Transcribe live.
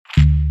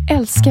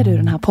Älskar du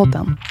den här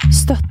podden?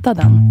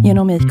 Stötta den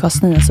genom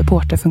IKAs nya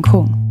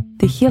supporterfunktion.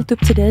 Det är helt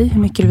upp till dig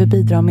hur mycket du vill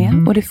bidra med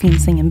och det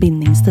finns ingen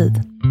bindningstid.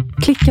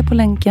 Klicka på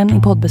länken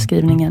i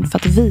poddbeskrivningen för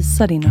att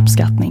visa din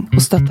uppskattning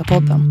och stötta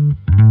podden.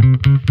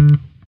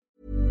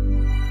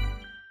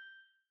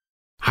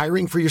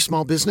 Hiring for your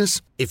small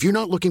business? If you're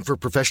not looking for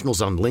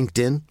professionals on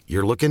LinkedIn,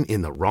 you're looking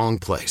in the wrong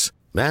place.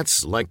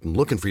 That's like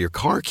looking for your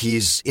car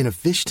keys in a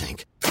fish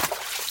tank.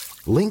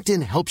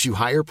 LinkedIn helps you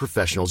hire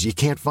professionals you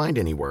can't find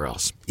anywhere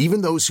else,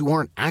 even those who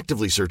aren't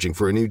actively searching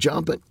for a new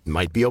job but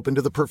might be open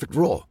to the perfect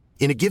role.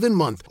 In a given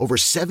month, over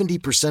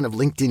 70% of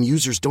LinkedIn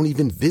users don't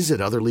even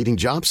visit other leading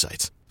job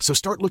sites. So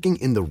start looking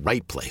in the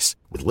right place.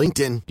 With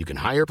LinkedIn, you can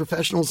hire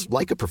professionals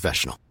like a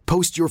professional.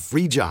 Post your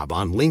free job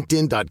on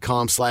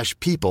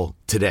linkedin.com/people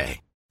today.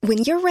 When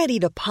you're ready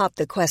to pop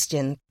the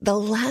question, the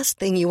last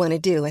thing you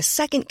want to do is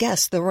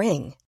second-guess the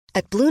ring.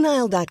 At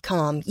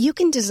BlueNile.com, you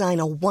can design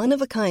a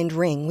one-of-a-kind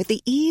ring with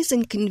the ease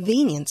and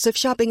convenience of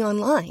shopping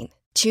online.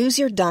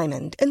 Choose your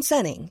diamond and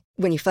setting.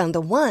 When you find the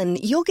one,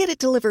 you'll get it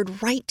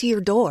delivered right to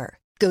your door.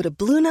 Go to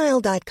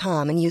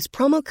BlueNile.com and use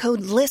promo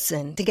code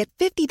LISTEN to get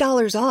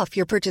 $50 off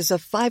your purchase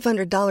of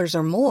 $500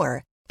 or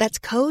more. That's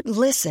code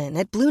LISTEN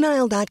at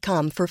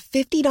BlueNile.com for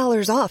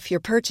 $50 off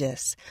your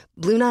purchase.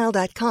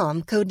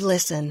 BlueNile.com, code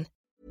LISTEN.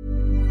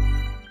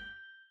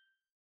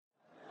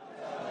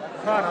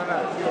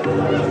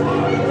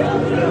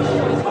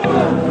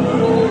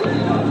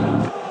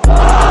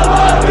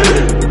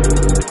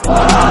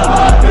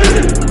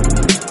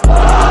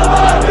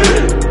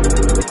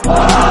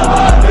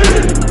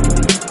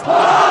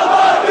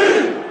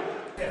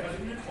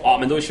 Ja,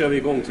 men då kör vi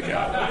igång tycker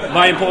jag.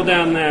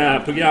 Bajenpodden,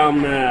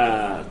 program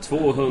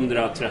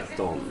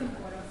 213.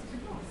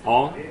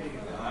 Ja.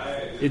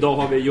 Idag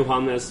har vi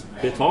Johannes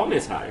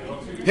Betanis här.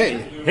 Hej!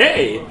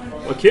 Hej!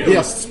 Vad kul!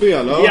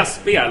 Gästspel, ja.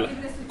 Gästspel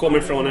kommer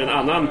från en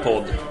annan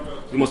podd.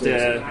 Du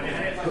måste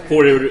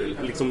få det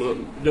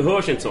liksom, du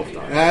hörs inte så ofta.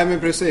 Nej, men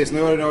precis.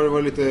 Nu har det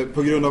varit lite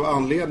på grund av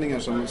anledningar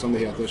som det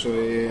heter, så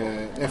är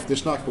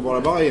eftersnack på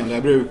Bara Bajen där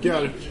jag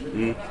brukar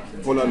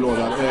hålla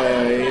lådan.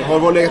 Har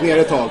varit legat ner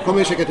ett tag.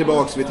 Kommer checka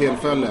tillbaks vid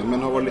tillfällen,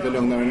 men har varit lite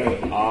lugnare nu.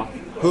 Ja.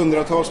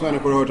 Hundratals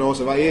människor har hört av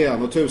sig, vad är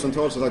han? Och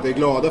tusentals har sagt att jag är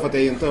glada för att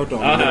jag inte har hört av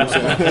mig.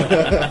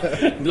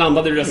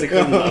 Blandade du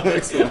recensionerna?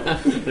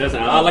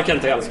 Alla kan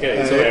inte älska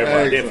dig, så är det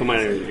bara. Det får man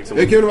liksom...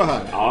 Det är kul att vara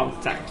här. Ja,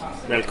 tack.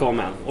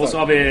 Välkommen. Och så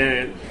har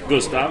vi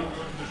Gustav.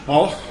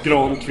 Ja.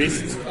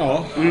 Granqvist.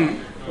 Ja,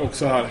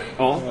 också här.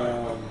 Ja.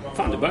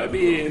 Fan, det börjar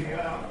bli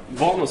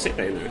van att se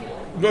dig nu.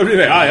 Börjar bli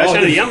det? Ja, jag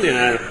känner igen dig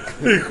när...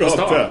 Det är skönt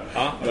det.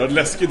 Ja. Det var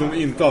läskigt om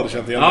ni inte hade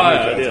känt igen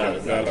mig.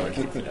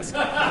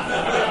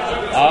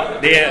 Ja,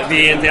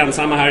 vi är inte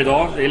ensamma här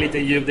idag. Det är lite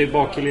ljud i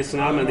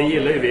bakkulisserna, men det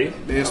gillar ju vi.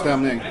 Det är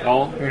stämning.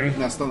 Ja.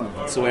 Nästan.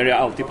 Så är det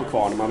alltid på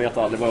Kvarn. Man vet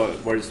aldrig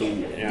vad det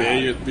som... Ja. Det är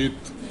ju ett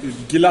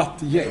glatt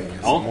gäng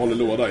som håller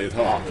låda i ett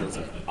hörn.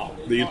 Ja.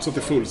 Det är ju inte så att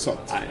det är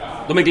fullsatt. Nej.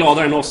 De är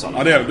gladare än oss.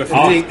 Ja, det är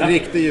det.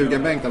 Riktig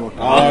ljugarbänk där borta.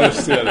 Ja, det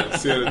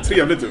ser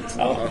trevligt ut.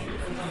 Ja.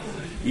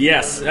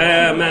 Yes,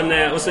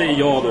 men och så är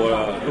jag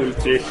då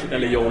Ultrich,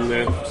 eller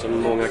Jonny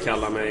som många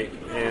kallar mig.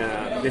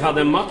 Vi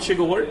hade en match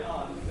igår.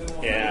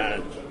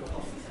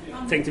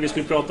 Tänkte vi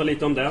skulle prata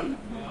lite om den.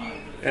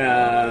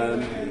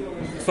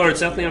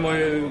 Förutsättningarna var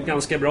ju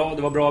ganska bra.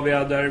 Det var bra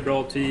väder,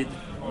 bra tid.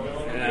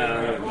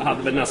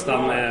 Hade väl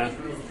nästan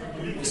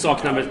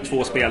saknade väl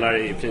 2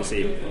 spelare i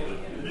princip.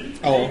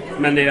 Ja.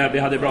 Men vi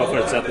hade bra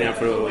förutsättningar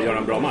för att göra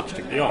en bra match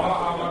tyckte jag.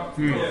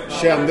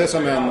 Kändes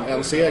som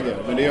en seger,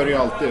 men det gör det ju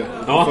alltid.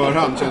 På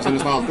förhand känns det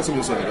nästan alltid som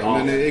en seger. Ja.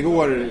 Men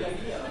igår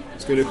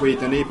skulle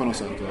skiten i på något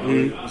sätt.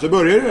 Så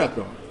började det rätt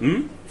bra,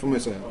 får man ju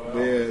säga.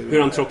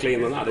 Hur han trocklade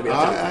in den här, det vet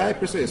jag inte. Nej,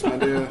 precis.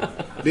 Men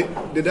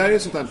det där är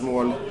ett sånt här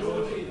mål.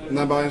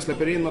 När Bayern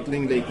släpper in något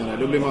liknande,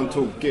 då blir man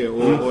tokig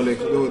och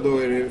då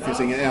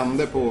finns ingen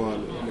ände på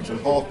liksom,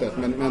 hatet.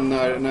 Men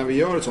när vi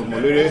gör ett sånt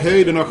mål, då är det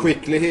höjden av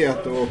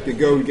skicklighet och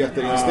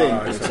goalgetter-instinkt.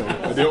 Liksom.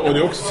 Och det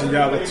är också så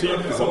jävla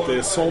typiskt att det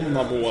är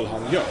sådana mål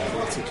han gör.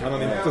 Så kan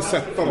han inte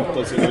sätta något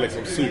av sina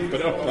liksom,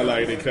 superöppna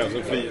lägen, det krävs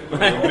en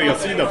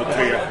bredsida för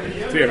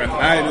 3 meter.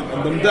 Nej,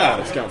 de där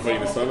ska han få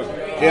in istället.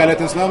 I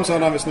ärlighetens namn så har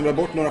han snubblat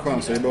bort några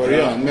chanser i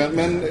början.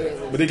 Men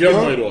det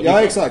glömmer man ju då.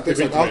 Ja,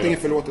 exakt. Allting är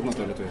förlåtet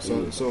naturligtvis.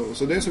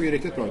 Så det såg ju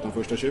riktigt bra ut de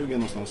första 20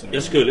 någonstans.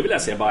 Jag skulle vilja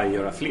se Bayern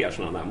göra fler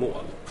sådana där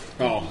mål.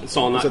 Ja.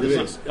 Sådana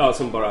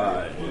som bara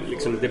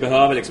liksom, det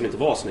behöver liksom inte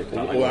vara snyggt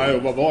alla gånger.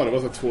 Och vad var det? Det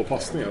var så 2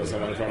 passningar och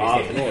sen var det Ja,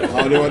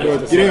 det var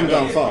ett grymt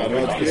anfall. Det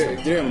var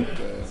ett grymt...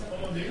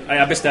 Ja,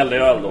 jag beställde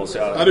öl då så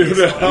jag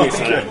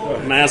missade.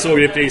 Men jag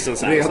såg reprisen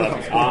sen. Så,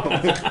 ja.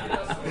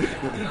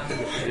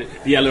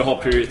 Det gäller att ha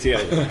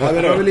prioritering. Ja,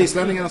 det var väl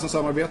islänningarna som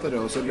samarbetade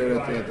och så blev det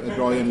ett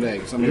bra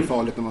inlägg som är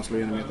farligt när man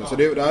slår in i mitten. Så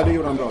det gjorde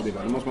han bra,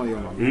 det måste man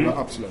göra.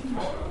 Absolut.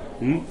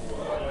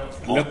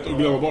 Lätt att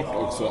glömma bort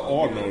också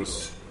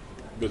Arnors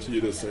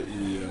betydelse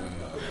i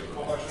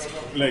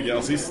lägga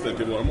assister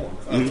till våra mål.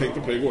 Jag tänkte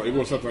på det igår.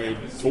 Igår satt han ju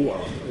 2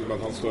 men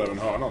han står även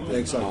hörnan.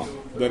 Exakt.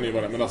 Den är ju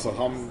bara, men alltså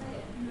han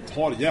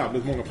tar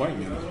jävligt många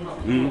poäng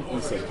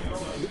i sig.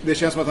 det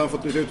känns som att han har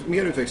fått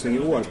mer utväxling i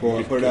år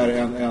på det där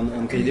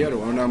än tidigare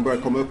år. Och när han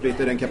börjar komma upp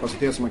lite i den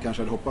kapacitet som man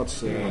kanske hade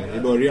hoppats i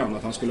början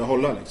att han skulle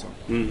hålla liksom.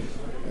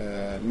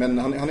 Men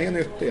han är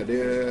nyttig.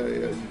 Det är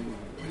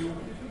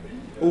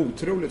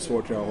otroligt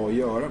svårt tror jag, att ha att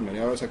göra med.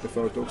 Jag har sagt det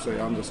förut också i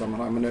andra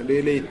sammanhang. Men det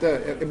är lite,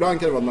 ibland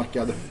kan det vara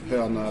nackad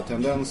höna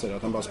tendenser.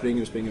 Att han bara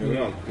springer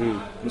överallt.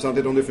 Men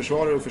samtidigt om du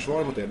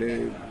försvarar mot det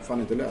är fan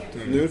inte lätt.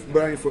 Nu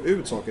börjar han ju få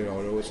ut saker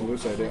av det. Och som du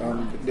säger,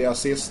 det är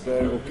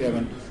assister och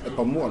även ett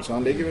par mål. Så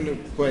han ligger väl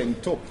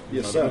poängtopp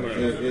i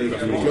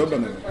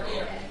klubben nu.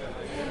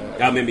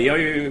 Ja, men vi har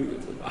ju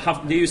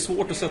haft, det är ju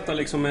svårt att sätta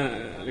liksom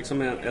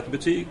ett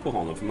betyg på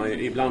honom.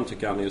 För ibland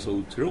tycker han är så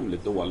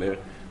otroligt dålig.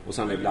 Och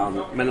sen ibland,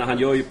 men han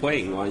gör ju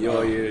poäng och han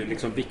gör ju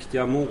liksom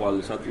viktiga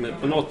mål. Så att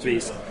på något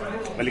vis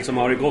liksom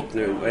har det gått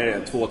nu. Är det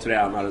 2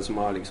 tränare som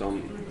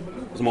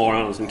har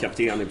han som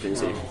kapten i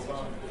princip.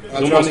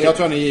 Jag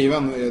tror han är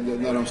given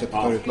när de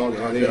sätter för utlaget.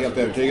 Det är helt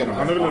övertygad om.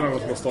 Han är väl den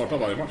som startar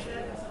varje match.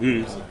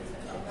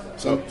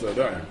 Så att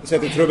där.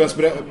 Sätter trubbens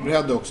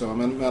bredd också.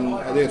 Men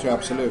det tror jag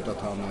absolut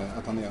att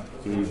han är.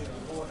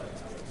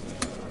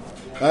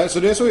 Nej, så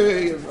det såg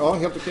ju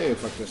helt okej ut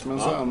faktiskt. Men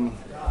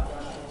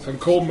sen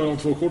kommer de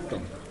 2 korten.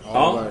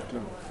 Ja,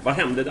 verkligen. Vad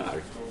hände där?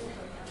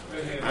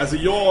 Alltså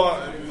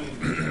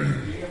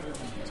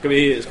Ska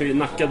vi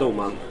nacka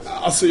domaren?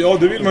 Alltså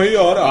det vill man ju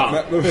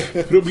göra. Men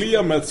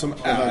problemet som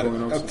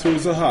jag tror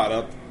så här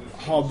att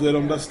hade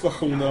de där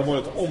situationerna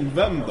varit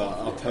omvända,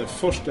 att här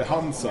först är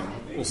Hansen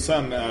och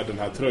sen är den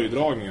här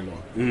tröjdragningen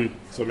då,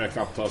 som jag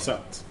knappt har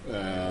sett.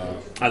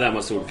 Den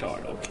var solklar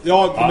då.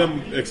 Ja.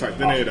 Exakt,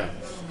 den är ju det.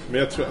 Men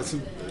jag tror alltså,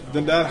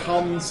 den där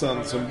Hansen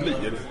som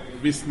blir,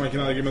 visst man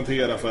kan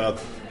argumentera för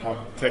att han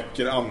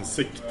täcker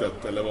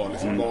ansiktet eller vad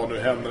nu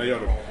händerna gör.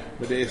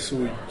 Men det är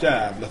så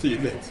jävla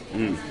tydligt.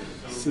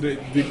 Så det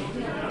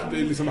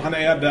är liksom, han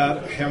är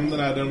där,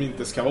 händerna är där de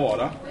inte ska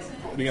vara.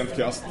 Rent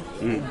krasst.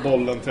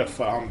 Bollen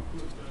träffar, han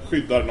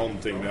skyddar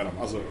någonting med dem.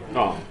 Alltså,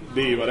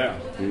 det är ju vad det är.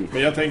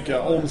 Men jag tänker,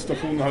 om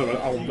stationen hade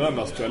varit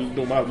användas till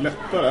de är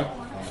lättare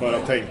för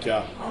att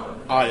tänka,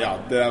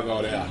 det där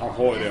var det, han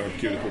har ju redan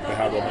ett gult kort, det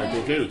här var man inte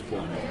åka ut på.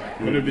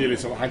 Men nu blir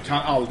liksom, han kan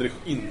aldrig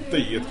inte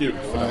ge ett gult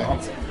för den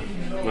Hansen.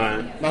 Nej.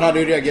 Man hade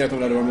ju reagerat om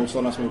det var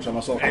motståndare som gjort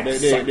samma sak. Det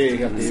är helt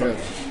givet.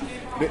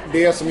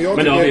 Det som jag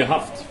men det tycker... har vi ju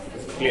haft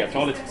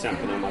flertalet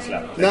exempel när man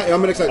släppt. Nej, ja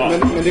men exakt. Ja.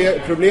 Men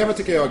det problemet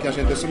tycker jag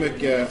kanske inte så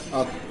mycket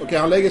att... Okej,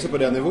 han lägger sig på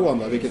den nivån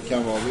då, vilket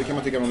kan vara... Det kan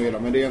man tycka man vill,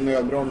 men det är en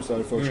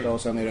nödbromsare första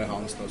och sen är det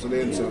hans då. Så det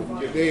är inte så...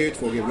 Det är ju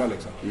 2 gula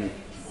liksom.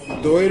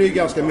 Då är det ju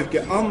ganska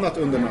mycket annat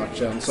under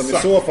matchen som i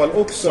så fall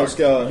också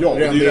ska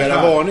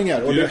rendera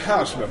varningar. Och det är det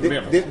här som är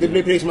problemet. Det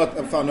blir precis som att,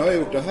 fan nu har jag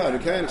gjort det här, du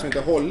kan ju liksom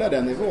inte hålla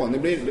den nivån.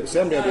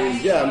 Sen blir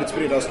det jävligt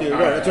spridda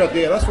skurar. Jag tror att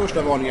deras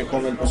första varningar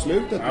kom väl på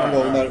slutet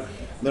någon gång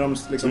när de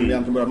liksom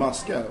egentligen börjar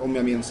maska, om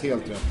jag minns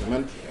helt rätt.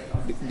 Men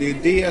det är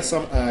det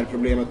som är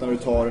problemet när du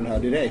tar den här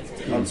direkt.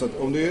 Alltså att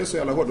om du är så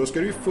jävla hård, då ska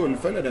du ju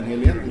fullfölja den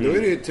hela Då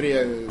är det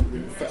ju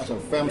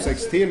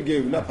 5-6 till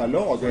gula per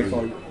lag och ett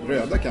par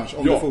röda kanske,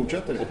 om du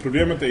fortsätter det. Och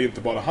problemet är ju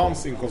inte bara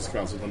hans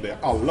inkonsekvens, utan det är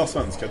alla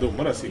svenska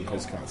domares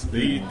inkonsekvens.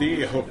 Det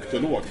är högt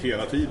och lågt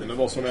hela tiden. Det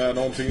var som är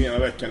någonting ena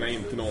veckan är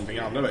inte någonting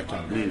andra veckan.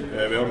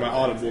 Vi har de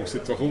här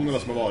armbågssituationerna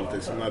som har varit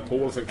liksom, när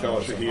Paulsen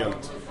klarar sig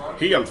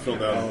helt från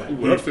den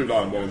oerhört fula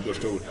armbågen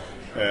stor.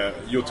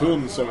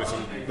 Jotun som liksom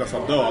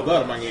nästan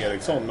dödar Mange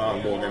Eriksson med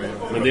armbågen.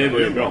 Men det var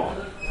ju bra.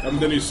 Ja, men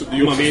den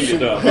är man vill ju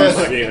döda.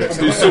 Det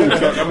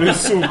är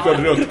solklart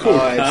rött kort.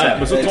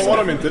 Men så tar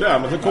de inte det.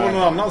 Men så kommer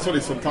någon annan som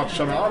liksom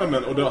touchar med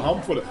armen och då han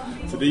får det.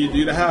 Så det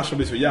är det här som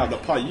blir så jävla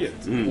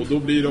pajigt. Och då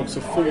blir det också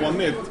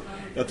fånigt.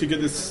 Jag tycker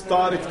det är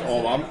starkt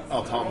av han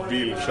att han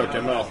vill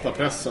försöka möta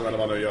pressen eller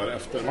vad han gör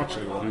efter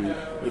matchen igår.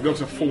 Det blir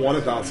också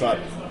fånigt när han så här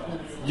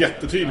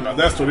jättetydligt, men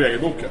där står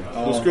regelboken.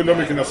 Då skulle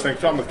de kunna slänga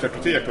fram ett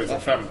kartotek på liksom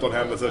 15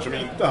 händelser som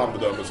inte han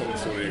bedömer som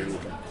står i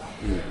regelboken.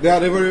 Det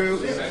hade varit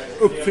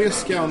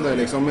uppfriskande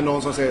liksom, med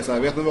någon som säger så här,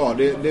 vet ni vad,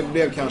 det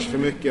blev kanske för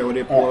mycket och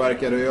det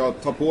påverkade och jag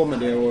tar på mig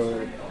det och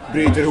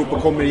bryter ihop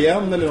och kommer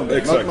igen eller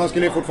någonting. Man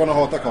skulle ju fortfarande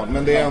hata Karl,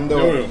 men det är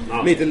ändå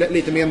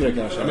lite mindre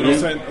kanske. Men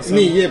sen,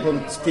 9 på en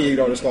 10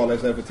 grader skala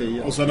istället för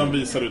 10. Och sen de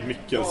visar ut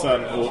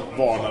Mikkelsen och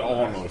varnar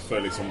Arnor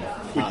för liksom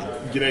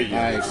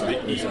skitgrejer.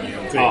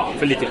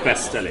 För lite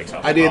gester liksom.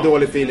 Nej, det är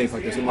dålig feeling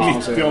faktiskt.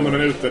 90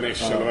 minuten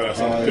ish eller vad det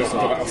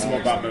är. Alltså man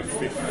bara, men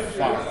fy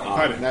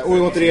fan. Nej, och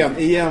återigen,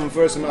 i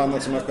jämförelse med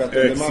annat som har skett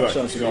under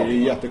matchen så är det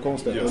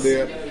jättekonstigt. Och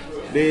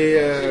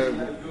det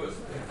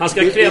han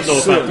ska ha cred då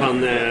för att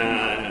han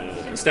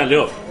ställde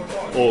upp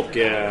och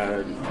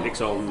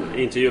liksom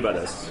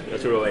intervjuades.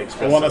 Jag tror det var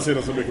Expressen. Å andra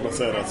sidan så brukar man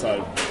säga att så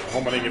här,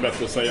 har man inget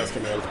bättre att säga ska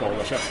man helt bara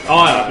hålla käft.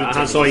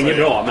 Han sa inget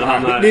bra, men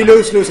han... Det är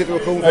lose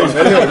situation för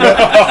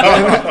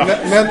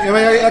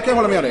men jag kan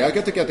hålla med dig. Jag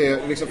kan tycka att det är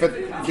liksom, för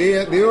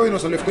det var ju någon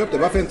som lyfte upp det.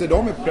 Varför inte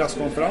de i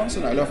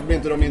presskonferenserna? Eller varför blir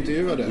inte de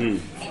intervjuade?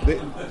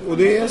 Och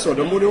det är så.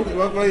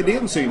 Vad är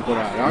din syn på det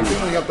här? Han kan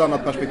ha ett helt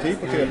annat perspektiv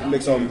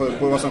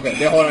på vad som sker.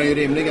 Det har han ju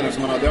rimligen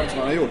som han har dömt som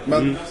han har gjort.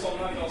 Men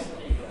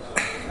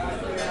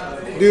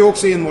du är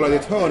också inmålad i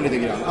ett hörn lite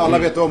grann. Alla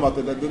vet om att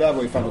det där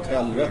var ju fan åt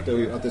helvete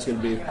och att det skulle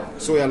bli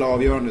så jävla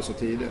avgörande så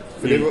tidigt.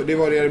 För det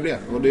var det blev.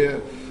 Och det,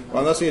 å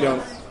andra sidan,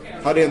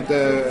 hade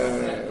inte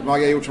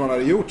Magga gjort som han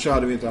hade gjort så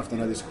hade vi inte haft den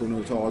här diskussionen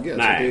överhuvudtaget.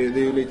 Så det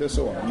är ju lite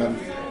så.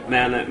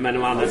 Men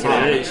å andra sidan,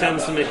 det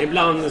känns som,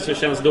 ibland så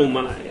känns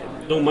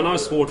domarna har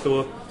svårt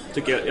att...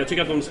 Jag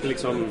tycker att de ska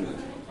liksom...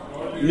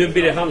 Nu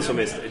blir det han som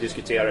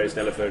diskuterar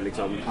istället för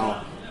liksom... Ja.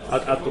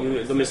 Att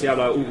de är så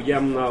jävla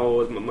ojämna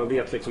och man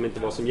vet liksom inte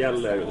vad som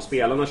gäller. Och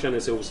spelarna känner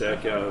sig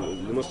osäkra.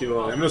 Det måste ju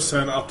vara... Men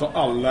sen att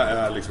alla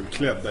är liksom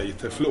klädda i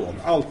teflon.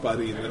 Allt bara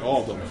rinner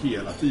av dem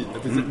hela tiden.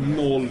 Det finns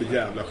noll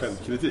jävla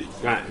självkritik.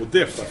 Nej. Och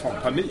det får fan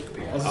panik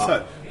på. Alltså så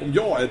här, om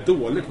jag är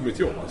dålig på mitt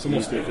jobb så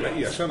måste jag kunna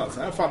erkänna att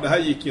så här, fan, det här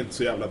gick inte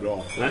så jävla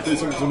bra. Det är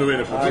som du var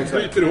inne på. Så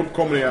bryter ihop,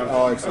 kommer igen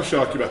och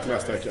försöker bättre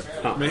nästa vecka.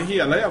 Men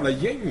hela jävla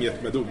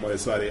gänget med domare i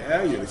Sverige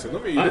är ju liksom,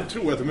 de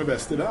tror att de är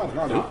bäst i världen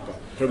allihopa.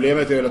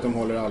 Problemet är ju att de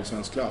håller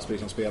allsvensk klass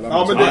liksom spelar.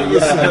 Ja, men det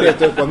är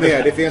lite upp och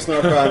ner. Det finns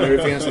några stjärnor,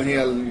 det finns en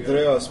hel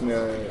drös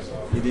med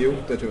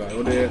idioter tyvärr.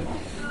 Och det,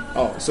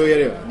 så är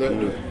det ju.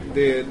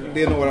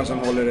 Det är några som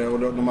håller det och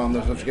de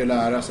andra som försöker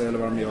lära sig eller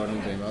vad de gör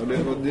någonting.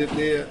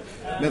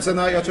 Men sen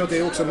jag tror att det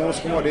är också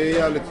det är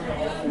jävligt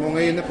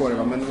många är inne på det,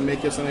 va? Men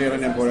Mikkelsen är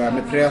redan inne på det här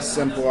med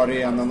pressen på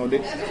arenan och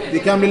det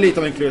kan bli lite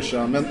av en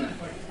klyscha, men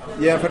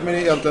jämfört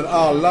med egentligen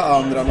alla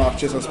andra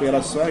matcher som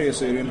spelas i Sverige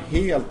så är det en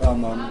helt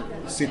annan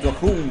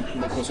situation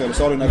på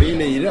Söderstadion när vi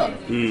lirar.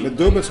 Med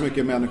dubbelt så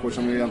mycket människor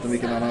som egentligen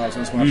vilken annan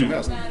allsvensk match som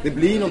helst. Det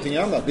blir någonting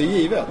annat, det är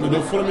givet. Men då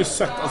får de ju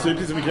sätta, alltså det är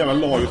precis vilken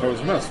jävla laguttagning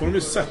som helst, får de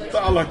ju sätta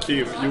alla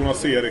Kim,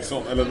 Jonas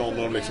Eriksson eller någon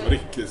av de liksom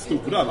riktigt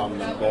stora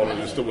namnen, bara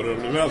hur stora de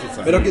nu är så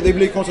att säga. Men det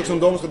blir konstigt som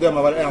de ska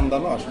döma varenda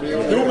match. Jo,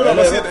 men å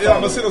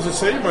andra sidan så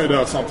säger man ju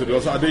det samtidigt.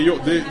 Alltså,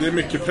 det är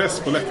mycket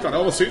press på läktaren.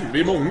 Ja, vad synd, vi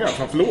är många,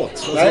 fan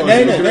förlåt. Nej,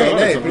 men det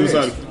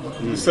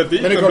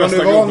är klart, om du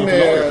var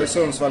med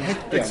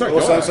Sundsvall-Häcken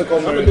och sen så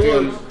kommer du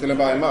till en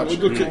Bayern-match.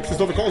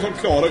 Kristoffer Karlsson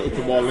klarar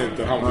uppenbarligen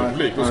inte en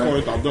Hammarby-publik. Då ska ju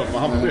inte han döma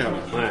Hammarby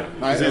heller.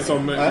 Precis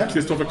som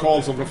Kristoffer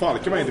Karlsson från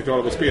Falkenberg inte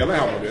klarar att spela i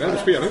Hammarby. Eller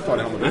spelar inte bara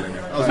i Hammarby längre.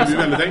 Alltså det är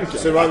väldigt enkelt.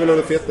 Survival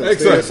of the fittest.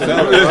 Exakt.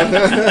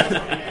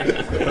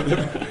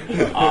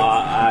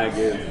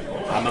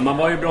 Men man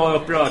var ju bra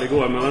upprörd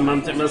igår.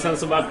 Men sen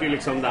så var det ju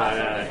liksom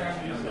där...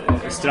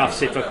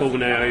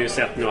 straffsituationer, jag har ju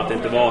sett nu att det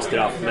inte var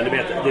straff, men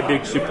det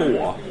byggs ju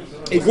på.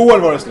 Igår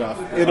var det straff.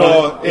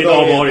 Idag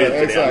var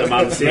det inte det.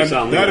 Man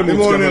ser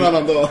däremot ska en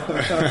annan dag.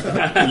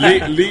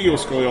 Leo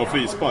ska ju ha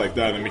frispark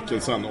där när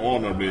Mikkelsen och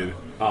Arnold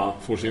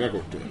får sina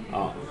kort.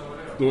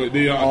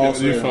 Det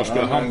är ju först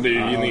att han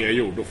blir ju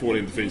nedgjord och får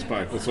inte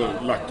frispark och så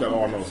lackar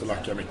Arnold och så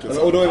lackar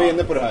Mikkelsen. Och då är vi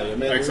inne på det här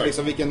med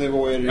liksom vilken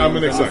nivå är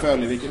det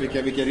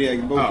följer, vilka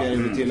regelbok är det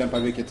vi tillämpar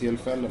vilket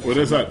tillfälle. Och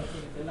det är så här,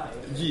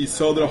 J.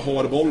 Södra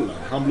har bollen.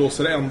 Han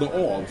blåser ändå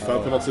av för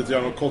att på något sätt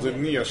göra något konstigt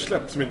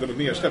nedsläpp som inte är något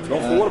nedsläpp. För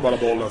de får bara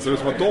bollen, så det är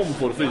som att de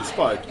får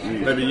frispark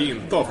när vi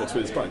inte har fått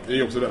frispark. Det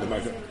är också väldigt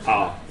märkligt.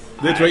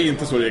 Det tror jag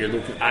inte så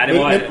regelboken.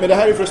 Men det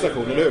här är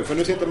frustration, eller hur? För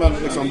nu sitter man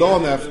liksom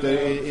dagen efter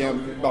i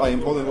en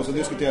Bayern-podden och så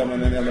diskuterar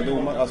man en jävla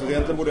domare. Alltså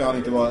egentligen borde han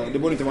inte vara, det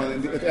borde inte vara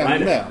ett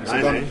ämne.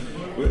 Nej.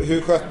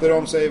 Hur skötte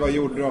de sig, vad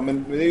gjorde de?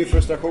 Men det är ju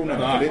frustrationen.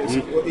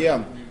 Och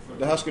igen,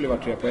 det här skulle vara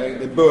 3 poäng.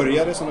 Det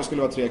började som det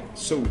skulle vara 3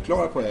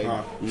 solklara poäng.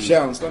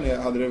 Känslan är,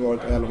 hade det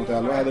varit 11 mot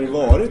 11 hade det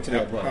varit 3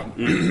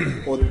 poäng.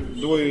 Och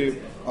då är ju,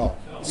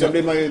 sen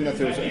blir man ju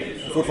naturligtvis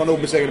fortfarande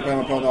obesegrad på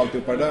hemmaplan och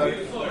alltihopa där.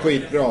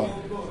 Skitbra.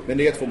 Men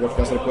det är 2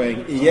 bortkastade poäng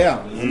igen.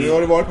 Och nu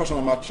har det varit ett par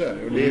sådana matcher.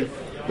 Och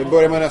då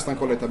börjar man nästan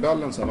kolla i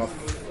tabellen så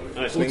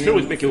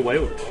otroligt mycket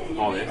oavgjort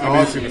har vi.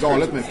 Ja,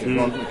 galet mycket.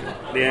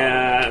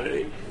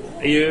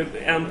 Det är ju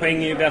en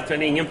poäng är ju bättre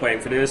än ingen poäng,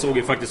 för det såg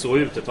ju faktiskt så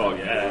ut ett tag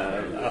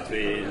att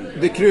vi...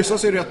 Det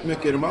kryssas ju rätt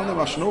mycket i de andra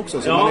matcherna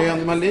också, så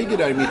man ligger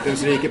där i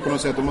mittens rike på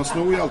något sätt och man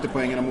snor ju alltid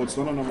poängen av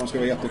motståndarna om man ska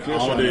vara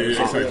jättekryssad. Ja, det är ju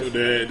exakt.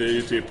 Det är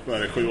ju typ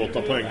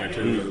 7-8 poäng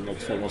till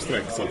något form av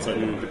streck, så att säga.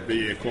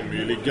 Vi kommer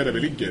ju ligga där vi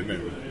ligger nu.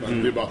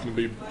 Men det är bara att man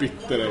blir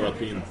bitter över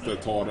att vi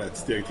inte tar ett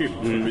steg till,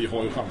 för vi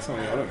har ju chansen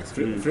att göra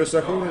det.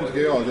 Frustrationen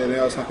tycker jag, det är det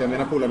jag snackar med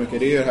mina polare mycket,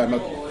 det är ju det här med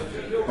att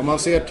om man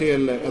ser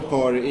till ett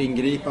par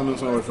ingripanden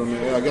som har från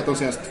ögat de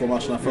senaste 2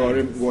 matcherna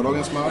före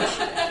gårdagens match,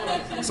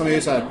 som är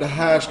ju så här, det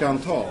här ska han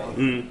ta.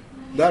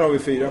 Där har vi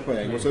 4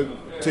 poäng och så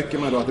tycker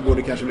man då att det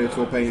borde kanske bli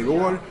 2 poäng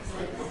igår,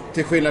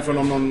 till skillnad från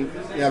om någon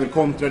jävel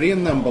kontrar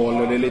in en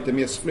boll och det är lite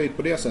missflyt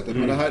på det sättet.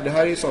 Men det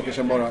här är ju saker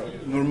som bara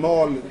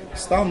normal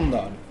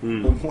standard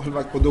på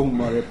målvakt, på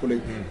domare,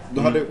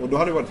 då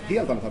hade det varit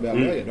helt annat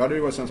tabellläge. Då hade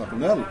det varit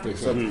sensationellt.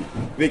 Så att,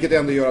 vilket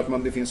ändå gör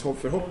att det finns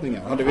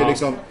förhoppningar. Hade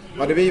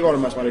vi varit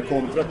de här som hade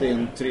kontrat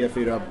in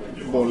 3-4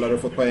 bollar och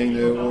fått poäng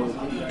nu och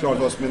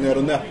klarat oss med nöd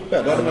och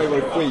näppe, då hade man ju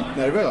varit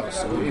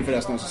skitnervös inför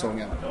resten av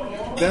säsongen.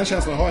 Den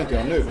känslan har inte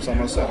jag nu på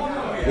samma sätt.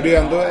 Och det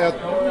är ändå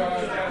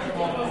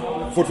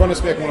fortfarande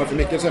smekmålar för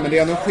Mikkelsen, men det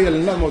är ändå en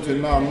skillnad mot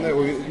Manne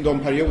och de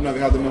perioderna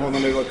vi hade med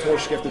honom. Det var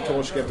torsk efter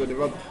torsk efter.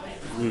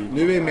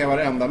 Nu är vi med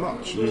varenda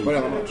match.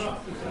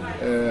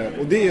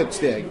 Och det är ju ett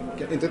steg.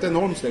 Inte ett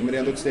enormt steg, men det är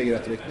ändå ett steg i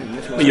rätt riktning.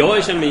 Men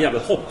jag känner mig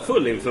jävligt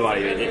hoppfull inför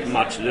varje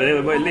match.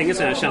 Det var länge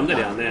sedan jag kände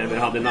det när vi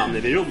hade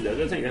namnet vid Rode.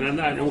 Då tänkte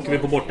jag, nu åker vi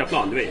på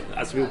bortaplan. Du vet.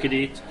 Alltså vi åker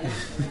dit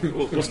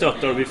och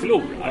stöttar och vi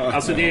förlorar.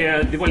 Alltså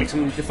det var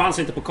liksom, det fanns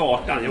inte på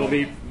kartan.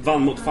 Vi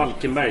vann mot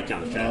Falkenberg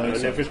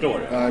kanske. Jag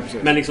förstår.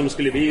 Men liksom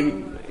skulle vi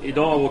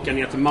idag åka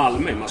ner till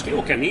Malmö. Man skulle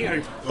åka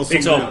ner.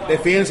 Liksom. Det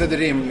finns ett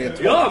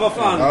rimligt. Ja, vad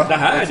fan. Det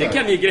här, det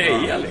kan vi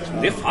greja. Liksom.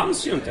 Det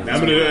fanns ju inte. Nej,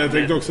 men jag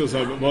tänkte också så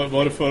här,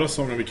 var det förra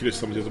säsongen vi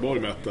kryssade mot Göteborg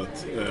med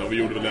 1-1, och vi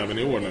gjorde det även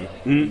i år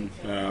nu.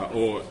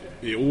 Och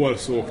i år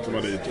så åkte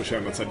man dit och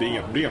kände att så här, det är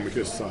inga problem med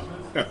kryssa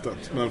 1-1.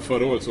 Men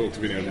förra året så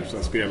åkte vi ner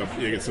och spelade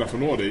på eget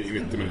straffområde i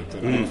 90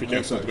 minuter. Och fick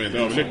efter att vara helt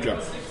överlyckliga.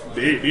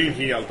 Det är en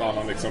helt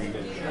annan liksom,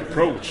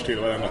 approach till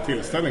varenda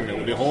tillställning nu.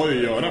 Och det har ju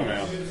att göra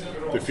med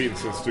att det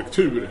finns en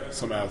struktur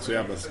som är så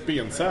jävla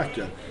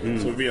bensäker.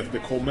 Så vi vet att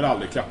det kommer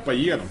aldrig klappa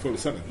igenom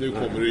fullständigt. Nu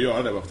kommer du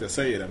göra det, varför jag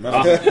säger det. Men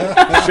det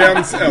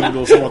känns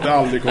ändå som att det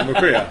aldrig kommer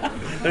ske.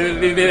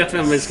 Vi vet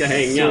vem vi ska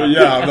hänga. Så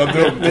jävla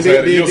dumt. Men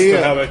just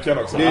den här veckan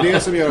också. Det är det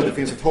som gör att det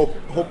finns ett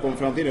hopp om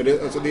framtiden.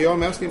 Det jag är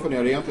mest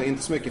imponerad egentligen,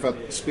 inte så mycket för att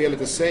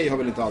spelet i sig har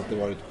väl inte alltid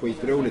varit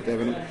skitroligt.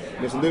 Även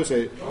det som du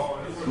säger,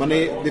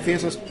 det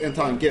finns en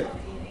tanke,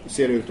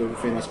 ser det ut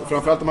att finnas. Och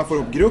framförallt om man får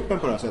ihop gruppen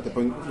på det här sättet på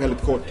en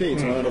väldigt kort tid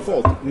som man ändå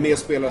fått. Med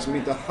spelare som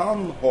inte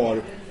han har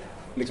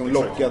liksom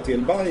lockat till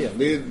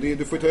Bayern.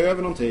 Du får ta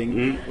över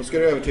någonting och ska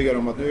du övertyga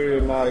dem att nu är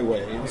det my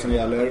way som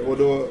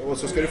gäller. Och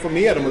så ska du få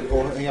med dem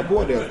och hänga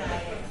på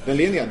den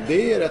linjen.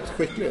 Det är rätt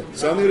skickligt.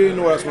 Sen är det ju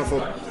några som har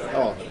fått...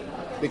 Ja,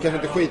 det kanske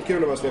inte är skitkul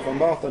att vara Stefan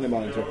Batan i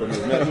Bayern-truppen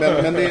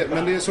nu.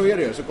 Men så är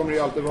det ju. Så kommer det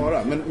ju alltid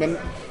vara. Men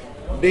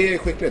det är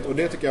skickligt och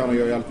det tycker jag han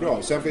gör helt bra.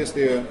 Sen finns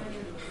det ju...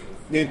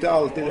 Det är inte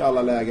alltid i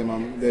alla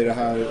lägen det är det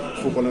här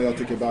fotbollen jag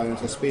tycker Bayern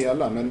ska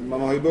spela. Men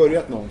man har ju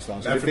börjat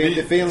någonstans. Nej,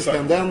 det finns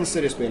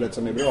tendenser i spelet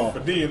som är bra.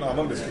 För det är en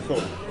annan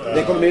diskussion.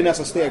 Det kommer bli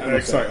nästa steg på något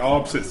exakt, sätt.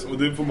 ja precis. Och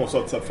det får man så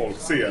att folk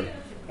ser.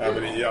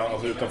 Även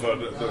alltså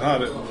utanför det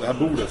här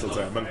bordet så att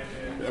säga. Men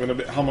jag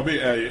menar, Hammarby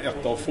är ju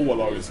ett av få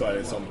lag i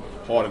Sverige som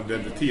har en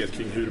identitet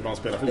kring hur man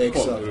spelar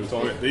fotboll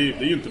överhuvudtaget. Det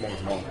är ju inte många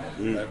som har.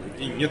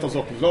 Inget av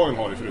Stockholmslagen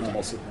har det förutom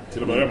oss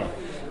till att börja med.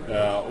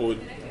 Och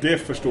det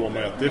förstår man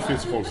ju att det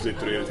finns folk som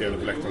sitter och irriterade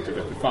på läktaren och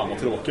tycker att fan vad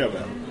tråkiga det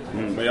är.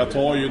 Men jag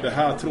tar ju det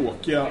här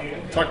tråkiga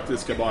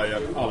taktiska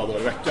Bayern alla dagar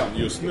i veckan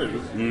just nu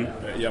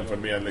jämfört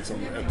med liksom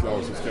ett lag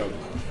som ska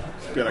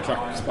spela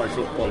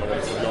klacksparkfotboll och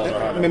liksom glada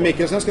här. Men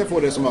Mikkelsen ska få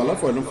det som alla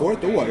får. De får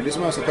ett år. Det är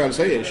som jag själv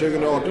säger.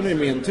 2018 är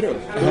min trupp.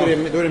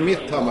 Då är det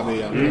mitt Hammarby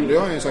igen. Det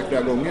har jag ju sagt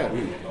flera gånger.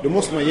 Då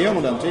måste man ge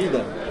honom den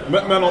tiden.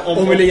 Men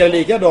om vi ligger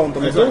likadant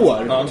om ett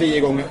år,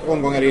 10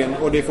 omgångar in,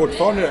 och det är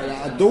fortfarande...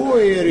 Då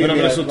är det ju... Men om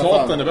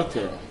resultaten är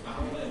bättre?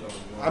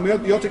 Ja, men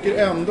jag tycker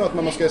ändå att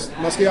man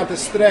ska ju alltid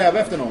sträva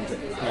efter någonting.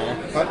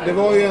 Det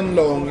var ju en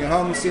lång...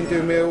 Hans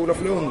intervju med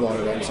Olof Lund var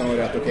det väl, som var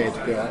rätt okej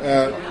tycker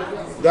jag.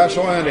 Där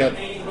sa han det.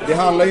 Det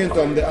handlar ju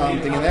inte om det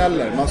antingen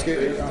eller.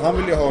 Han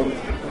vill ju ha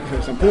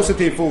en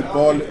positiv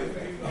fotboll.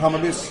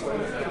 Hammarbys,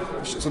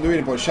 som du är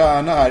inne på,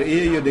 kärna här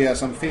är ju det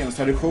som finns.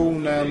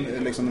 Traditionen,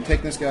 liksom den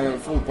tekniska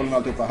fotbollen och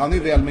alltihopa. Han är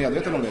ju väl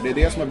medveten om det.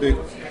 Det är det som har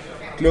byggt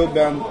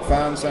klubben,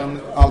 fansen,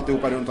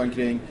 alltihopa runt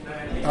omkring.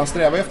 Han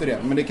strävar efter det,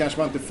 men det kanske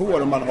man inte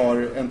får om man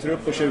har en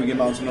trupp på 20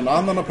 man som någon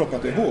annan har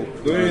plockat ihop.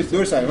 Då är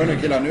det så här, hörni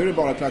killar, nu är det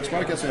bara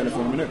klacksparkar så eller för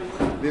en minut.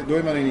 Då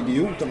är man en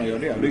idiot om man gör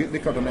det. Det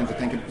är klart att man inte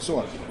tänker på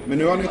så. Men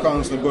nu har ni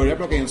chansen att börja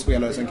plocka in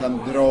spelare som kan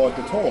dra åt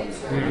ett håll.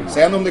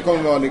 Sen om det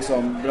kommer vara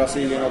liksom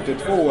Brasilien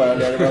 82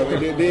 eller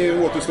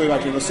det återstår ju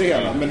verkligen att se.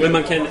 Men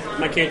man kan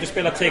ju inte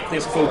spela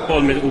teknisk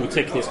fotboll med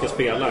otekniska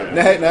spelare.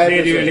 Nej, det är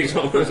det ju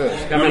liksom.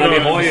 Jag menar, vi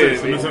har ju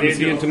det är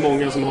ju inte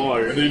många som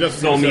har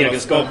de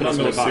egenskaperna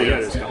som är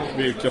Bayern.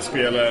 Vilka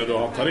spelare då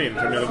han tar in.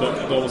 För jag menar,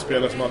 de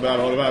spelare som han där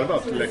har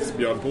värvat, Lex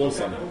Björn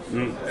Paulsen,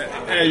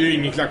 är ju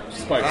ingen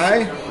klackspark.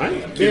 Nej,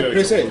 det är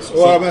precis.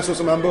 Och men så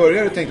som han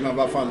började tänkte man,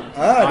 vad fan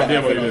är det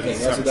här för någonting?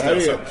 Alltså, det här är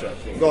ju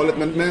galet.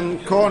 Men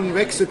Karn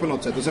växer på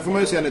något sätt. Och så får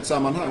man ju se ett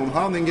sammanhang. Om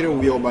han är en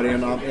grovjobbare i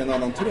en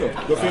annan trupp,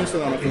 då finns det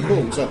en annan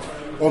funktion. Så att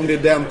om det är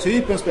den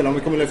typen av spelare, om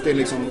vi kommer lyfta in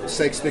liksom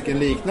 6 stycken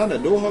liknande,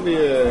 då har vi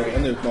ju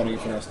en utmaning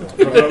för nästa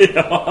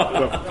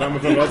år.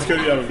 Framförallt ska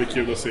det även bli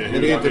kul att se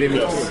hur man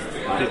lyckas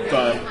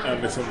hitta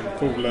en liksom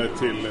polare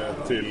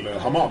till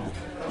Hamad.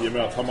 I och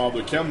med att Hamad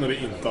och Kennedy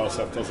inte har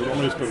sett, alltså de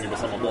har ju sprungit med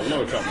samma bollar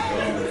och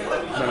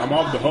men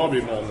Hamad behöver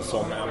ju någon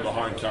som ändå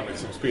han kan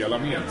liksom spela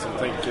med, som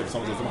tänker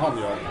samtidigt som han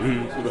gör.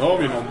 Så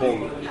behöver ju någon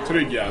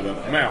bolltrygg jävel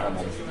med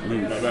honom. Men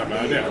vem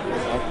är det?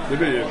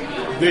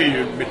 Det är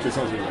ju mycket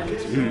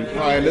sannsynligt.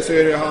 Ja, eller så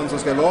är det ju han som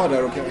ska vara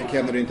där och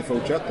Kennedy inte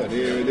fortsätter.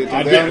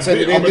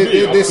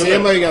 Det ser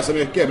man ju ganska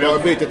mycket. Bara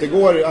bytet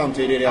igår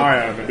antyder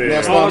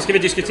det. Ska vi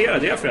diskutera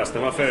det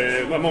förresten?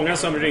 Varför var många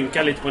som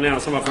rynkar lite på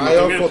näsan?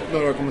 Jag har fått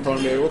några kommentarer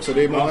om det också.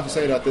 Det är många som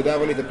säger att det där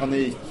var lite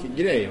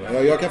panikgrej.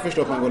 Jag kan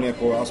förstå att man går ner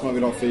på, alltså man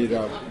vill ha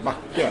 4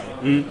 backar.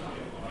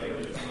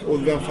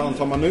 Och vem fan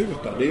tar man ut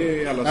då? Det är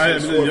ju alla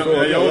svår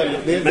fråga.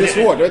 Det är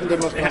svårt, jag vet inte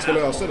hur man ska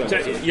lösa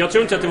det. Jag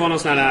tror inte att det var någon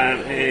sån här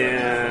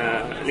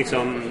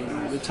liksom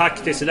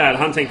taktiskt sådär.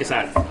 Han tänker så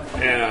här.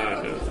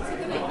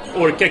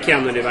 Orkar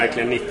Kennedy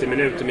verkligen 90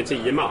 minuter med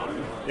 10 man?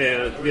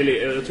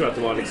 Jag tror att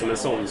det var liksom en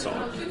sån sak.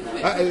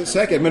 Ja,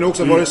 säkert, men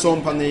också var det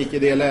sån panik i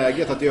det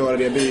läget att göra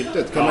det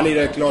bytet. Kan man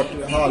lira klart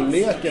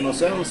halvleken och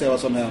sen se vad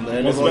som händer?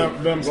 Eller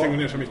vem slänger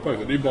ner sig mittback?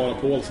 Det är ju bara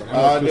Paulsen.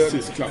 Han har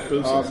precis klappat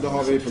ut. Ja, då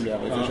har vi problem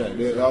i och för sig.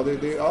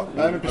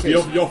 Nej, men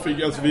precis. Jag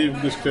fick, alltså, vi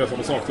diskuterade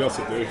samma sak till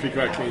Asset. Vi fick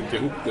verkligen inte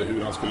ihop det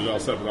hur han skulle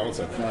lösa det på ett annat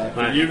sätt.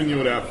 Nej.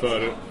 Junior är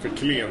för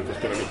klent att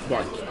spela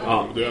mittback.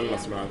 Duellerna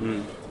som är...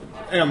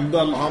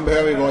 Han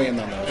behöver ju vara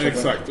innan där.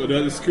 Exakt, och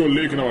det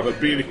skulle ju kunna vara att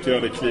Birker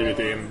hade klivit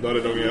in. Då hade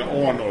de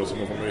Arnold som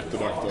var från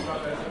ytterback då.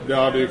 Det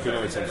hade ju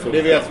kunnat liksom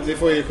funka. Vi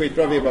får ju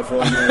skitbra vibbar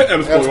från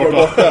Elfsborg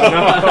borta.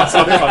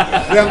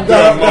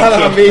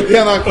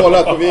 Den har han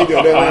kollat på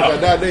video.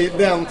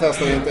 Den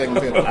testar vi inte en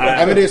gång till.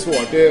 Nej, men det är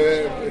svårt.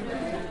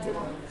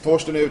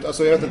 Torsten ut,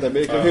 alltså jag vet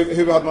inte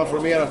hur hade man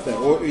formerat det?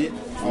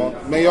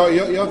 Men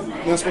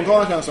den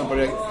spontana känslan på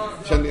det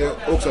kände jag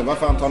också, vad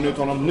fan tar han ut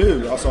honom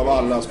nu, alltså av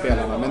alla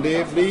spelarna, men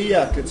det blir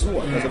jäkligt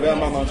svårt, alltså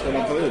vem annan ska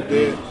man ta ut,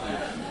 det är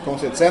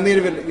konstigt. Sen är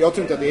det väl, jag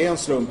tror inte att det är en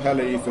slump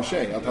heller i och för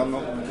sig, att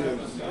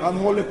han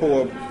håller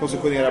på att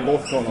positionera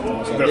bort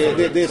honom,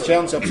 det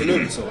känns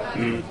absolut så.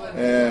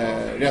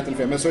 Rätt eller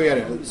fel, men så är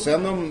det.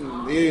 Sen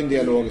det är ju en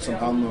dialog som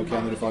han och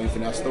Kennedy får inför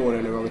nästa år,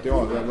 eller vad vet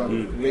jag,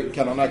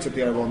 kan han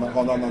acceptera att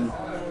ha en annan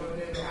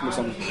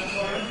liksom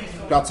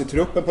plats i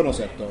truppen på något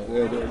sätt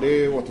då.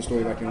 Det återstår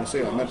ju verkligen att se.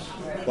 Men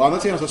å andra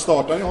sidan så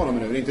startar ju honom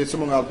nu. Det är inte så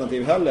många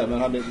alternativ heller,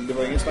 men det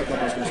var ingen snack att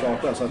han skulle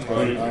starta. Så att,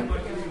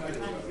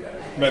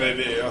 Men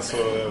det alltså,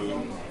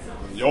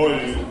 jag är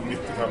ju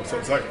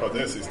 95% säker på att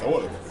det är sista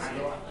året.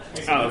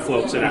 Ja, jag får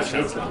också den här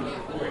känslan.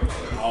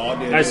 Ja,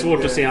 det är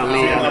svårt att se han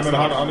leda. Ja, men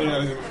han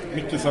är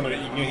mycket sannar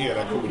ingen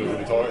hela kod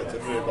överhuvudtaget.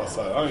 Det är bara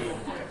så här...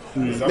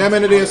 Nej, men det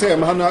är det jag säger,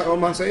 men om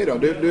man säger då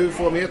du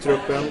får med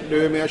truppen,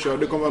 du är med och kör,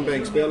 du kommer vara en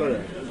bänkspelare.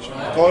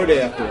 Tar du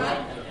det ett år?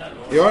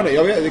 Gör det,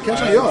 jag vet, det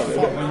kanske han gör.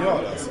 Han gör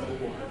alltså.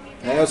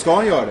 Nej, ska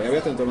han göra det? Jag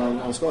vet inte om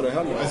han ska det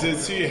heller. Alltså, jag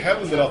ser ju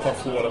hellre att han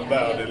får en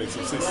värde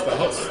liksom sista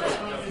höst.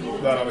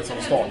 Där han liksom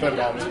startar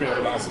ibland och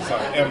spelar alltså, så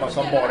här, än att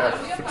han bara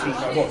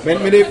förtvinar bort.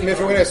 Men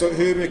frågan är så,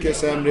 hur mycket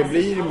sämre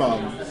blir man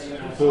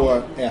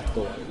på ett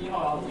år?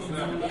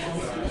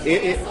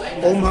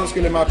 Om han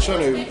skulle matcha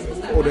nu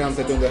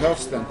ordentligt under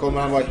hösten,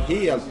 kommer han vara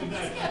helt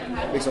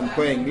liksom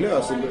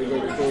poänglös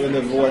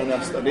under våren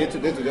nästa. Jag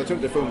tror inte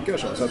det funkar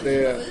så att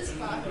det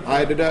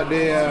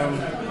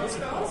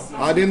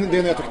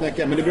är nöt att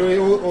knäcka, men det beror ju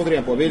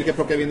återigen på vilka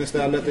plockar vi in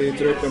istället i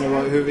truppen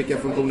och vilka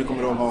funktioner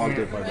kommer de ha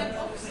alltid på det.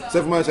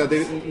 Sen får man ju säga att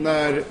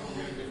när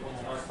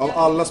av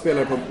alla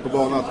spelare på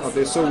banan att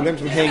det är Solheim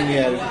som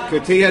hänger,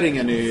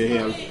 kvitteringen är ju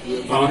helt,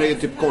 han är ju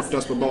typ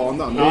kortast på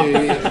banan, det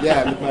är ju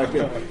jävligt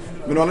märkligt.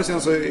 Men å andra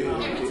sidan så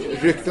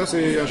ryktas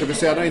ju Jönköping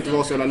Södra inte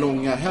vara så jävla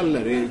långa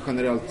heller.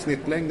 Generellt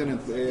snittlängden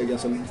är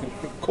ganska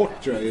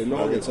kort tror jag i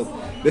laget. Så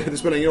det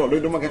spelar ingen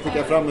roll. Då man kan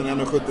skicka fram en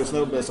 1,70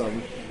 snubbe som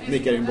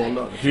nickar in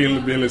bollar.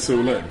 Hillbilly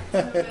Solheim.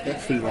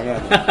 Fina namn.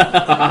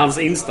 Hans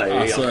Insta är ju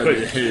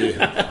helt sjuk.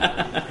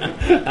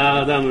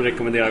 Den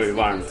rekommenderar vi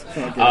varmt.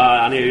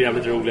 Han är ju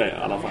jävligt rolig i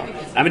alla fall.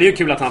 Nej, men det är ju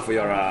kul att han får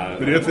göra...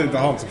 Men det är inte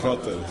han som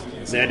sköter.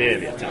 Nej, det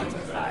vet jag inte.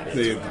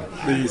 Nej,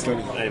 det är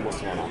islänning. Nej, det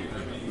måste vara någon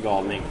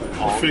galning.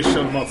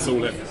 Official Mats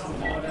Solheim.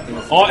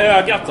 Ja,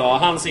 ögat då.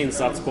 Hans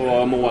insats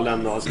på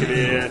målen då.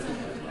 Det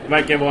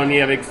verkar vara en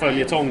evig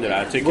följetong det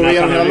där. Går du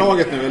igenom hela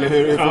laget nu, eller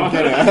hur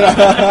funkar det?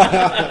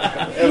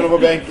 Även på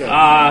bänken?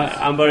 Ja,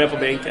 han börjar på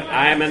bänken.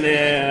 Nej, men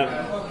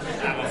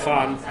vad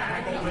fan.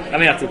 Jag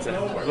vet inte.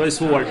 Det var ju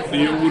svårt. Det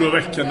är ju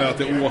oroväckande att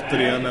det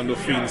återigen ändå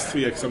finns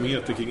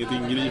tveksamheter kring ett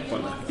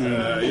ingripande.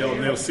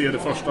 När jag ser det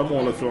första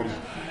målet från...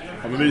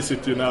 Ja, men vi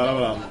sitter ju nära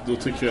varandra. Då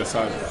tycker jag så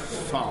här,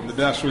 fan,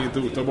 det där såg inte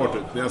otagbart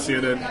ut. När jag ser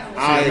det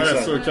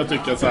senare så kan jag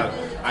tycka så här,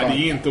 nej,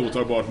 det är inte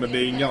otagbart, men det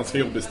är en ganska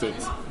jobbig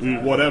studs.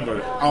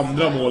 Whatever.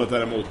 Andra målet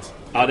däremot.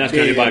 Ja, där ska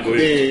det bara gå ut.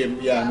 Det är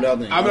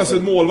hjärnblödning. Ja, men alltså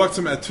en målvakt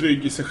som är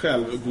trygg i sig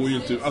själv går ju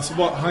inte ut. Alltså,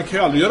 han kan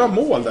ju aldrig göra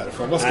mål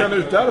därifrån. Vad ska han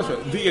ut därifrån?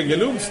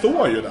 Degerlund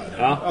står ju där.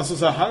 Ja. Alltså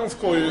så här, han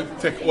ska ju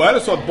och är det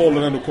så att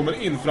bollen ändå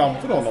kommer in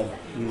framför honom,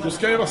 då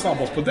ska han ju vara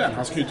snabbast på den.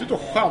 Han ska ju inte ut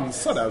och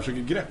chansa där och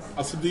försöka grepp.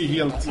 Alltså det är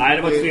helt... Nej,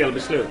 det var ett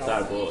felbeslut där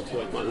på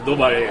då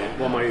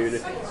var man ju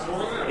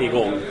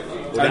igång.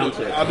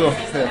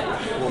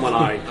 Var man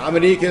arg. Ja,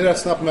 men det gick ju rätt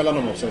snabbt mellan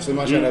dem också. Så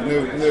man känner att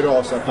nu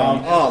rasar fan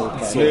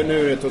allt.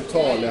 Nu är det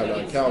total jävla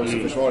kaos i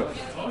försvaret.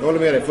 Jag håller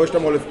med dig. Första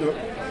målet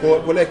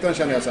på läktaren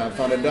känner jag så här,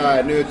 fan det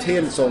där, nu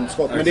till sånt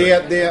skott. Men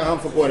det han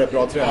får på det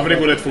bra träff. Ja, men det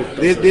går rätt fort.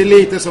 Det är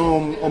lite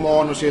som om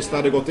Arnold Kista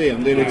hade gått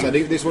in. Det är, liksom,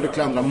 det är svårt att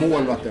klandra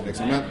målvakten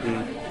liksom.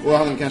 Och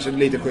han kanske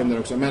lite skymmer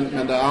också.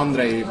 Men det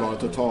andra är ju bara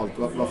totalt,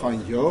 vad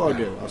fan gör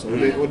du? Alltså,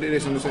 och det är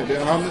som du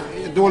säger, han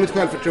dåligt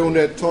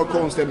självförtroende, tar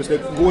konstiga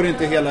beslut, går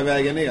inte hela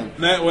vägen igen.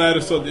 Nej, och är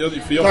det så...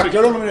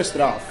 Tacklar de med det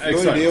straff,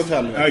 exakt. Då är det åt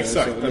helvete.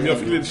 Exakt, men jag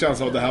fick lite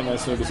känsla av att det här var en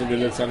snubbe som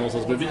ville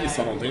någonstans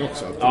bevisa någonting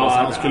också. Att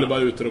han skulle bara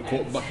ut och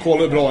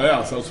kolla hur bra jag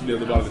är, så blir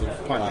det bara liksom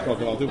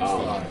pangprat och alltihop.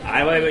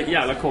 Nej, det var ett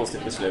jävla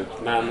konstigt beslut,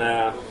 men...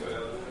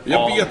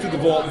 Jag vet inte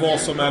vad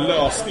som är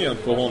lösningen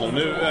på honom.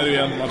 Nu är det ju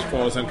en match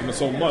kvar och sen kommer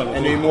sommaren.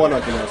 En ny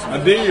målvakt är lösningen.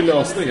 Ja, det är ju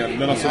lösningen.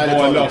 Men alltså, vad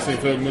är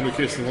lösningen för Muno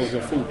Kristensson som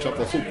ska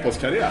fortsätta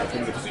fotbollskarriär? För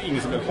det finns ju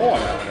ingen som vill ha det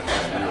här.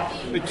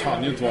 Det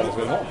kan ju inte vara någon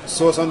som vill ha.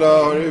 Så som det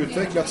har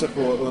utvecklat sig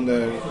på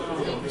under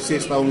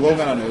sista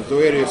omgångarna nu, då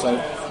är det ju så här,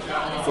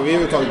 får vi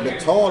överhuvudtaget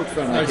betalt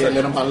för den här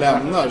killen om han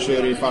lämnar, så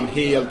är det ju fan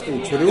helt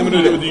otroligt. Ja, men det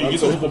är ju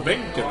inget på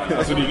bänken.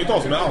 Alltså det är inget av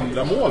som är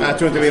andra mål. Jag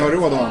tror inte vi har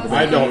råd att ha honom på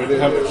bänken. Nej,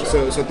 det har vi.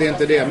 Så det är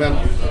inte det, men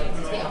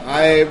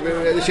nej,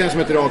 det känns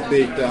som ett rakt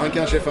byte. Han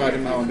kanske är färdig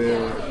med det.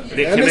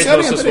 Det kan inte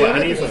vara så svårt.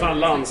 Han är ju för fan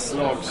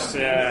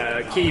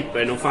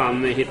landslagskeeper. Nog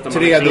fan hittar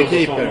man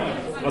 3D-keeper.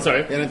 Vad sa du?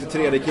 Är det inte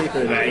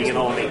 3D-keeper? Nej, ingen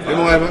aning. Hur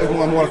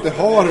många målvakter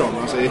har de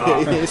alltså, i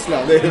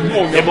Island? Det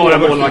är bara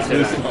målvakter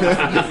där.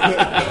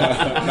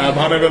 Nej, men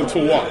han är väl 2.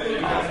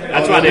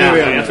 Jag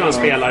tror han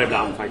spelar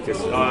ibland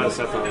faktiskt. Jag har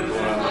sett honom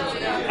några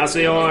matcher. Alltså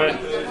jag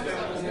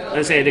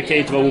säger, det kan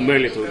ju inte vara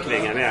omöjligt att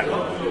kränga ner.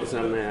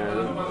 Sen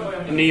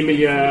ny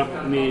miljö,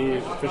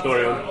 förstår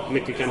du,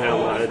 mycket kan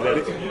hända.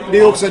 Det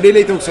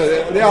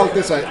är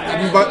alltid så här,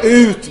 bara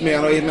ut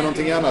med och in med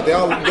någonting annat. Det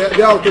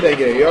är alltid det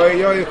grejen. Jag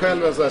är ju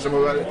själv en sån här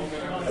som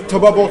ta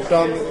bara bort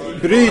han,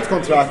 bryt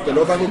kontraktet,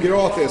 låt han gå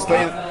gratis, ta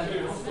in.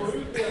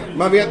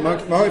 Man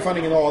har ju fan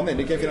ingen aning.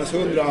 Det kan finnas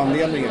 100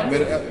 anledningar.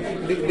 Men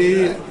det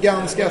är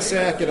ganska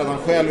säkert att han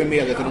själv är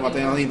medveten om att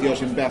han inte gör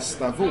sin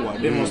bästa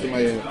vård.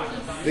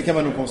 Det kan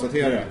man nog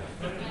konstatera.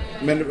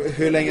 Men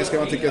hur länge ska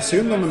man tycka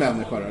synd om en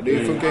människa då? Det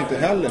funkar inte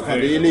heller. Fan,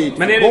 det är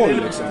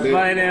elitfotboll liksom.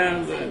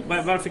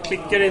 Varför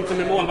klickar det inte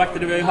med målvakter?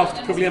 Du har ju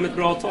haft problem ett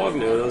bra tag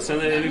nu. Och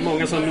sen är det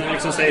många som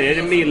liksom säger, är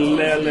det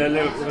Mille eller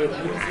är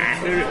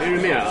du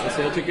med?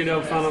 Alltså, jag tycker det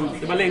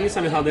var länge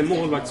sedan vi hade en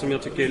målvakt som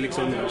jag tycker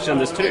liksom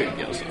kändes trygg.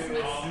 Alltså.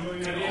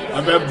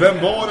 Ja,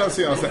 vem var den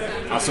senaste?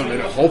 Alltså,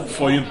 Hopp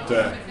var ju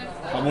inte...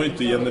 Han var ju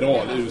inte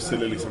general i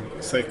UCL liksom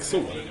 6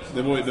 år.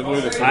 Det var ju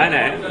liksom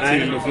nej.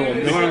 till och från.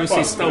 Det var de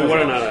sista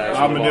åren där.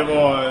 Ja, men det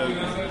var...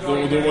 Då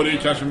var det ju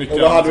kanske mycket...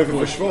 Och vad hade vi för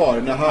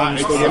försvar när han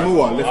stod i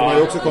mål? Det får man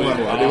ju också komma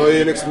ihåg. Det var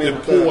ju liksom inte...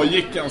 Det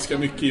pågick ganska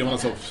mycket i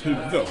Johannes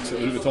huvud också,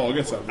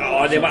 överhuvudtaget sen.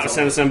 Ja, det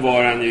var, sen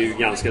var han ju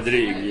ganska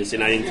dryg i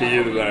sina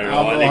intervjuer.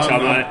 Ja, och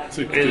liksom,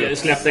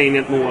 släppte in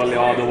ett mål,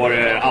 då var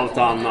det allt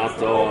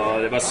annat.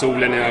 Och det var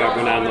solen i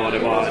ögonen och det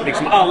var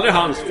liksom aldrig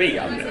hans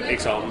fel.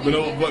 Liksom. Men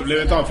då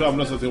blev inte han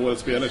framröstad till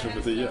årets spelare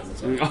 2010?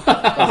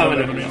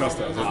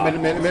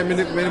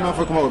 Men man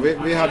får komma ihåg,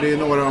 vi hade ju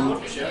några om...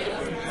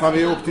 Fan,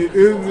 vi åkte ju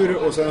ur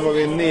och sen var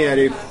vi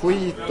nere i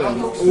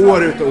skiten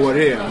år ut och år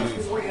igen.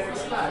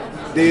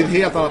 Det är ju ett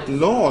helt annat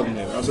lag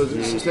nu. Alltså,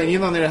 släng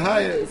in han i det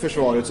här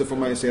försvaret så får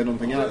man ju se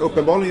någonting annat.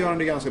 Uppenbarligen gör han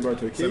det ganska bra i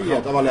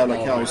Turkiet av alla jävla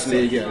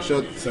kaosligor.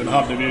 Sen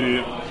hade vi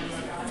ju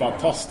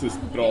fantastiskt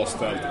bra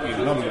ställt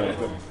innan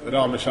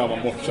Rami Shaban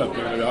bortsett.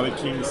 Vi hade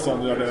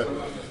Kingsson, vi hade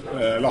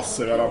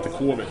Lasse, vi hade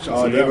Antikovic.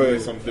 Alltså, det var ju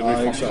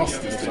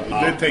fantastiskt.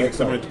 Det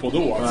tänkte man inte på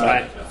då. Alltså,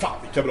 fan,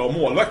 vilka bra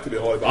målvakter vi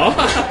har i banan.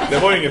 Det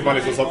var inget man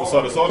liksom satt på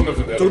Söderstaden och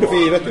funderade. Tog det för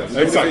givet, ja.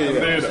 Exakt, det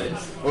är det.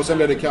 Och sen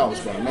blev det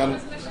kaos bara. Men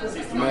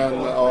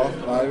ja,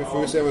 vi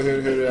får ju se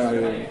hur det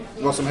är,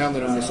 vad som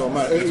händer under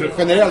sommar.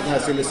 Generellt den här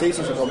silly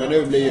season som kommer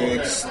nu blir ju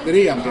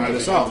extremt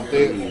intressant.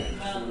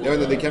 Jag vet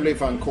inte, det kan bli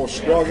fan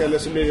korsdrag eller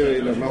så blir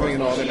det lugnt, man har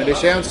ingen aning. Men det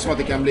känns som att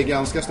det kan bli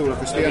ganska stora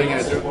justeringar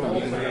i truppen.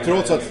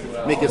 Trots att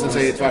Mikkelsen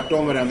säger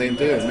tvärtom varenda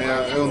intervju. Men jag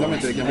undrar om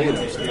inte det kan bli det.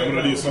 Ja,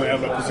 det är ju sådana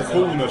jävla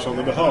positioner som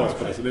det behövs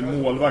på det. Så det är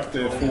målvakt, det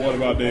är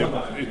forward, det är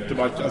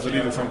ytterback. Alltså det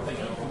är liksom...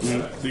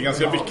 Det är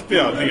ganska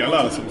viktiga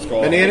delar som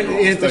ska... Men är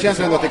det inte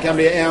känslan att det kan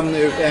bli en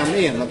ut, en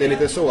in? Att det är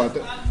lite så att...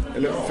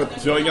 För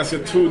att jag är en ganska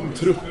tunn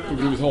trupp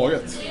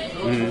överhuvudtaget.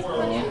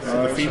 Så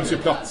det finns ju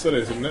platser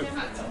där som nu.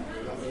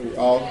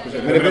 Ja,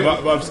 men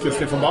varför ska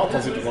Stefan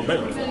Bartan sitta på en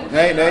bänk?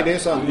 Nej, det är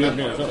sant.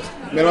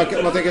 Men man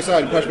tänker så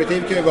här,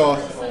 perspektiv kan ju vara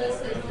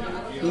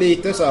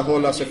lite så här,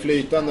 hålla sig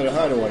flytande det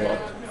här året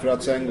för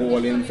att sen gå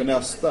in för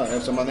nästa,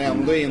 eftersom man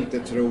ändå inte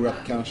tror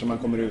att kanske man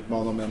kommer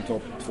utmana om en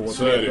topp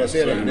 2-3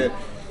 placering.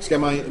 Ska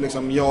man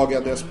liksom jaga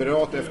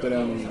desperat efter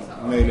en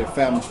möjlig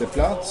 5:e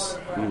plats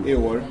i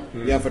år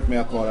jämfört med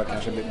att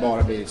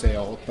bara bli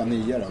säga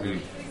 8-9 då.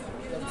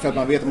 För att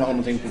man vet att man har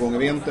någonting på gång i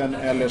vintern,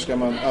 eller ska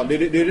man... Ja, det är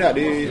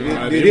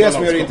det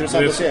som gör det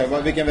intressant att se.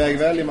 Vilken väg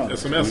väljer man? Det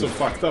som är så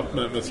fucked up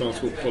med svensk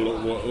fotboll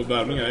och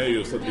värvningar är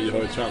just att vi har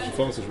ett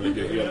transferfönster som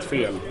ligger helt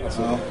fel.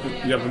 Alltså,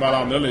 jämfört med alla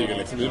andra ligor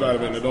liksom. Vi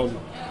värvar när de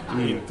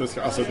inte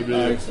ska... Alltså det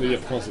blir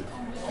jättekonstigt.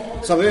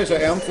 Samtidigt är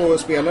det så 1-2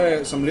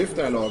 spelare som lyfter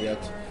det här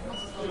laget.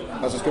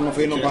 Alltså ska man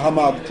få in någon på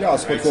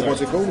Hamad-klass på 2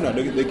 positioner,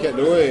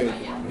 då är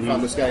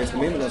fan det sky is the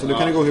limit. Alltså då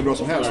kan det gå hur bra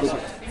som helst.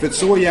 För att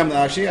så jämn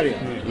är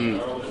serien.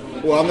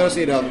 Å andra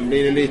sidan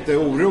blir det lite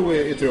oro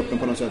i truppen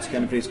på något sätt, så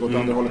kan det pris gå åt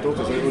andra hållet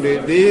också. Och det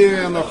är ju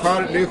en av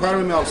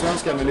skärmen med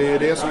allsvenskan, men det är ju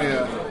det som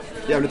är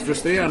jävligt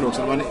frustrerande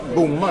också. Man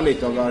bommar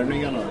lite av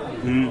värvningarna.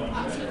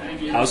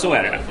 Ja, så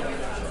är det.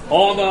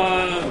 Ja,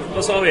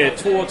 vad sa vi?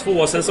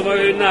 2-2. Sen så var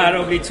det ju nära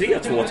att bli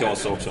 3-2 till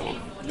oss också.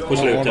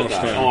 på slutet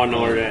där.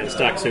 Arnor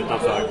strax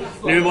utanför.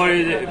 Nu var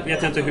det,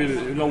 vet jag inte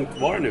hur långt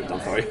var den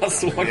utanför. Jag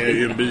såg det är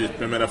ju en bit,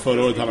 men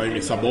förra året han har ju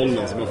missat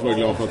bollen, så man får vara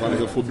glad för att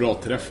han får bra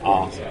träff.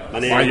 Ja,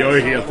 han gör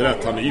ju helt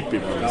rätt, han är ju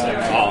pippig.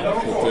 Ja.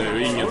 Så det är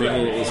ju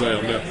ingenting att säga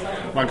om det.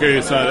 Man kan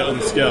ju så här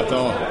önska att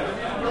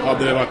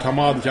hade det varit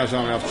Hamad kanske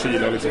han haft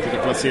kyla och liksom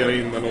försöka placera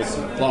in den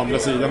på andra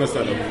sidan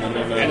istället.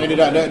 Men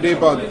det är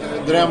bara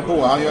dräm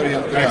på, han gör det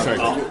helt rätt. Exakt.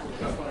 Ja.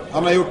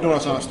 Han har gjort några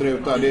sådana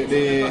strutar.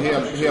 Det är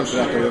helt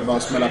rätt att bara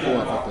smälla på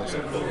faktiskt.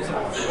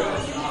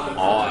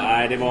 Ja,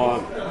 nej, det var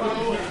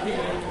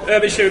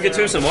över 20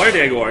 000 var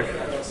det igår.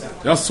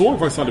 Jag såg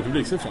faktiskt aldrig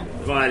publiksiffran.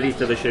 Det var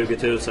lite över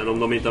 20 000 om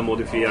de inte har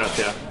modifierat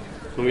det.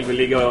 De vill väl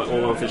ligga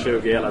ovanför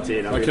 20 hela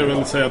tiden. Man kan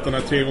väl säga att den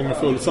här 3 gånger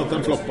fullsatt,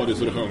 den floppade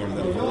så det sjöng om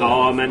den.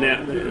 Ja, men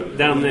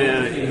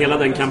hela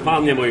den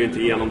kampanjen var ju inte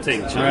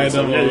genomtänkt. Nej,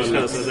 den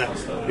var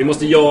vi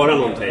måste göra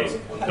någonting.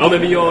 Ja,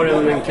 men vi gör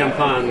en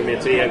kampanj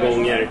med 3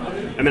 gånger.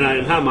 Jag menar,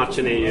 den här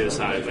matchen är ju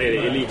så här, vad är det,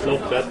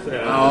 Elitloppet?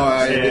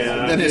 Ja,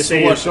 den är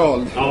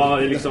svårsåld. Ja,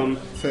 liksom,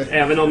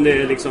 även om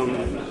det liksom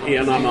är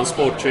en annan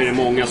sport så är det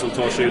många som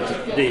tar sig ut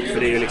dit. För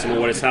det är ju liksom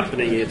årets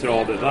happening i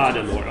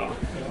travvärlden då.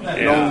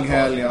 Lång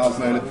helg, allt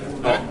möjligt.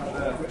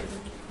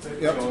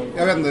 Ja.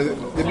 Jag vet inte,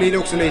 det blir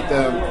också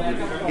lite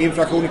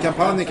inflation i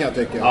kampanjen kan jag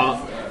tycka. Ja.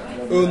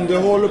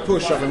 Underhåll och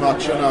pusha för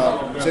matcherna.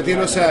 Se till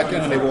att säkra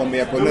den här nivån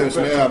mer på nu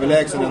som är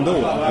överlägsen ändå.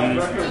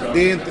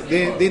 Det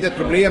är inte ett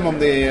problem om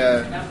det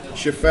är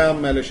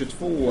 25 eller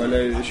 22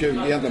 eller 20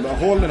 egentligen.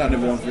 Bara håll den här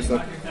nivån.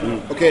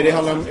 Okej, det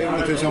handlar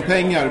naturligtvis om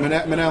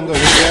pengar, men ändå. Vi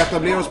ska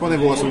etablera oss på en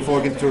nivå som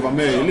folk inte tror var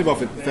möjlig bara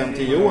för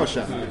 5-10 år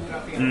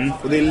sedan.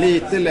 Och det är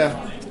lite lätt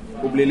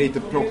och blir lite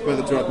proppet.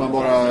 Jag tror att man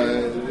bara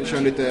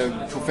kör lite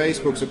på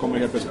Facebook så kommer det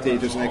helt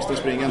plötsligt 10 000 extra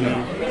springande.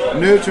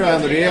 Nu tror jag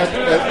ändå det är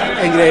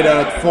en grej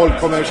där att folk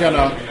kommer att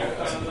känna,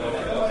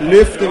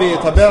 lyfter vi i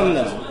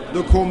tabellen,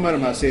 då kommer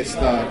den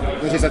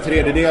sista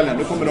tredjedelen,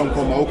 då kommer de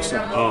komma också.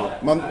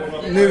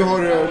 Nu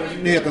har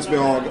nyhetens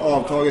behag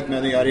avtagit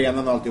med nya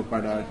arenan och alltihopa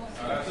där.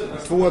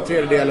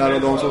 2/3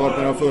 av de som varit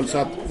med och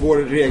fullsatt vår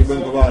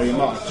regelbund på varje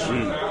match.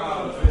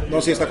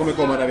 De sista kommer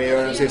komma när vi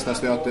gör den sista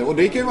stöten. Och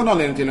det kan ju vara en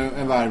anledning till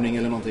en värvning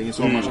eller någonting i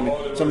sommar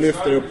som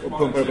lyfter upp och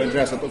pumpar upp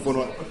intresset och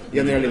får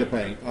generera lite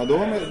poäng. Ja,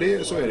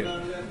 så är det.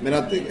 Men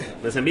att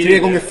 3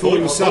 gånger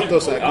fullsatt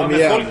och så här, ja,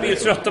 men folk blir ju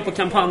trötta på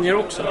kampanjer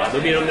också. Va?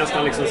 Då blir de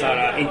nästan liksom så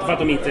här, inte för att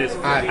de inte...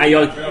 Nej,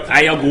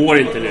 jag går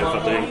inte nu för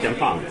att det är en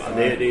kampanj.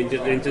 Det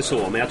är inte så,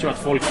 men jag tror att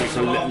folk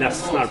liksom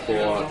ledsnar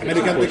på... Men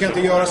du kan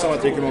inte göra samma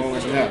trick hur många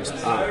gånger som helst.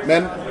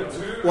 Men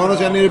å andra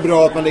sidan är det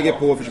bra att man lägger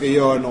på och försöker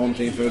göra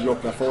någonting för att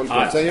locka folk.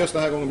 Sen just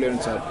den här gången blev det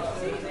inte så här.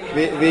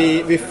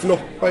 Vi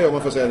floppar ju, om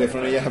man får säga det,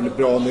 från en jävligt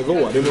bra nivå.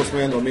 Det måste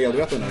man ändå vara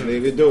medveten om.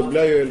 Vi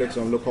dubblar ju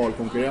liksom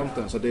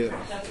lokalkonkurrenten. Så det,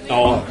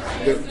 som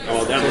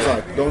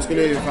sagt, de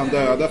skulle ju fan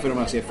döda för de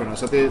här siffrorna.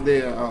 Så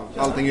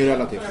allting är ju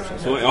relativt.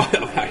 Så, ja,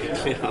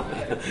 verkligen.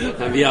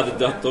 Men vi hade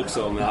dött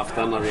också om vi haft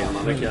den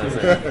arenan, det kan jag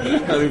säga.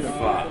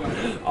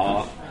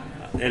 Ja.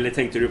 Eller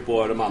tänkte du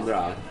på de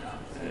andra?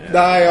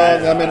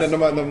 Nej, men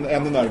de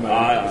ännu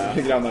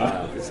närmare grannarna.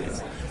 Ja,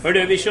 precis. Hörru,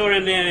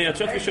 jag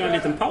tror att vi kör en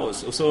liten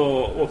paus och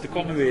så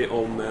återkommer vi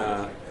om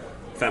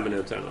 5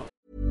 minuter.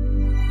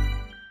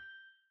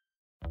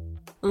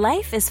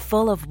 Life is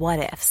full of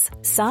what-ifs.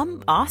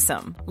 Some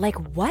awesome, like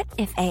what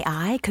if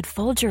AI could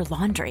fold your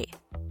laundry?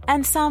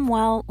 And some,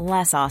 well,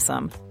 less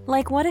awesome,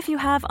 like what if you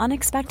have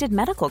unexpected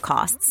medical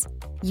costs?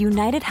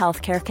 United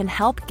Healthcare can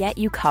help get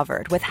you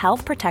covered with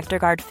Health Protector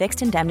Guard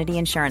fixed indemnity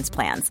insurance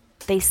plans.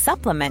 They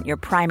supplement your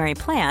primary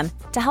plan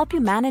to help you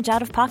manage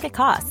out-of-pocket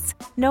costs.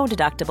 No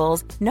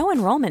deductibles, no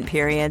enrollment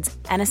periods,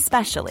 and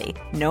especially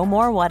no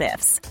more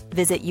what-ifs.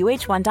 Visit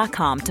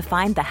uh1.com to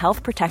find the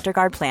Health Protector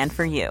Guard plan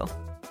for you.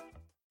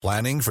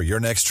 Planning for your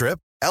next trip?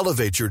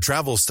 Elevate your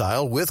travel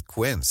style with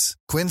Quince.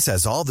 Quince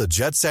has all the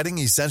jet-setting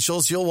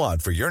essentials you'll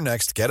want for your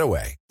next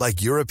getaway,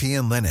 like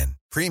European linen,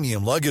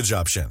 premium luggage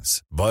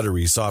options,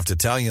 buttery soft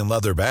Italian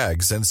leather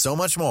bags, and so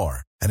much more.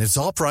 And it's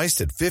all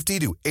priced at 50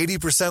 to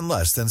 80%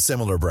 less than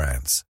similar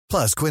brands.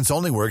 Plus, Quince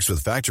only works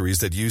with factories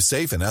that use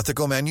safe and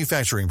ethical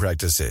manufacturing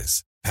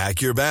practices.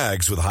 Pack your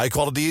bags with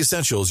high-quality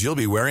essentials you'll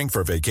be wearing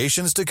for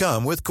vacations to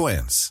come with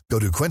Quince. Go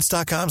to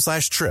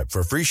quince.com/trip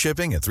for free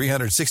shipping and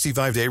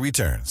 365-day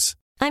returns.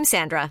 I'm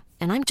Sandra,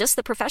 and I'm just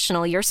the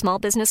professional your small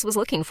business was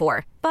looking for.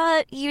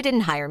 But you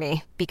didn't hire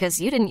me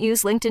because you didn't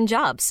use LinkedIn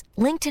Jobs.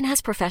 LinkedIn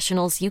has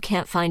professionals you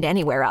can't find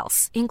anywhere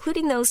else,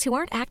 including those who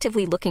aren't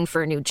actively looking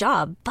for a new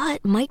job,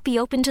 but might be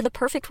open to the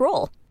perfect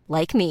role,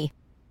 like me.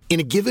 In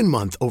a given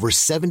month, over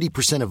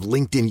 70% of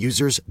LinkedIn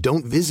users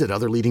don't visit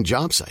other leading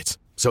job sites.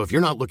 So if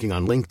you're not looking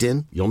on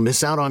LinkedIn, you'll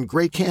miss out on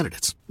great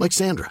candidates like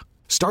Sandra.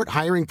 Start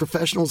hiring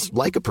professionals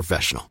like a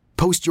professional.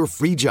 Post your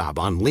free job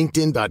on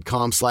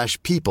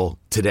linkedin.com/people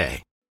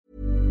today.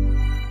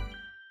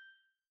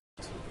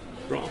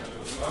 Bra.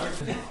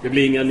 Det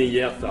blir inga 9-1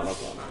 i alla fall.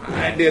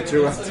 Nej, det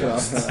tror jag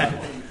inte.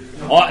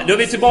 Ja, då är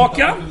vi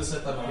tillbaka.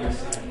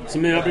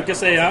 som jag brukar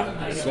säga.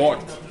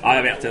 Svagt. Ja,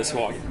 jag vet, jag är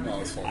svag.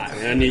 Nej,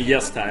 jag är en ny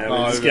gäst här.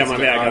 Jag vill skrämma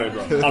iväg.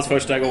 Hans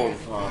första gång.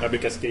 Jag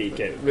brukar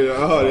skrika.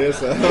 Ja, det är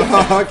så.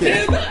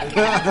 Okej.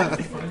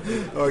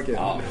 Okej.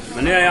 Ja,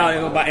 men nu är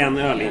jag bara en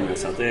öl inne,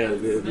 så att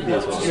det blir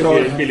så.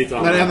 Det blir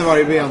lite när det händer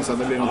varje ben så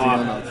det blir någonting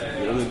annat.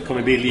 Det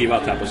kommer bli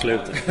livat här på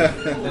slutet.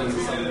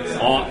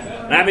 Ja.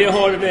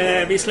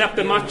 Nej, vi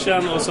släpper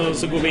matchen och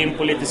så går vi in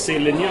på lite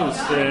silly news.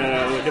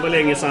 Det var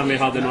länge sedan vi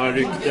hade några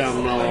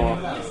rykten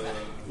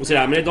och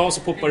sådär. Men idag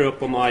så poppar det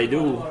upp om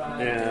Aido.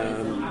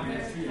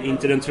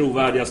 Inte den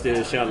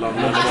trovärdigaste källan.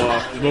 Men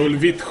det var väl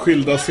vitt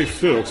skilda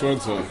siffror också, var det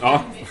inte så?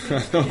 Ja.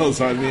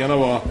 Så här, den ena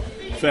var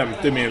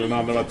 50 mil och den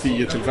andra var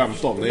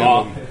 10-15. Det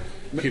är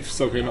en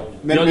hyfsad skillnad.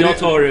 Jag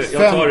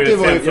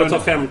tar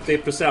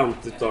 50%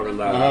 utav den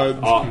där.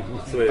 Ja,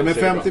 men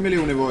 50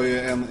 miljoner var ju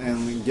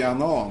en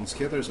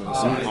ghanansk, heter det så?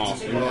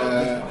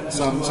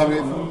 Som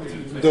vi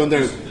dundrar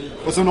ut.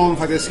 Och som någon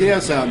faktiskt skrev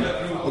sen,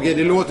 okej,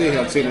 det låter ju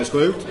helt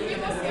sinnessjukt.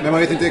 Men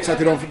man vet inte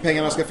exakt hur de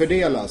pengarna ska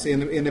fördelas.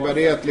 Innebär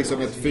det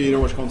liksom ett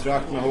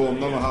 4-årskontrakt med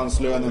honom och hans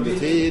lön under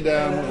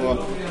tiden? Och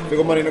för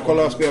går man in och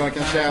kollar vad spelarna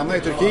kan tjäna i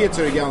Turkiet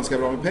så är det ganska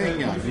bra med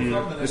pengar.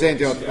 Nu säger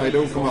inte jag att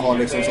Aido kommer ha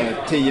liksom så här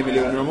 10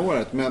 miljoner om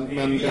året.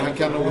 Men han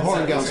kan nog ha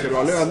en ganska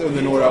bra lön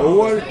under några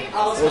år.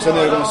 Och sen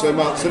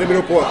övergångssumma. Så det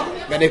beror på.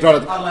 Men det är klart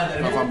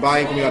att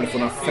Bayern kommer ju aldrig få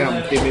några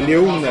 50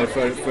 miljoner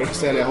för att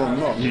sälja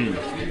honom.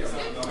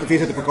 Det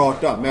finns inte på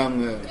kartan,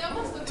 men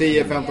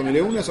 10-15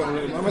 miljoner, så om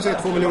man säger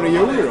 2 miljoner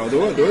euro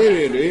då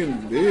är det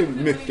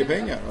är mycket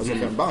pengar. Alltså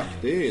 5 back,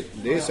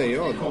 det säger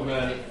jag.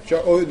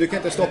 Och du kan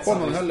inte stoppa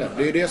honom heller.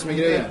 Det är ju det som är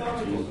grejen.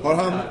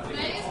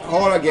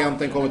 Har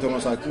agenten kommit till honom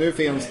och sagt, nu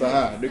finns det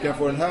här. Du kan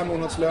få den här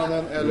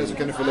månadslönen eller så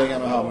kan du förlänga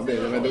med Hammarby.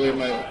 Men då är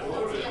man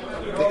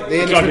det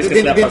är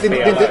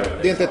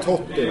inte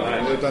Totti,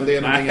 utan det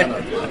är någonting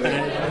annat.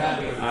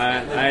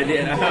 Nej,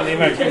 han är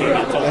verkligen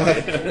inte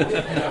Totti.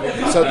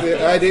 Så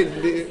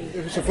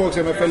så folk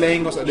säger med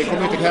förläng och så, det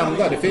kommer inte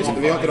hända. Det finns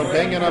inte, vi har inte de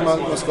pengarna,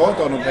 man ska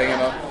inte ha de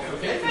pengarna.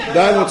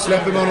 Däremot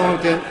släpper man honom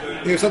till en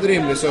hyfsat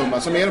rimlig summa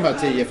som är de här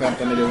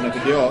 10-15 miljoner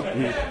tycker jag.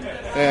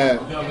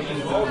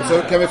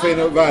 Så kan vi få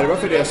in och värva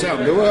för det sen.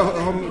 Då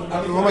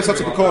har man satt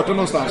sig på kartan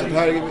någonstans. Det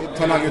här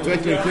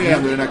talangutveckling sker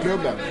ändå i den här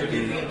klubben.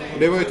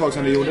 Det var ju ett tag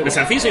sedan det gjorde det. Men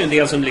sen finns det ju en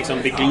del som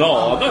liksom blir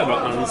glada över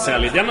att man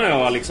säljer. Den har jag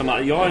har liksom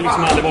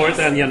aldrig varit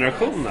en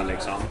generation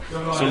liksom,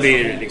 som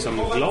blir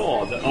liksom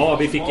glad. Ja,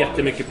 vi fick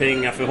jättemycket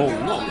pengar för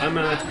honom.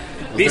 Men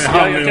visst,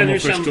 jag kan ju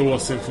förstå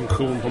sin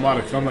funktion på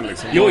marknaden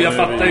liksom. Jo, jag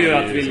fattar ju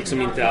att vi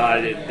liksom inte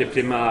är det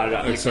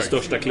primära liksom,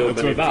 största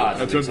klubben i världen.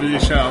 Jag tror att vi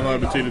tjänar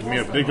betydligt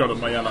mer. Det är klart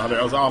att man gärna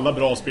hade, alltså alla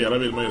bra spelare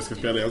vill man ju ska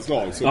spela i ens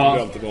lag, så det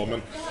alltid vara.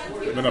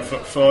 Men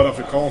för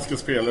afrikanska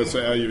spelare så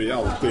är ju vi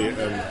alltid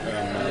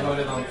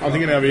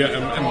antingen är vi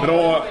en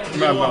bra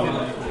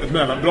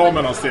bra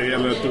mellansteg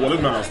eller ett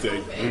dåligt mellansteg.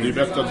 Det är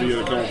bättre att vi gör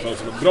reklam för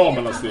som ett bra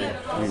mellansteg.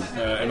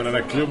 Men den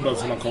här klubben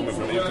som man kommer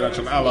från,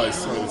 International Allies,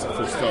 som är liksom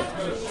fostrat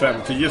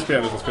 5-10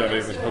 spelare som spelar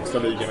i de högsta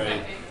ligorna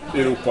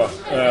i Europa.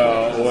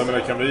 Och jag menar,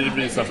 kan vi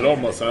visa för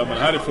dem och säga, men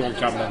härifrån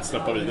kan man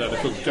släppa vidare, det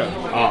funkar.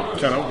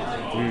 Kanon.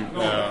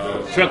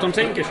 Tror du att de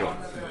tänker så?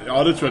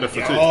 Ja, det tror jag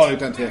definitivt. Ja,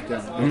 utan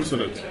tvekan.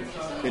 Absolut.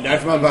 Det är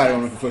därför man värvar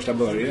honom från första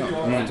början.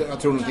 Jag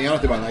tror någonting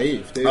annat är bara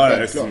naivt. Det är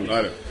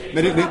självklart.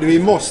 Men vi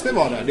måste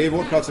vara där. Det är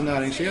vår plats i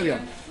näringskedjan.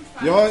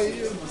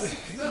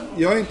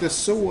 Jag är inte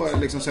så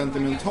liksom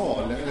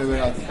sentimental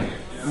över att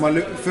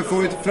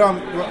får vi fram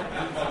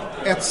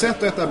ett sätt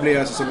att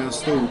etablera sig som en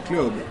stor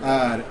klubb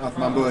är att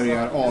man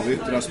börjar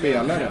avyttra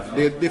spelare.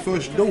 Det är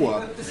först då,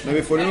 när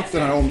vi får upp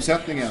den här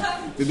omsättningen,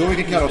 det är då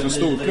vi kan kalla oss en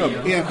stor klubb.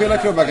 Enskilda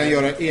klubbar kan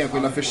göra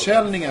enskilda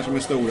försäljningar som är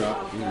stora,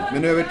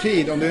 men över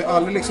tid, om du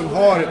aldrig liksom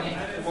har.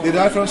 Det är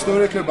därför de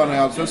större klubbarna i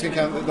Allsvenskan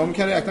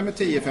kan räkna med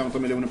 10-15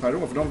 miljoner per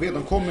år. För de vet,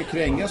 de kommer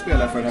kränga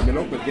spelare för det här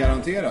beloppet,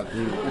 garanterat.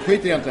 De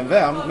skiter egentligen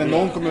vem, men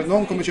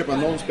någon kommer köpa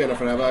någon spelare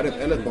för det här värdet,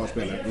 eller ett par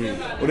spelare.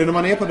 Och det, när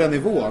man är på den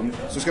nivån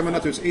så ska man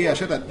naturligtvis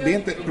ersätta.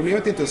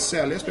 Problemet är inte att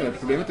sälja spelare,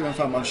 problemet är vem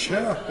fan man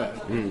köper.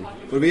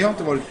 För vi har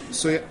inte varit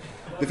så.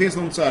 Det finns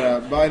något så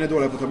här, Bayern är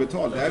dåliga på att ta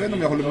betalt. Jag vet inte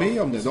om jag håller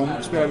med om det. De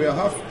spelare vi har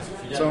haft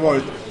som har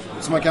varit,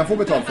 som man kan få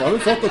betalt för, har vi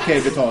fått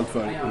okej betalt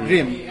för.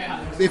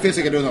 Det finns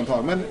säkert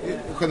undantag, men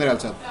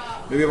generellt sett.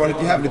 Men vi har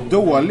varit jävligt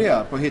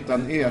dåliga på att hitta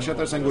en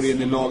ersättare som går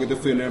in i laget och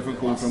fyller en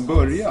funktion från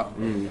början.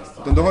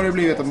 Utan då har det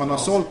blivit att man har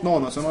sålt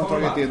någon och så har man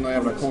tagit in någon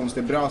jävla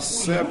konstig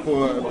brasse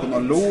på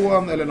någon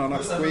lån eller någon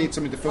skit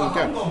som inte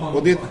funkar.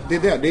 Och det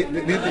är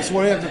inte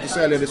svårare att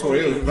sälja, det är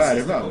svårare att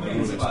värva.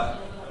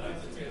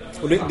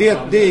 Och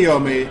det gör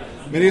mig.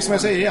 Men det är som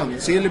jag säger igen,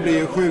 Silly blir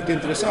ju sjukt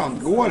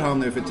intressant. Går han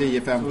nu för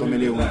 10-15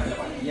 miljoner?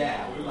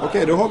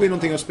 Okej, då har vi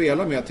någonting att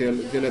spela med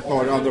till ett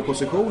par andra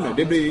positioner.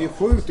 Det blir ju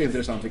sjukt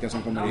intressant vilka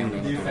som kommer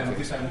in.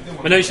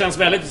 Men det känns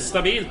väldigt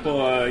stabilt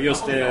på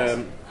just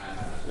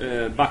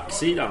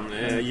backsidan.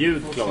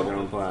 Ljud klagar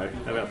de på här,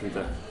 jag vet inte.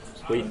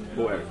 Skit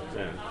på er.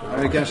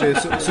 Det kanske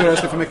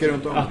surras det för mycket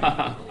runt om.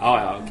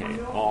 Ja, okej.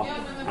 Ja.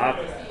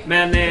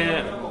 Men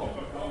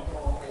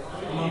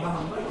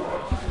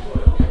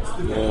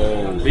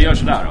vi gör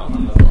sådär då.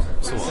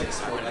 Så.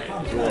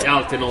 Det är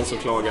alltid någon som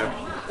klagar.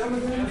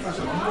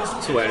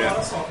 Så är det.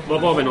 Var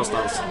var vi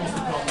någonstans?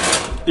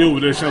 Jo,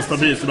 det känns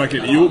stabilt i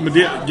backlinjen. Jo, men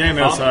det grejen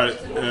är så här.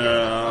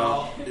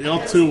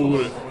 Jag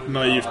tror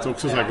naivt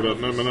också säkert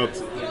men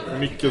att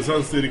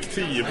Mikkelsens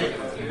direktiv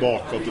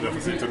bakåt och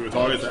defensivt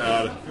överhuvudtaget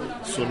är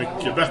så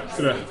mycket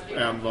bättre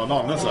än vad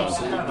Nannes är.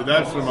 Så det är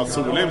därför att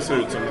Solheim ser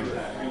ut som en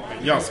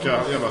ganska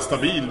jävla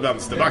stabil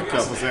vänsterback,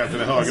 alltså så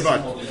egentligen en högerback.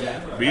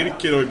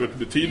 Birker har ju blivit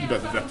betydligt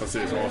bättre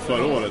defensivt som var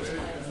förra året.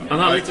 Han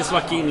hade lite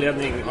svack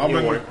inledning i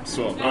år.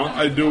 Så.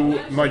 Aido,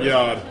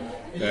 Magyar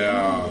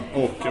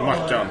och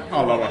Mackan,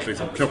 alla har varit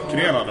liksom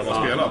klockrena när de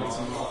har spelat.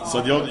 Så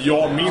att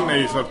min är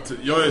ju så att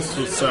jag är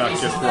så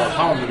säker på att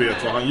han vet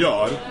vad han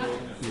gör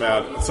med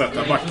att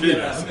sätta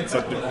backlinjen. Så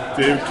att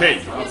det är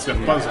okej att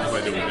släppa en sån som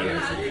Aido nu.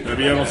 Men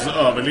vi har någonstans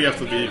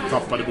överlevt att vi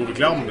tappade Bove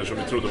Klander som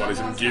vi trodde var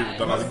liksom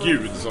gudarnas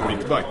gud som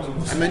mittback.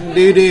 Men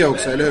det är ju det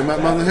också, eller hur?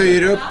 Man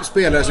höjer upp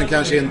spelare som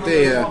kanske inte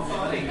är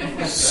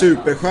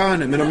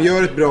superstjärnor, men de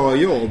gör ett bra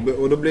jobb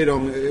och då blir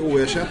de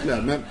oersättliga.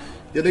 Men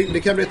ja, det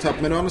kan bli ett tapp,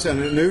 men å andra sidan,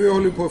 nu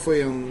håller vi på att få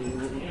in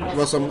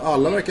vad som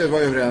alla verkar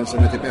vara överens om,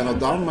 typ en av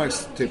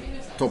Danmarks typ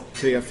topp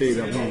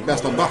 3-4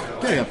 bästa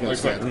backar helt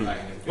plötsligt.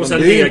 Och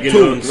sen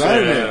Degerlunds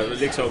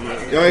liksom,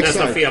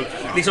 nästan fel.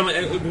 Liksom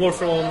går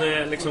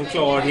från liksom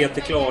klarhet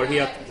till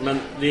klarhet, men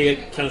det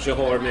kanske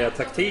har med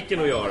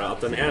taktiken att göra,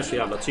 att den är så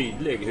jävla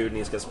tydlig hur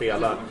ni ska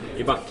spela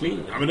i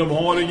backlinjen. Ja, men de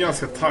har en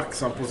ganska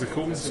tacksam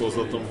position så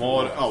att de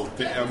har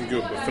alltid en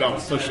gubbe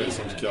framför sig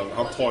som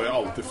han tar ju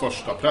alltid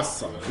första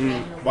pressen.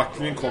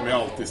 Backlinjen kommer ju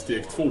alltid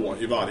steg 2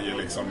 i varje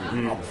liksom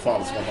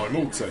anfall som man har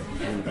emot sig.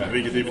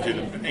 Vilket är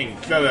betydligt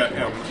enklare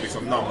än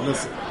liksom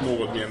Nannes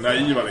något mer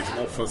naiva liksom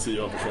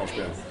offensiva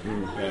försvarsspel.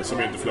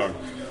 Som inte flög.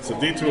 Så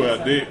det tror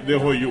jag det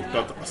har gjort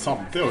att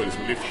samtliga har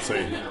liksom lyft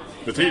sig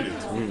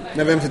betydligt.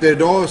 Men vem sitter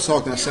idag och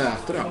saknar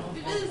Sätra?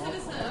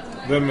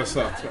 Vem är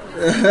Sätra?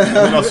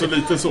 Men alltså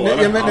lite så.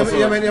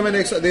 Men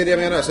exakt, det är det jag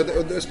menar. Så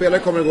spelare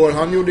kommer igår,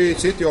 han gjorde ju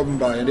sitt jobb med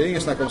Bayern. Det är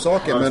ingen snack om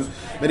saken.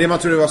 Men det man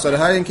tror var så här,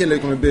 det här är en kille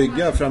vi kommer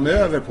bygga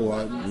framöver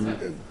på.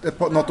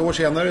 Något år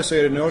senare så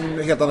är det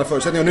nu helt andra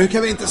förutsättningar. Och nu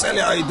kan vi inte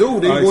sälja Aido.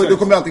 Då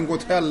kommer allting gå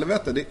åt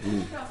helvete.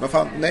 Men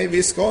fan, nej,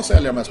 vi ska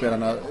sälja de här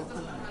spelarna.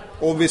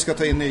 Och vi ska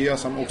ta in nya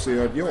som också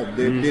gör ett jobb.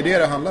 Det är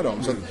det handlar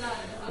om. Så,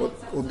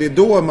 och det är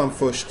då man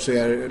först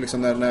ser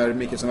liksom när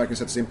Mikkelsen verkligen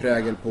sätter sin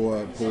prägel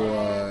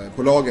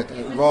på laget.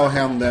 Vad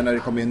händer när det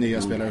kommer in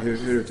nya spelare?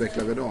 Hur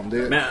utvecklar vi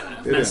dem?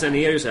 Men sen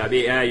är det ju så här,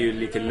 vi är ju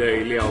lite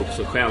löjliga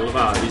också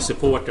själva. Vi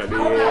supportar.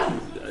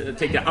 Jag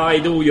tänkte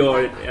Aido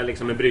gör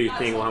liksom en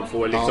brytning och han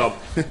får liksom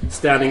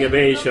standing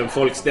ovation.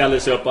 Folk ställer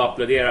sig upp och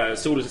applåderar.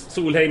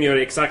 Solheim gör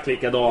exakt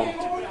likadant.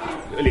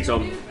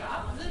 Liksom.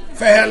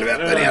 För helvete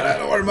det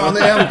där, man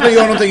äntligen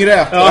gör någonting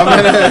rätt.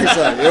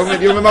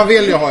 Men man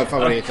vill ju ha en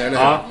favorit, eller hur?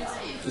 Ja.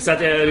 Så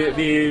att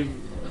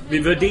vi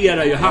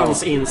värderar ju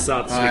hans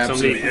insats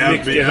liksom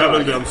mycket vi är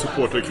väl den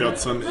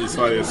supporterkretsen i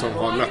Sverige som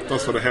har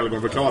lättast för att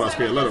helgonförklara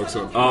spelare också.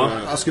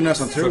 Jag skulle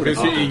nästan tro det. Det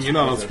finns ju ingen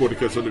annan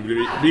supporterkrets som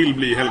vill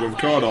bli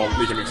helgonförklarad av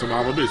lika mycket som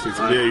Hammarby.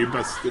 Det är ju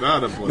bäst i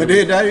världen på det. Men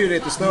det där är ju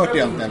lite stört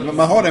egentligen.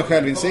 Man har den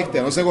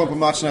självinsikten och sen går man på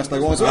match nästa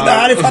gång så det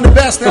här är fan det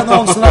bästa jag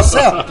någonsin har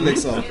sett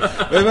liksom.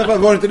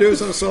 Var det inte du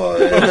som sa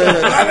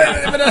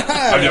men det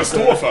här jag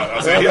står för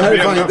alltså,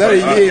 det här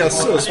är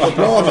Jesus på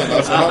planen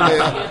alltså.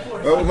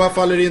 Och man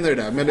faller in i det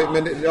där. Men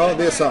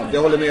det är sant,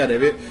 jag håller med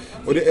dig.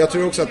 Jag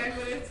tror också att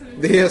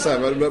det är så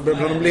här, bland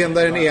de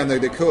blinda är en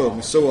enögde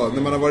kung. Så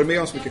när man har varit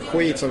med om så mycket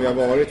skit som vi har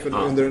varit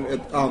under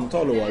ett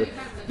antal år,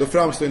 då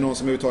framstår ju någon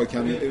som överhuvudtaget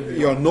kan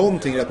göra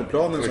någonting rätt på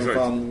planen som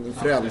fan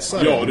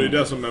frälsar. Ja, det är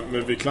det som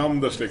med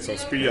Wiklanders liksom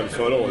spel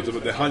förra året.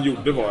 Det han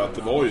gjorde var att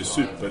det var ju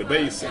super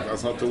basic.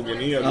 Alltså han tog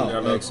ner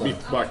en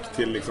mittback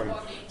till liksom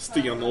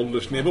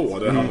stenåldersnivå.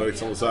 Där han var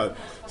liksom så här,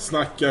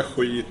 snacka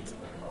skit,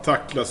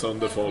 tackla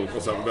sönder folk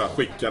och sen börja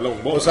skicka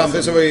långbollar. Och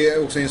samtidigt så var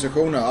ju också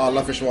instruktionerna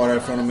alla försvarare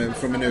från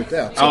minut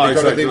 1. Så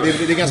det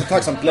är ganska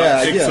tacksamt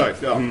läge. Exakt,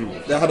 ja.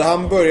 Det hade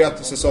han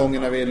börjat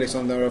säsongen när vi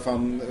liksom, när det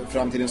var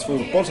framtidens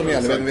fotboll som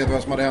gäller. Vi vet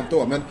vad som hade hänt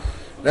då.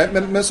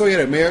 Men så är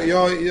det. Men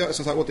jag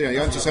som sagt, återigen,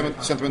 jag är inte så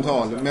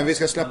sentimental. Men vi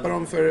ska släppa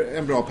dem för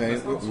en bra peng.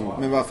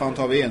 Men vad fan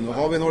tar vi in? Och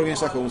har vi en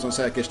organisation som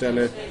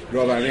säkerställer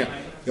bra värvningar?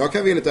 Jag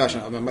kan vilja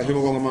erkänna, men hur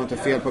många gånger har man inte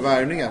fel på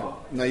värvningar?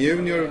 När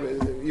Junior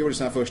gjorde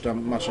sina första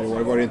matcher i år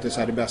var det inte så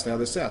här det bästa jag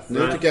hade sett.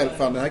 Nu tycker jag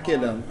fan den här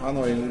killen, han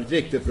har en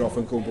riktigt bra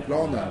funktion på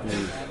planen.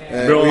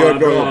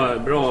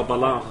 Bra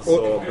balans.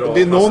 Och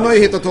det någon har ju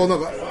hittat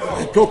honom.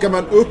 Plockar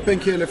man upp en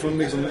kille från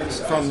liksom,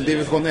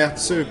 division 1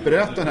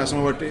 superettan här som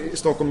har varit i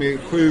Stockholm i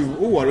 7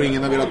 år och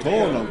ingen har velat ha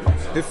honom.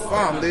 Hur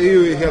fan, det är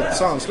ju helt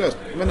sanslöst.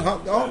 Men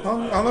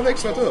han har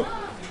växlat upp.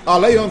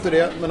 Alla gör inte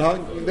det, men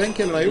den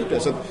killen har gjort det.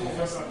 Så att,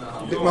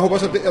 man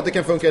hoppas att det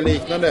kan funka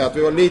liknande, att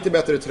vi har lite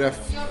bättre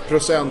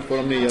träffprocent på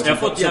de nya. Jag har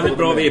fått jävligt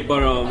bra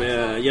vibbar av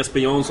Jesper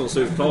Janssons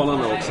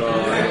uttalande också.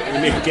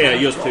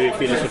 Mycket just hur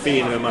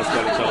filosofin, hur man ska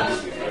liksom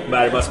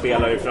värva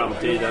spelare i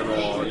framtiden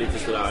och lite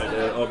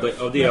sådär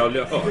av det jag har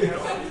hört.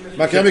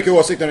 Man kan ha mycket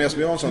åsikter om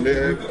Jesper Jansson,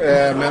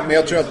 men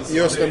jag tror att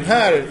just den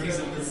här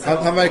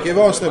Han verkar ju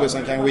vara en snubbe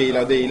som kan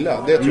wheela och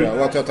deala, det tror jag.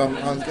 Och jag tror att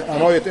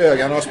han har ju ett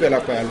öga, han har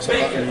spelat själv. Så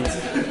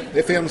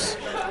det finns...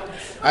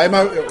 Nej,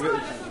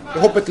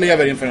 hoppet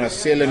lever inför den här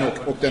säsongen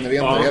och den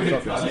eventen,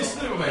 helt klart.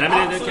 Nej,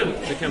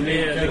 men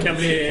det kan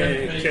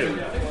bli kul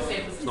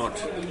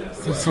snart.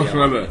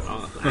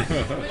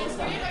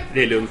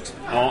 Det är lugnt.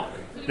 Ja.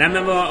 Nej,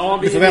 men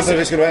vi förväntade att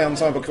vi skulle vara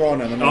ensamma på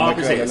kvarnen. Ja,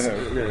 precis.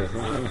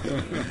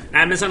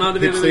 Nej, men sen hade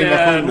vi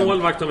väl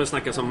målvakt om vi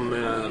snackade som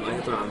vad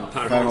heter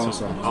han? Per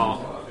Hansson. Ja.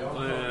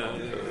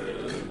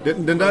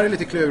 Den där är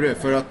lite klurig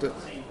för att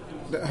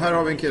här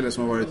har vi en kille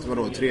som har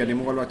varit tredje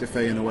målvakt i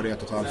Feyenoord i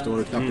 1,5 år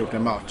och knappt gjort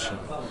en match.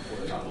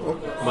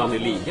 Vann i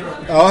ligan.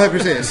 Ja,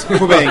 precis.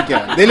 På bänken.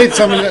 Det är lite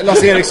som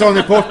Lasse Eriksson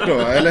i Porto,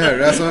 eller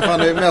hur? Alltså,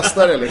 fan är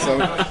mästare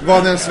liksom.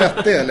 Var den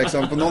svettig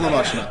liksom på någon av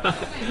matcherna.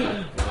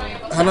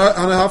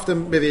 Han har haft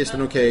en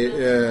bevisligen okej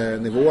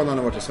nivå när han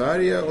har varit i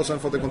Sverige och sen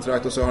fått en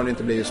kontrakt och så har han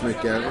inte blivit så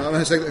mycket. Han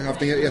har säkert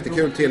haft en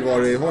jättekul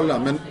tillvaro i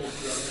Holland, men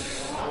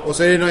och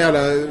så är det någon jävla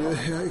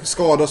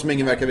skada som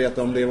ingen verkar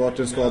veta om det har varit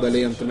en skada eller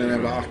inte, med en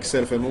jävla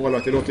axel för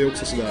målet. Det låter ju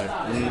också sådär.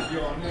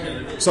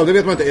 Så det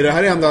vet man inte. Är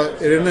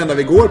det den enda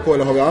vi går på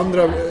eller har vi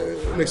andra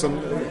liksom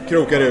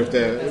krokar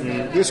ute?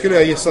 Det skulle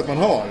jag gissa att man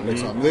har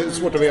liksom. Det är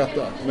svårt att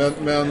veta.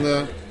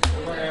 Men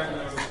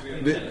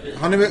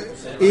han är väl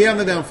i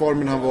den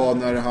formen han var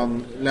när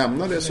han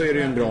lämnade, så är det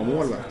ju en bra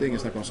målvakt. Det är ingen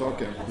snack om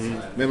saker.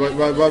 Men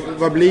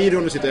vad blir det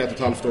om du sitter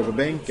 1,5 år på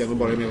bänken och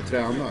bara är med och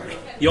tränar?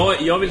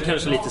 Jag vill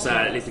kanske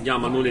lite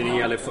gammalmodig när det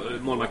gäller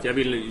målvakt. Jag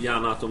vill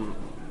gärna att de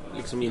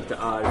liksom inte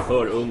är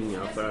för unga,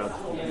 för att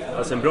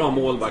alltså en bra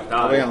målvakt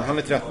är... Han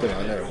är 30,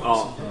 eller?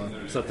 Ja,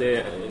 så att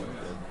det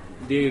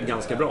är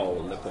ganska bra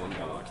ålder på en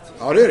målvakt.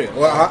 Ja, det är det.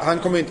 Och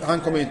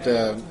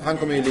han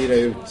kommer ju lira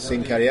ut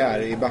sin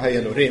karriär i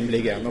Bayern och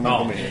rimligen om han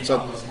kommer in.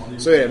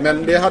 Så är det.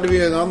 Men det hade vi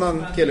ju en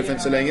annan kille för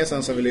inte så länge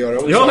sedan som ville göra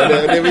också. Ja.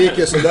 Det gick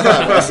ju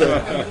sådär. Alltså.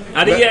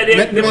 Ja,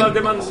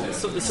 det var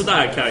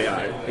sådär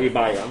karriär i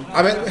Bayern.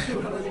 Ja, men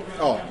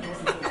ja.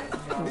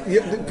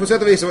 På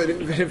sätt och vis så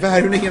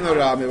värvningen av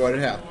Rami var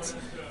rätt.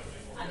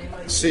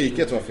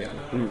 Psyket var fel.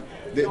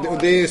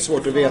 Det är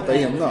svårt att veta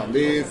innan.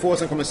 Det är få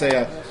som kommer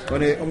säga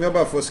om jag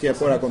bara får skriva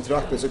på det här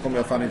kontraktet så kommer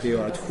jag fan inte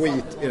göra ett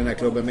skit i den här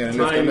klubben mer än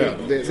lyfta lön.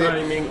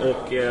 Timing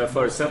och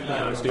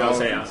förutsättningar skulle jag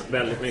säga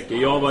väldigt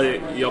mycket. Jag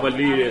var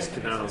lyrisk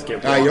när han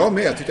skrev på. Ja, jag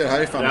med. Jag tyckte det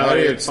här är fan här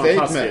är ett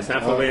statement. Här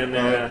får vi en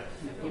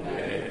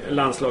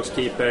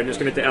landslagskeeper. Nu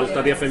ska vi inte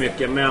älta det för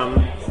mycket, men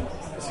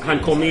han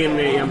kom in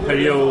i en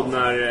period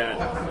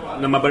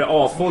när man började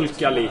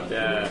avfolka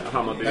lite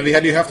Hammarby. Ja, vi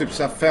hade ju haft typ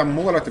 5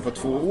 målvakter på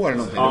 2 år eller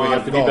någonting. Ja,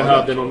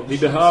 vi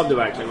behövde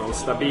verkligen någon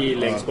stabil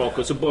längst bak.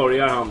 Och så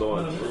börjar han då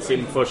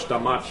sin första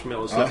match med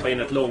att släppa in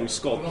ett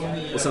långskott.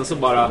 Och sen så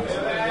bara...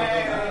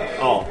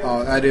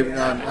 i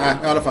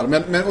alla fall.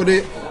 Men och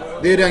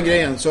det är den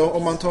grejen. Så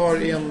om man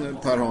tar en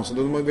Per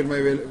Hansson, då vill man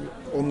ju,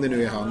 om det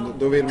nu är han,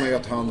 då vill man ju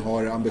att han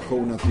har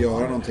ambitionen att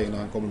göra någonting när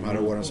han kommer de här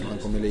åren som han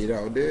kommer lira.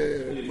 Och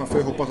man får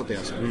ju hoppas att det är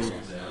så.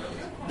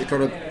 Det är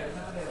klart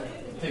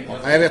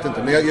att... jag vet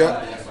inte, men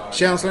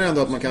känslan är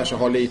ändå att man kanske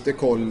har lite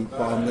koll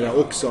på andra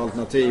också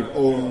alternativ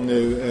om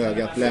nu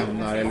ögat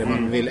lämnar eller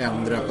man vill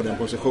ändra på den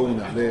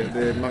positionen.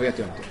 Man vet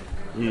ju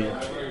inte.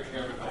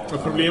 Ja,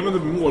 problemet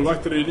med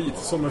målvakter är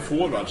lite som med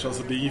forwards.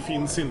 Alltså det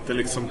finns inte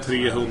liksom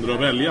 300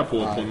 att välja på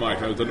en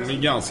marknad, utan de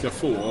är ganska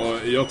få.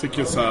 Och jag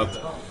tycker så här att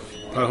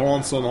Per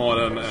Hansson har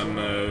en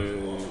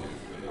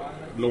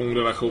lång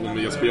relation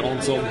med Jesper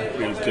Jansson,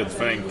 vilket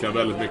förenklar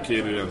väldigt mycket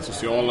i den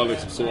sociala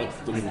liksom, så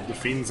det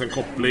finns en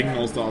koppling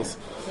någonstans.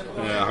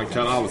 Han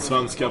kan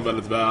allsvenskan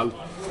väldigt väl.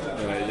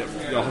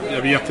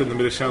 Jag vet inte,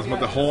 men det känns som att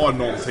det har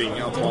någonting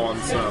att ha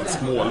en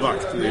svensk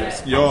målvakt.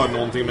 Det gör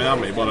någonting med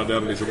mig, bara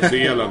den liksom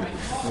delen.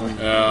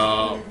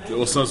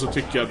 Och sen så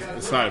tycker jag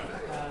att så här,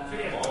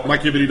 man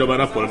kan ju vrida och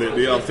vända på det.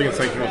 Det är antingen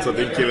tänker man att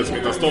det är en kille som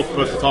inte har stått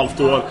på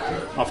 1,5 år,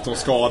 haft någon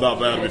skada,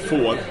 väl vi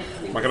får.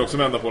 Man kan också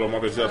vända på det om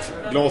man vill säga att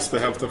glaset är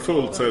hälften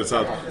fullt, så är det så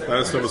att det är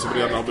en snubbe som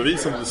redan har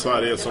bevisat i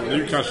Sverige, som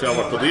nu kanske har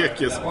varit på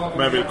dekis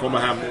men vill komma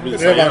hem och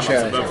visa igen. Alltså,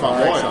 vem fan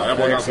var jag? Jag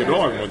var ganska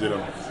bra en gång i den.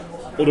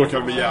 Och då kan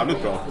det bli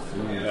jävligt bra.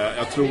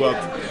 Jag tror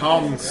att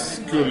han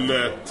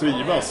skulle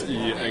trivas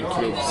i en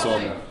klubb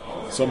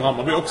som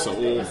Hammarby också,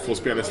 och få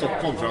spela i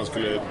Stockholm, för han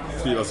skulle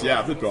trivas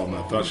jävligt bra med.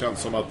 För det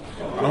känns som att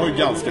han har ju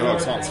ganska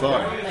hög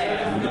svansföring.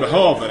 Du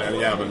behöver en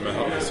jävel med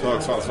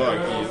hög svansföring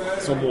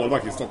som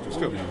målvakt i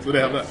Stockholmsklubb. Så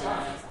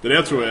det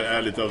jag tror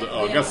är lite av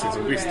ögats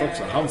liksom brist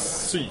också. Hans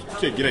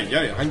psyke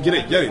han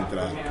grejar inte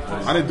det här.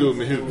 Han är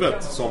dum i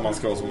huvudet som man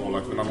ska ha som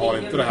målvakt, men han har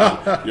inte det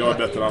här gör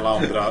bättre än alla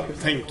andra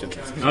tänket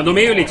liksom. Ja, de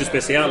är ju lite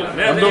speciella.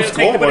 Men de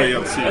ska vara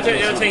helt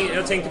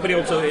jag tänkte på det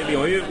också. Vi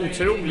har ju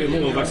otrolig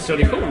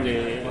målvaktstradition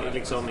i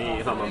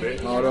Hammarby.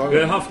 Ja, vi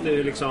har haft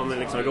liksom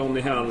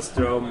Ronny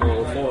Hellström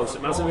och Fals.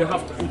 Men alltså, vi har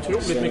haft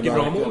otroligt mycket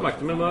bra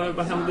målvakter. Men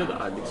vad hände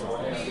där liksom?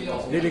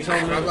 Det är liksom...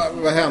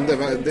 Vad hände?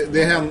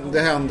 Det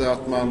hände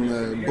att man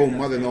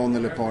bommade någon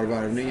eller ett par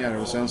värvningar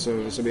och sen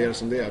så blev det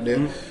som det.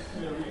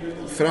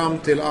 Fram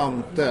till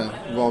Ante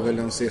var väl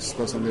den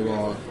sista som det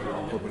var.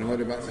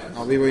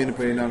 Ja, vi var inne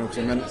på det innan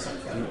också, men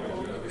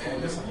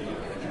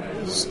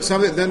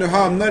samtidigt, när du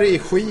hamnar i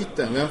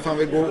skiten, vem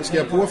fan ska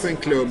jag på för en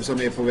klubb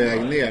som är på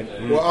väg ner?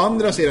 Å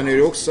andra sidan är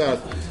det också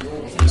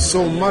att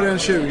sommaren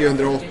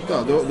 2008,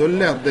 då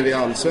ledde vi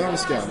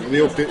Allsvenskan.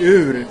 Vi åkte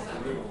ur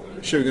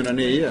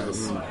 2009.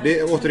 Det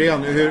är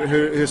återigen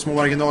hur små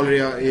marginaler det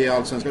är i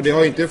Allsvenskan. Det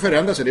har inte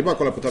förändrat sig, det är bara att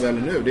kolla på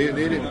tabellen nu.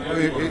 Det är i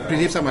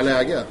princip samma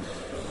läge.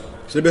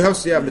 Så det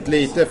behövs jävligt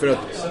lite för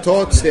att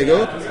ta ett steg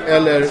upp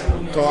eller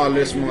ta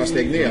alldeles för många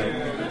steg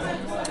ner.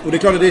 Och det är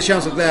klart att det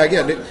känns ett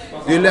läge.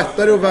 Det är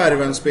lättare att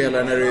värva en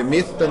spelare när du är i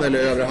mitten eller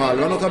över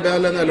halvan av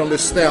tabellen, eller om du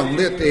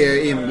ständigt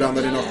är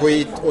inblandad i någon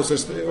skit och så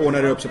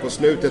ordnar det upp sig på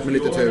slutet med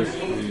lite tur.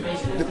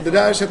 Det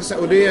där sätter sig,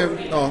 och det är,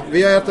 ja,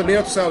 vi har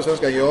etablerat oss i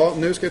Allsvenskan, ja,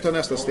 nu ska vi ta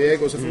nästa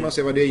steg och så får man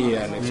se vad det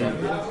ger liksom.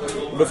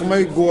 Och då får man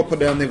ju gå på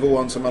den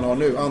nivån som man har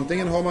nu.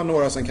 Antingen har man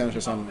några som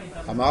kanske som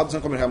Ahmad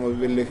som kommer hem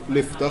och vill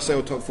lyfta sig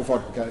och få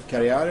fart på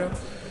karriären.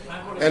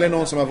 Eller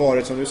någon som har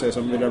varit, som du säger,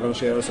 som vill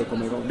revanschera och så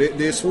kommer igång.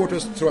 Det är svårt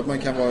att tro att man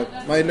kan vara...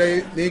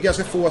 det är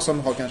ganska få som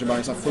har kanske bara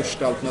en sån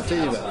första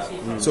alternativet.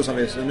 Så som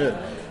vi ser nu.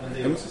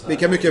 Vi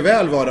kan mycket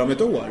väl vara om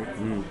ett år.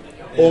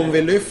 Om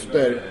vi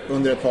lyfter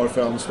under ett par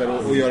fönster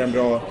och gör en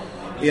bra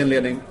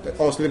inledning,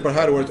 avslutning på det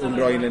här året och en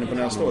bra inledning på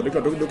nästa år. Det är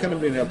klart, då kan det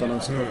bli en helt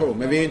annan situation.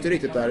 Men vi är inte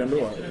riktigt där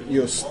ändå,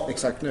 just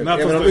exakt nu.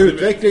 Nej, även om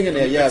utvecklingen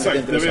är jävligt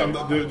intressant.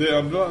 Det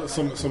enda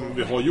som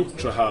vi har gjort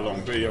så här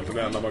långt är egentligen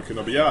det enda man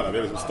kunde begära. Vi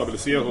har liksom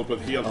stabiliserat oss på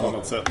ett helt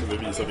annat sätt och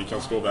vi visar att vi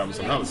kan slå vem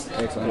som helst.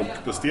 Exakt.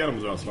 Och prestera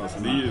mot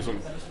vänstervänster. Det är ju som...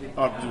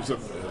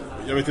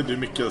 Jag vet inte hur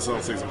mycket som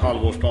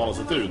halvårsplan har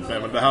sett ut,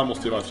 men det här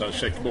måste ju vara en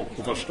checkbox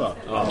på första.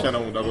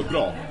 Kanon, det har gått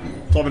bra.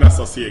 Tar vi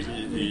nästa steg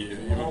i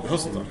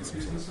hösten.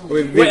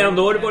 Och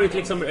ändå har det varit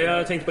liksom,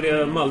 jag tänkte på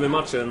det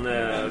Malmö-matchen,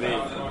 vi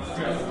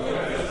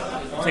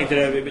tänkte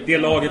det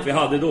laget vi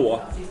hade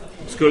då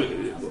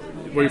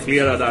var ju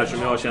flera där som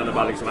jag kände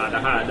bara liksom, det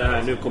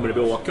här nu kommer det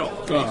bli åka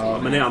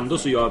av. Men ändå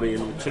så gör vi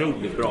en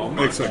otroligt bra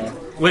match. Exakt.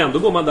 Och ändå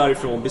går man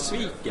därifrån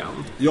besviken.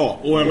 Ja,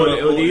 och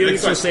det är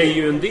liksom, säger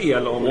ju en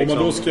del om... Om man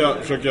då ska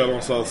försöka göra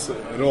någonstans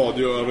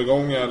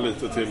radioövergångar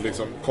lite till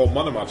liksom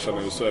kommande matcher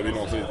nu, så är vi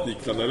någonstans i ett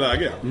liknande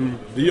läge.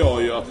 Det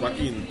gör ju att man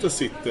inte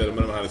sitter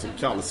med de här liksom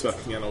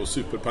kallsvettningarna och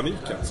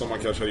superpaniken som man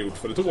kanske har gjort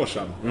för ett år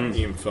sedan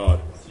inför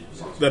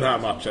den här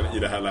matchen i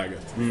det här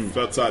läget.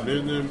 För att så här,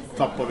 nu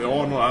tappar vi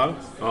Arno här.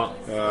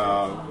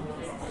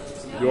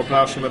 Johan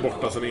Persson är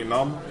borta sedan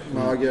innan.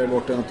 Mager är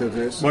borta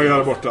naturligtvis. Mager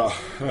är borta.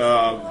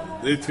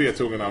 Det är 3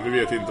 tungarna. Vi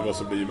vet inte vad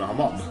som blir med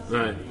Hamad.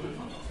 Nej.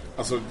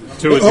 Alltså,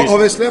 har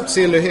vi släppt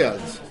Silly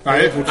helt?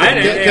 Nej,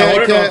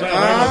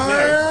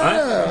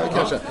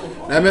 kanske.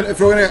 Nej, men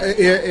frågan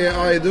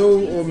är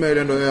Aido och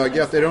möjligen då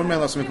Ögat, är de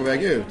enda som är på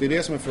väg ut? Det är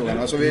det som är frågan.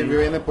 Alltså vi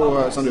var inne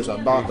på, som du sa,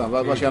 Batan.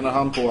 Vad känner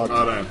han på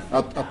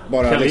att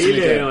bara...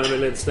 Khalil är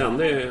väl ett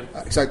ständigt...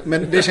 Exakt,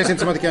 men det känns inte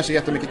som att det kanske är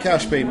jättemycket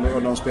cash på in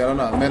med de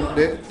spelarna. Men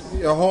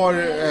jag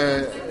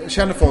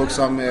känner folk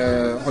som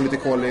har lite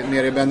koll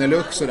nere i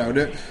Benelux och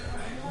där.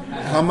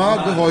 Hamad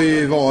har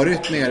ju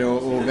varit nere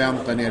och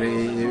väntat nere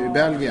i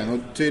Belgien.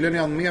 Och tydligen är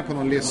han med på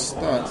någon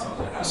lista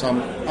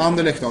som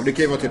Anderlecht har. Det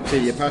kan ju vara typ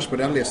 10 pers på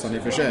den listan i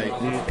och för sig.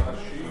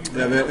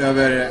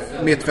 Över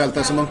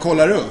mittfälten som man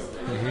kollar upp.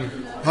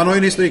 Han har ju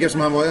en historik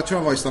som jag tror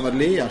han var i Standard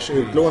Liège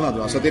utlånad,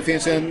 va? Så det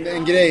finns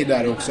en grej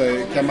där också.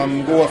 Kan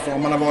man gå för,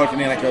 om man har varit i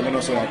den ena klubben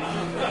och sådär.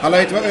 Han har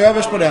inte varit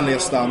överst på den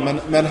listan,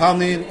 men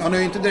han har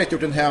ju inte direkt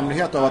gjort en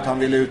hemlighet av att han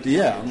vill ut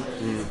igen.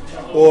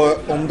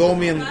 Och om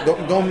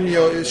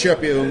de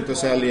köper ju ungt och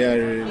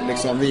säljer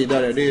liksom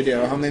vidare, det är ju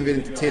det. Han är väl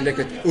inte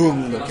tillräckligt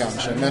ung då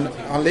kanske, men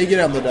han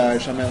ligger ändå där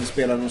som en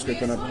spelare de skulle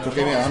kunna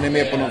plocka med. Han är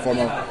med på någon form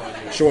av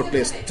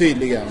shortlist,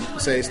 tydligen,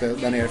 sägs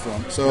det där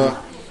nerifrån. Så,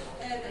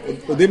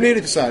 och det blir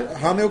lite så här,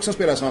 han är också en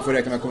spelare som man får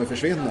räkna med kommer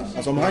försvinna.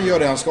 Alltså om han gör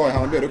det han ska i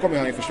Hammarby, då kommer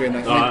han ju försvinna.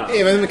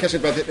 Även om det kanske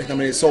inte bara räkna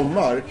med i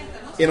sommar.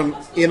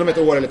 Inom ett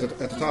år eller ett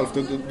och ett halvt,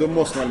 då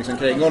måste man liksom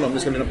kränga honom, det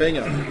ska bli några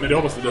pengar. Men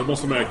det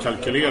måste man ha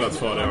kalkylerat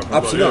för det.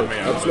 Absolut.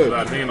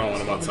 Värvningen av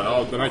honom att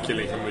säga, den här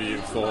killen kommer ju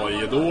få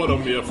i ett år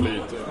om vi har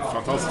flyt,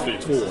 fantastiskt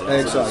flyt 2 år.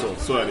 Exakt.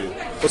 Så är det ju.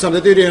 Och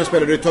samtidigt är det en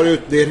spelare du tar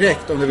ut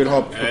direkt om du vill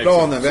ha på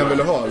planen, vem vill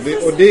du ha?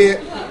 Och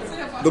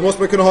då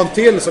måste man kunna ha en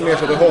till som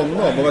ersätter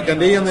honom. Och vad kan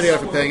det generera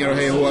för pengar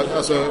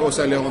och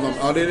sälja honom?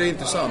 Ja, det är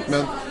intressant,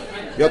 men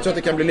jag tror att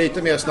det kan bli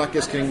lite mer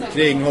snackes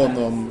kring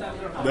honom.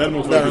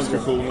 Däremot var det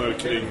diskussioner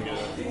kring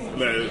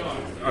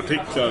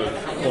artiklar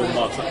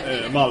om att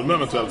Malmö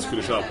eventuellt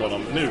skulle köpa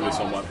honom nu i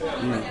sommar.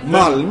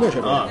 Malmö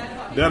köper honom?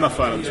 Ja, den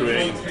affären tror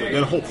jag inte.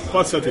 Den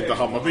hoppas jag att inte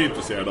Hammarby är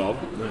intresserad av.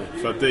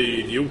 För att det är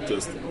ju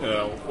idiotiskt.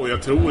 Och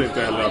jag tror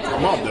inte heller att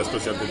Hammarby är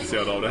speciellt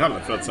intresserad av det heller.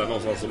 För att säga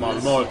någonstans som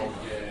Malmö har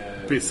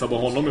pissat på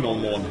honom i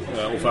någon mån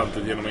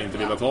offentligt genom att inte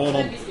vilja ta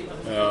honom.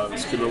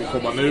 Skulle de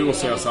komma nu och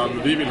säga så här,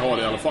 vi vill ha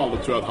det i alla fall, då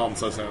tror jag att han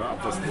säger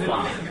fast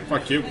fan,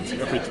 fuck you,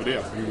 jag skiter för det.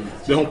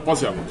 Det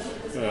hoppas jag.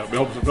 Vi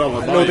hoppas bra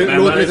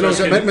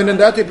att men den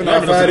där typen av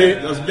affärer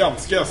är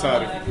ganska så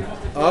här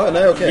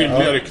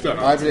rimliga rykten.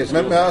 Ja, precis.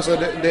 Men alltså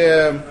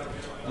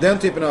Den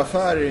typen av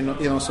affärer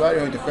inom Sverige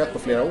har inte skett på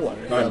flera år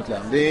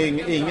egentligen. Det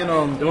är ingen av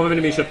dem... Det var väl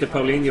när vi köpte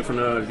Paulinho från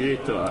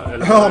Örgryte, va?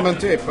 Eller? Ja, men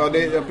typ. Ja,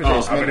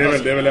 precis. Ja, men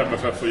det är väl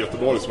MFF och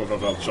Göteborg som har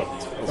framförallt köpt.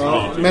 Alltså,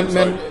 ja,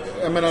 men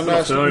jag menar,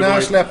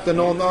 när släppte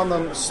någon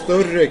annan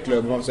större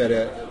klubb, om man säger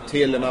det,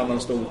 till en annan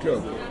stor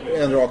klubb?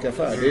 En rak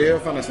affär. Det har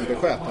fan nästan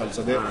inte skett.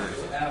 Alltså.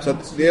 Så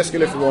att det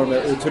skulle förvara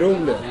mig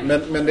otroligt.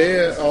 Men det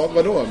är, ja,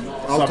 vadå?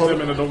 Samtidigt,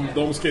 men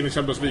de skrev i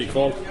Champions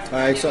League-kval.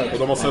 Ja, exakt. Och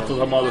de har sett att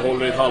de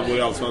håller i ett halvår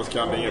i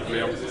Allsvenskan. Det är inget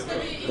problem.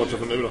 Bortsett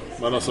från nu då.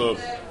 Men alltså,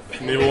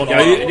 nivån det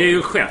är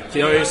ju skett.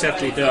 Jag har ju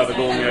sett lite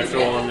övergångar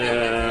från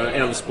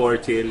Elfsborg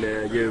till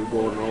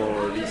Djurgården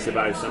och vice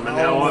versa. Men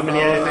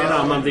det är en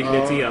annan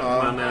dignitet.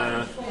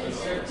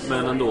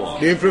 Men ändå.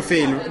 Det är en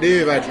profil. Det är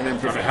ju verkligen en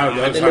profil. Ja,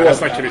 här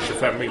snackar vi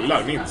 25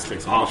 millar minst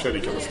liksom. Annars är det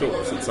katastrof.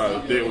 Så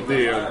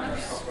det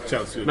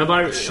känns ju... Men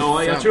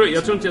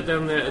jag tror inte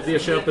att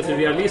det köpet är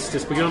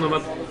realistiskt på grund av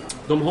att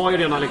de har ju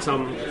redan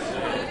liksom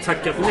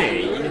tackat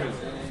nej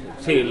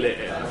till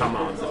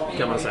Hamad,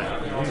 kan man säga.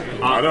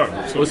 Ja,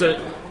 och så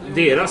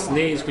deras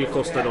nej skulle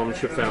kosta dem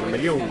 25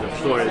 miljoner,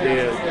 förstår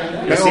du?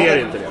 Jag ser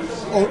inte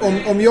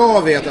det. Om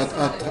jag vet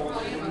att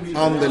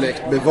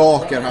Anderlecht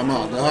bevakar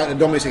Hamad,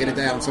 de är säkert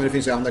inte ensamma, det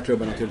finns ju andra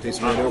klubbar naturligtvis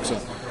som gör det också.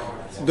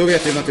 Då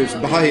vet ju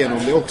naturligtvis Bayern om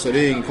det också, det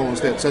är inget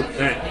konstigt. Så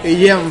i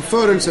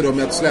jämförelse då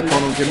med att släppa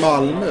honom till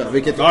Malmö,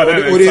 vilket,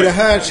 och det är det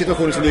här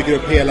situationen som dyker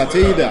upp hela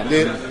tiden.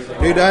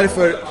 Det är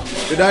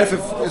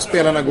därför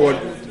spelarna går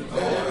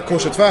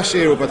kors och tvärs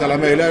i Europa till alla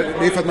möjliga.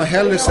 Det är för att man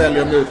hellre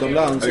säljer dem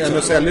utomlands än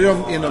att sälja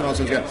dem inom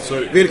Allsvenskan.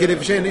 Vilket är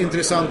för sig en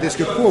intressant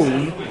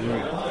diskussion.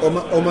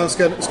 Om man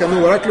ska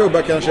några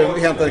klubbar kanske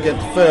helt enkelt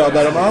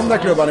föda de andra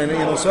klubbarna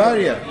inom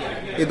Sverige.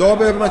 Idag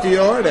behöver man inte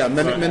göra det,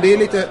 men det är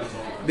lite...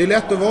 Det är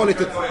lätt att vara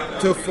lite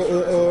tuff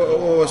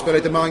och spela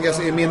lite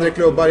mangas i mindre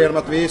klubbar genom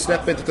att vi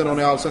släpper inte till någon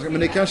i Allsvenskan.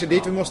 Men det är kanske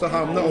dit vi måste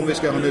hamna om vi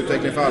ska ha en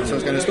utveckling för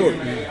Allsvenskan i stort.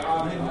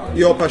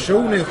 Jag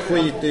personligen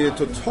skiter ju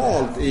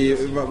totalt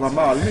i vad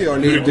Malmö gör.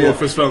 Hur det går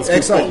för svensk fotboll.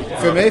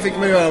 Exakt. För mig fick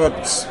man ju göra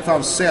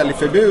ett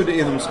säljförbud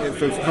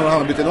från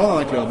Hammarby till någon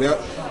annan klubb.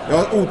 Jag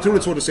har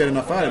otroligt svårt att se den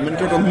affären. Men det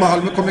är klart, om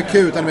Malmö kommer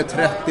kutan med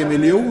 30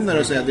 miljoner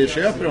och säger att vi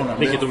köper honom.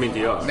 Vilket de inte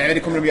gör. Nej, det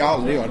kommer de ju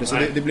aldrig göra. Så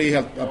det blir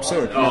helt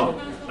absurt. Ja.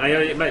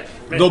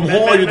 De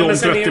har ju de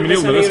 30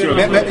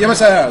 miljoner. Men jag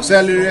säger här,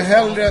 säljer du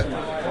hellre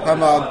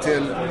Hamad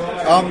till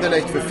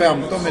Anderlecht för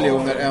 15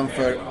 miljoner än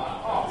för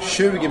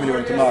 20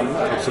 miljoner till Malmö?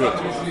 Absolut.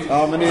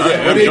 Ja, men det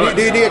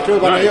är det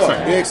klubbarna gör.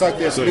 Det är exakt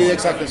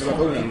den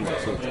situationen.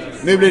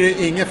 Nu blir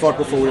det ingen fart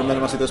på forum när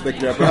man sitter och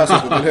spekulerar på det här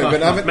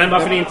sättet. Men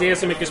varför det inte är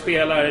så mycket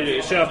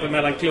spelarköp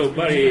mellan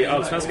klubbar i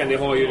Allsvenskan, det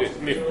har ju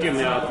mycket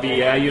med att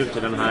vi är ju inte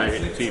den här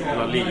typen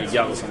av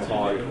ligan som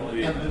har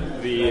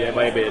vi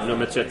vad är det,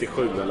 nummer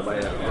 37 eller vad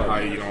är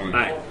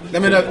det?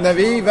 Nej, men när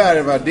vi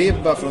värvar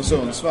Dibba från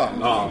Sundsvall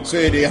så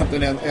är det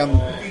egentligen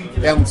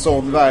en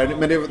sån värld.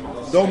 Men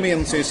de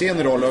inser ju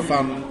sin roll och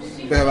fan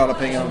behöver alla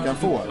pengar de kan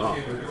få.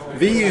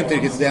 Vi är ju inte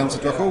riktigt i den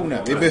situationen.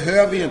 Vi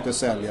behöver ju inte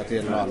sälja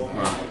till Malmö.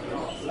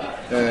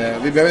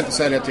 Vi behöver inte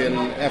sälja till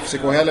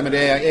FCK heller, men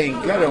det är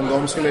enklare om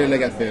de skulle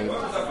lägga ett bud.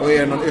 Och är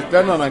det någon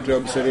ytterligare annan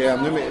klubb så är det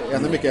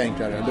ännu mycket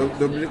enklare.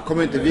 Då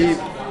kommer inte vi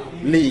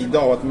lida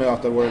av att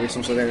möta våra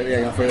liksom,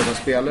 egna företagna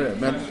spelare.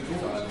 Men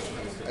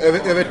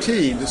över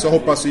tid så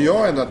hoppas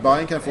jag ändå att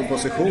Bayern kan få en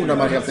position där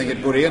man helt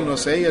enkelt går in och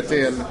säger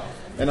till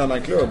en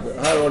annan klubb: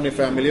 här har ni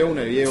 5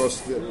 miljoner, ge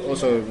oss och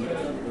så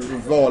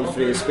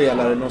valfri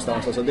spelare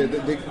någonstans. Alltså det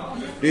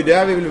är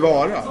där vi vill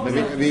vara.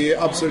 Men vi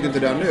är absolut inte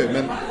där nu.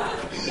 Men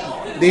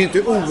det är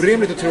inte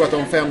orimligt att tro att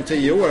om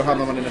 5-10 år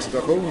hamnar man i den här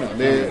situationen.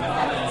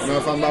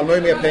 Men fan, Malmö har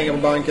ju mer pengar på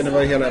banken än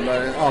vad hela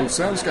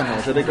Allsvenskan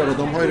har. Så det är klart att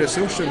de har ju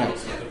resurserna.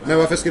 Men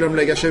varför skulle de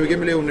lägga 20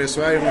 miljoner i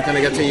Sverige om de kan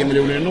lägga 10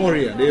 miljoner i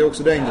Norge? Det är ju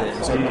också den grejen.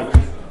 Så,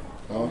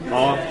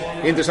 ja.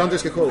 Intressant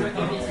diskussion.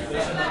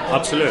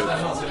 Absolut.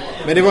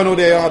 Men det var nog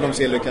det jag hade om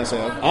Silly, kan jag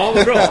säga. Ja,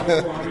 vad bra.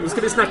 Nu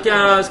ska vi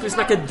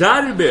snacka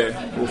derby.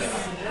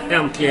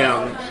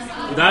 Äntligen.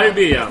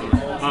 Derby igen.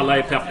 Alla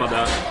är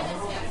peppade.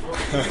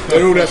 Det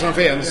roliga som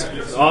finns.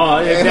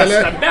 Ja, det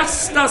är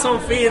bästa som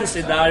finns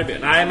i derby.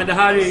 Nej, men det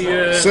här är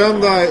ju...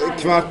 Söndag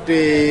kvart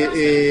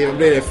i vad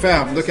blir det,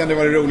 5. Då kan det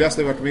vara det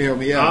roligaste jag varit med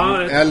om igen.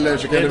 Ja, eller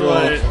så kan det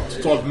vara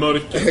totalt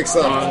mörker.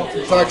 Exakt.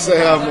 Taxa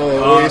hem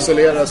och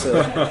isolera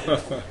sig.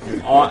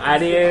 Ja,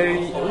 det är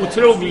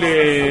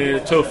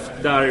otroligt tufft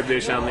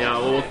derby, känner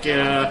jag. Och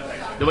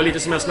det var lite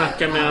som jag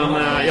snackade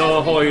med.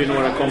 Jag har ju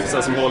några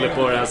kompisar som håller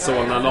på det här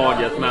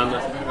Solna-laget. Men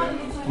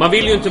man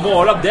vill ju inte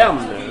vara den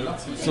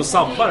som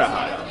sabbar det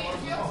här.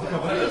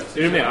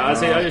 Är du med?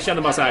 Alltså, jag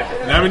känner bara så här.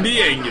 Nej, men det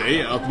är en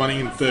grej att man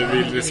inte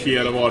vill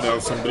riskera att vara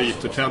den som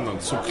bryter trenden,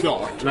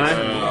 såklart.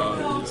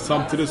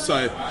 Samtidigt så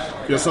här,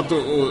 jag satt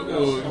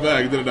och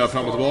vägde det där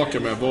fram och tillbaka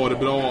med, var det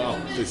bra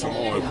att liksom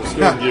AIK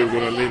slog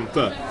Djurgården eller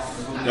inte?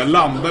 Jag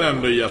landar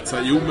ändå i att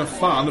säga, jo men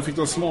fan, nu fick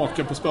de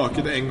smaka på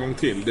spöket en gång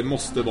till. Det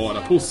måste vara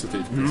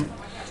positivt.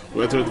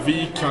 Och jag tror att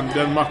vi kan,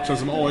 den matchen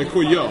som AIK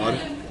gör,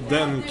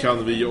 den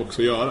kan vi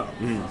också göra.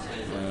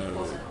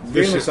 Det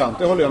är intressant,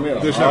 det håller jag med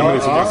om. Det känner mig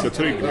ganska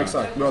trygg.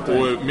 Exakt,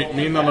 och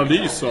min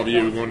analys av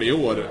Djurgården i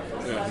år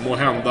må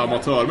hända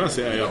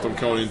amatörmässigt är ju att de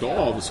klarar inte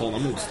av sådana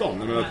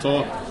motstånd. Jag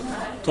menar,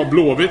 ta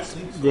Blåvitt,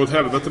 gå åt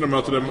helvete när de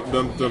möter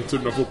den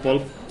typen av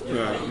fotboll.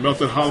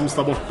 Möter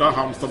Halmstad borta,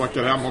 Halmstad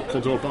backar hem, har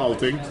kontroll på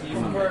allting.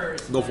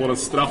 De får en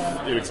straff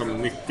i liksom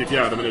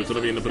 94 minuter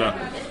och de vinner på det.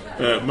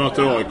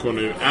 Möter AIK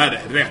nu,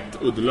 är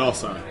rätt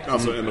uddlösa.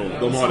 Alltså ändå,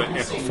 de har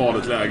ett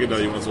farligt läge där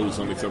Jonas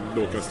Olsson liksom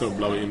råkar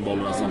snubbla och in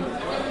bollen alltså.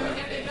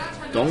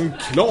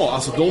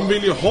 De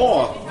vill ju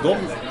de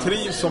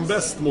trivs som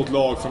bäst mot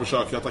lag som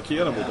försöker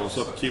attackera mot dem,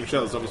 så att Kim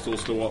Källström får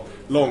slå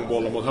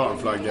långbollar mot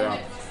hörnflagga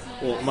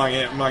och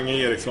Mange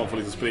Eriksson får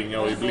liksom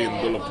springa och i blind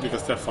och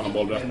lyckas träffa en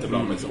boll rätt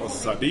ibland liksom. Alltså,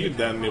 så här, det är ju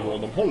den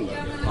nivån de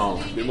håller.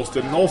 Vi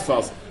måste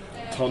någonstans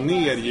ta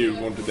ner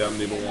Djurgården till den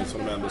nivån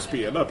som de ändå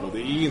spelar på. Det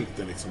är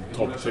inte liksom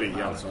topp 3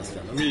 i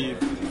Allsvenskan. Vi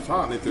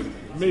fan inte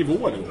med i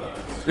vår nivå.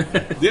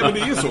 Det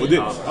är ju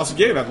så. Alltså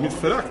grejen är att mitt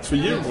förakt för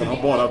Djurgården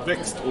har bara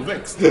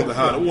växt det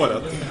här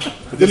året.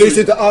 Det lyser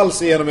inte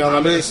alls igenom i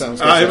analysen.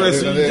 Nej, men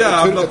så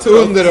jävla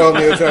under av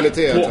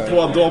neutralitet.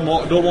 På att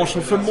de har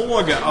så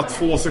förmåga att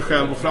få sig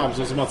själv att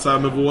framstå som att så här,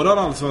 med våran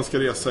allsvenska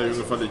resa är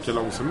ungefär lika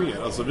lång som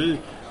er. Alltså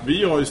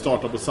vi har ju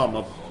startat på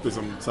samma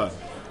liksom så här.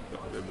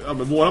 Ja,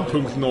 men våran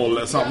punkt 0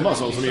 är samma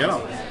som eran.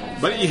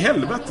 Men i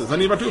helvete, när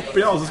ni varit uppe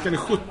i Allsvenskan i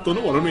 17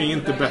 år, de är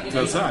inte bättre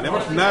än så här. Ni har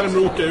varit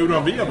närmare att åka ur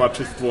än vi har varit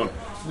 62 år.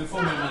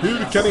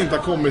 Hur kan ni inte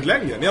ha kommit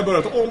längre? Ni har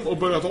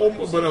börjat om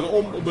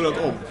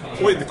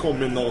och inte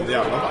kommit någon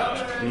jävla vart.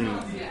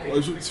 Jag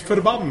är så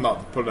förbannad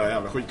på det där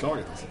jävla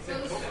skitlaget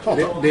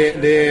alltså.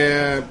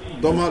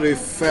 De hade ju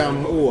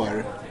 5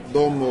 år,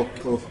 de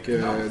och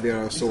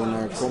deras såna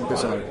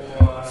kompisar,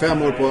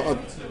 5 år på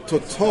att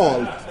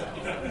totalt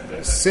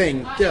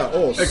sänka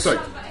oss. Exakt.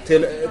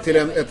 Till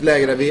ett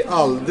läge där vi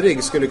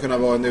aldrig skulle kunna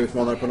vara en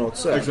utmanare på något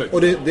sätt. Exakt.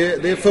 Och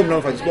det fumlar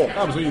de faktiskt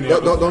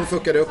bort. De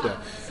fuckade upp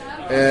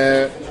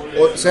det.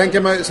 Och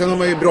sen har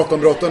man ju bråttom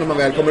när man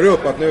väl kommer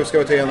upp att nu ska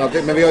vi ta igen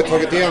allt. Men vi har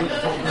tagit igen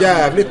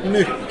jävligt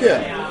mycket.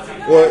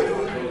 Och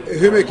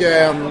hur mycket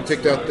jag än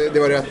tyckte att det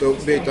var rätt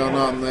att byta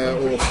namn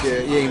och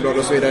gängblad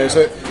och så vidare,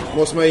 så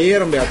måste man ge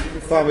dem det att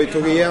fan, vi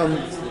tog igen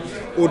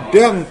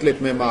ordentligt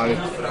med mark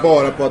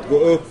bara på att gå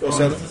upp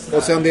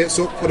och sen det,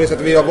 så på det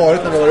sättet vi har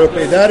varit när vi var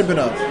uppe i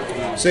derbyna,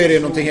 så är det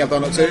någonting helt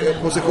annat. Så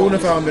positionen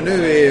för Hammarby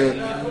nu är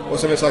ju, och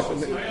som vi sagt,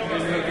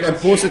 en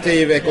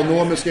positiv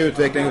ekonomisk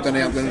utveckling utan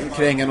egentligen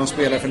kränga någon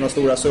spelare för några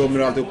stora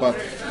summor och alltihopa.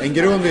 En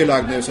grund är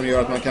lagd nu som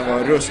gör att man kan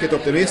vara ruskigt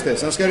optimistisk.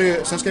 Sen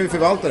ska vi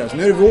förvalta det. Så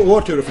nu är det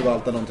vår tur att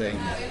förvalta någonting.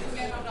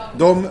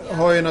 De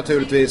har ju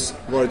naturligtvis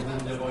varit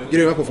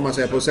grymma på, får man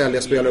säga, på att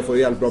sälja spelare och få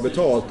hjälp bra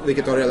betalt,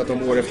 vilket har räddat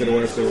dem år efter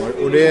år.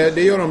 Och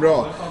det gör de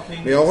bra.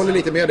 Men jag håller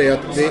lite med dig att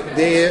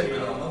det är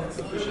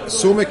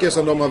så mycket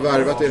som de har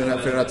värvat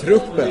för den här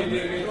truppen.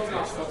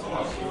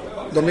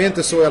 De är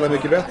inte så jävla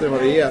mycket bättre än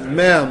vad vi är.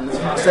 Men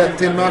sett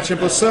till matchen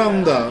på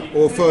söndag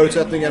och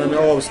förutsättningarna med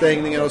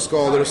avstängningar och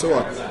skador och så,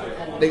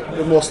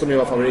 då måste de ju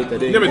vara favoriter.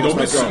 Nej, men de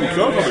är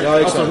solklara favoriter.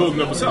 Ja, alltså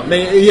 100%.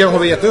 Men har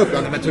vi gett upp?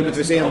 Men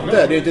troligtvis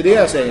inte. Det är inte det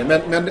jag säger.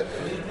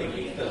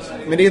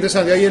 Men det är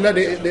intressant. Jag gillar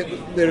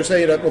det du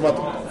säger om att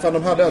fan,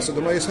 de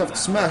har ju haft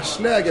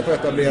smashläge på att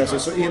etablera sig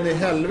så in i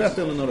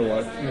helvete under några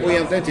år. Och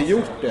egentligen inte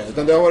gjort det.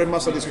 Utan det har varit en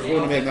massa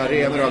diskussioner om egna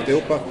arenor och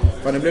alltihopa.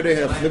 Fan,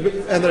 nu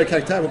ändrade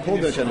karaktär på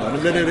podden, känner jag. Nu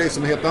blev det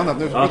liksom helt annat.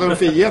 Nu pratar vi om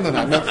fienden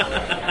här.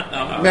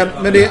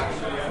 Men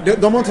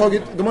de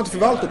har inte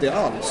förvaltat det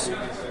alls.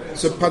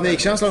 Så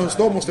panikkänslan hos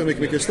dem måste vara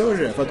mycket, mycket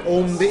större. För att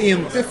om det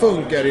inte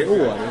funkar i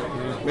år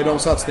med de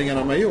satsningarna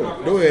de har gjort,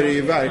 då är det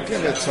ju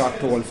verkligen ett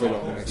svart hål för dem.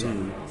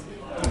 Liksom.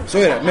 Så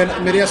är det. Men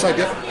med det sagt,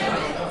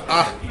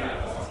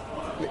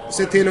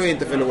 se till att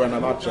inte förlora den här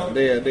matchen.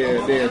 Det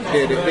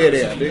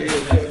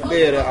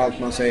är det allt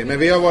man säger. Men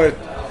vi har varit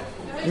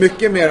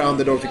mycket mer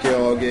underdog, tycker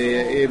jag,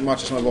 i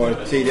matcher som har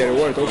varit tidigare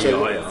i året också.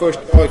 Ja. Först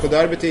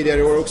AIK-derby tidigare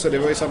i år också. Det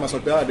var ju samma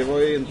sak där. Det var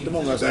ju inte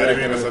många som... Det är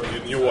ju nästan ett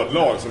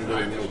juniorlag som går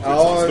in mot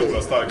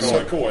stora, starka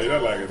AIK i det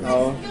läget.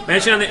 Ja. Men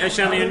jag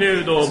känner ju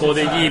nu då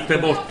både JP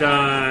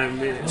borta,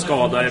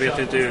 skada. Jag vet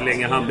inte hur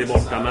länge han blir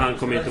borta, men han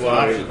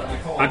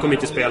kommer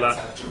inte spela.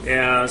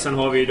 Sen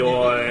har vi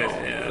då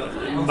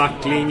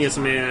backlinje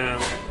som är...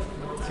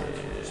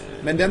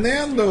 Men den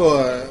är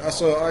ändå,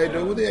 alltså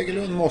Aido och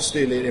Degerlund måste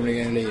ju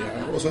rimligen lira.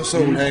 Och så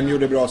Solheim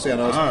gjorde bra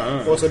senast.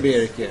 Och så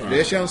Birke.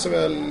 Det känns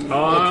väl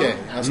okej.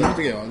 Alltså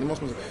tycker jag. Det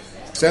måste man säga.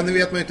 Sen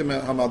vet man ju inte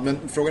med Hamad, men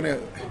frågan är...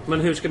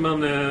 Men hur ska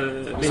man...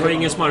 vi har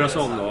ingen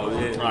Smarason då?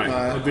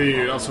 Nej, det är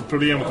ju alltså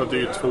problemet att det är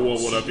ju 2 av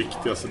våra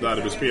viktigaste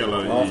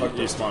derbyspelare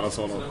i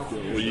Smarason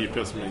och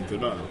JP som är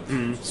inte där.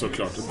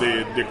 Såklart,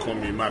 det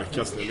kommer ju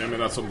märkas. Jag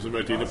menar, som vi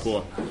varit inne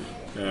på,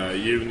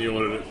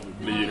 junior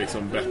blir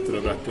liksom bättre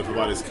och bättre för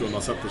varje sekund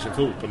han sätter sin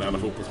fot på den här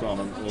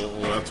fotbollsplanen.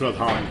 Och jag tror att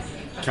han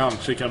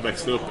kanske kan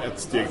växla upp ett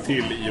steg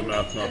till i och med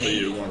att möta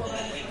Djurgården.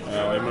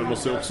 Man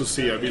måste också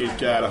se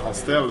vilka är det han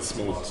ställs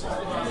mot.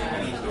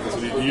 Alltså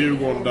det är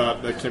Djurgården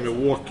där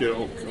Kevin Walker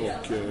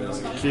och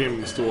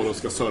Kim står och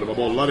ska serva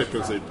bollar i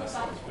princip.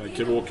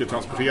 Kevin Walker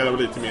transporterar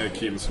lite mer,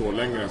 Kim står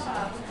längre.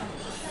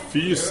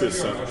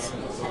 fysiskt sett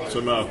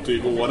så möter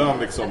ju våran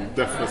liksom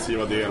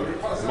defensiva del.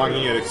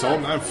 Mange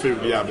Eriksson är en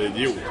ful jävla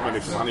idiot, men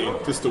liksom, han är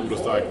inte stor och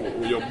stark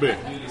och jobbig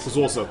på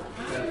så sätt.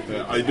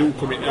 Aido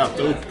kommer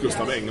äta upp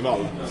Gustav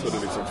Engvall, så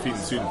det liksom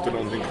finns ju inte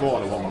någonting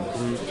kvar av honom.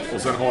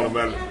 Och sen har de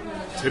väl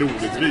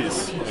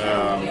troligtvis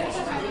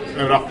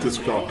en Raptis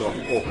såklart då,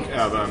 och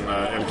även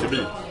LKB.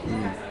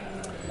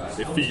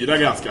 Det är 4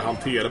 ganska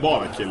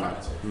hanterbara killar.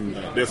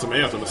 Det som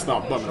är att de är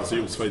snabba, men alltså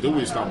Josef Aido är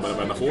ju snabbare än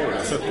vända forward. Jag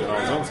har sett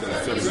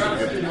det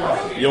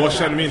här. Jag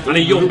känner mig inte... Han är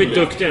jobbigt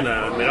duktig den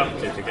där med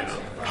Raptis, tycker jag.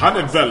 Han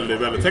är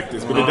väldigt, väldigt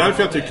teknisk. Och det är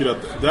därför jag tycker att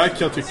där kan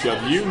jag tycka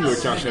att Junior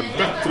kanske är en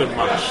bättre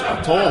match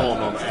att ta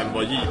honom än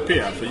vad JP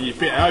är. För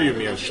JP är ju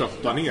mer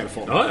kötta ner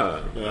folk. Ja.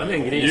 Han är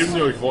en gris.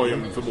 Junior har ju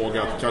en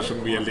förmåga att kanske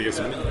mer ligga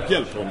som en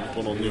hjälp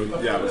på någon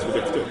jävel som är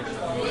duktig.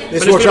 Det är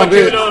svårt som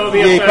du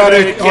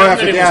har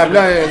haft ett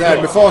jävla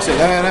derbyfacit.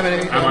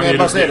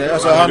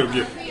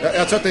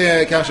 Jag tror att det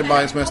är kanske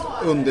Bayerns mest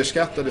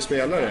underskattade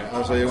spelare,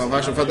 alltså Johan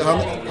Persson, för att han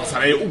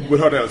är ju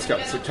oerhört älskad,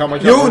 så kan man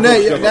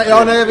nej,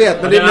 jag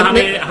vet,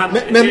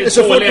 men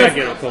så fort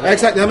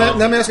exakt,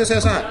 men jag ska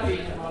säga så här.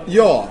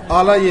 Ja,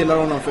 alla gillar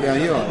honom för det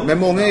han gör, men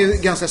många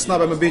är ganska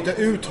snabba med att byta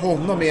ut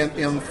honom i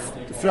en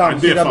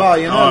framtida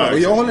Bayern, och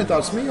jag håller inte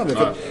alls med om det.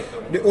 För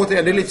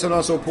återigen, det är lite som när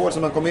man såg på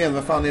som man kom in,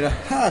 vad fan är det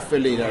här för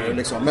lirare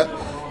liksom?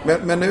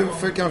 Men nu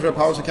för kanske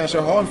pausen kanske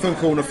ha en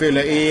funktion att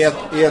fylla i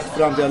ett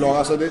framtida lag.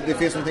 Alltså det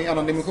finns någonting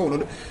annan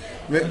dimension.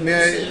 Men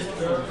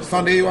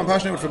fan, det Johan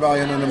Persson gjort för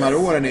Bayern under de här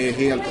åren är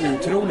helt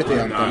otroligt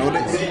egentligen. Och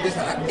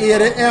är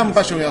det en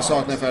person jag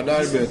saknar för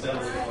derbyt,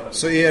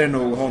 så är det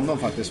nog honom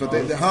faktiskt. För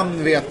att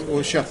han vet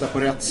att kötta på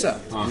rätt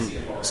sätt.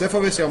 Sen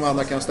får vi se om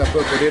andra kan steppa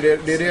upp. Och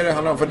det är det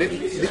handlar om. För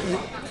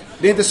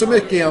det är inte så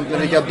mycket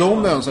egentligen vilka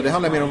de mönstrar. Det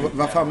handlar mer om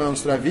vad fan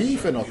mönstrar vi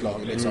för något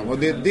lag liksom. Och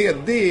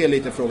det är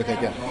lite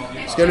frågetecken.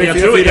 Ska vi jag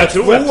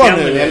tror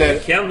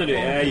att Kennedy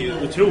är ju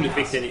otroligt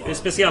viktig,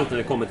 speciellt när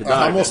det kommer till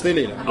han måste i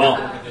linan. Ja,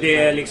 det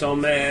är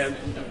liksom men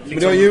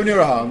det var Junior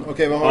och han.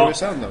 Okej, vad har du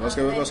sen då?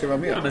 Vad ska vara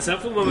med? Men sen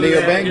får man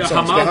Leo Bengtsson,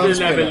 Hamad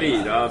level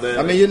lira.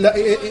 Ja, men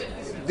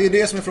det är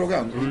det som är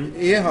frågan.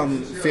 Är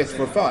han fit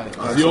for fight?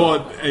 Alltså,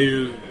 jag är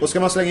ju... Och ska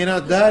man slänga in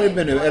ett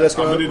derby nu? Eller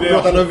ska man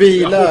låta honom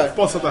vila? Jag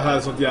hoppas att det här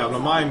är sånt jävla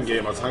mind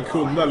game. Alltså, han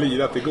kunde ha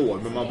lirat igår,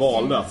 men man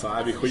valde att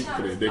vi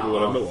skiter i det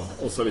går ändå.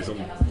 Och så liksom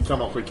kan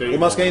man skicka in. Och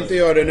man ska inte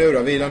göra det nu då,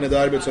 vilan i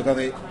derbyt, så att han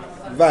är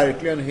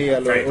verkligen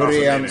hel och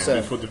ren.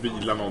 Du får inte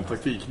vila någon,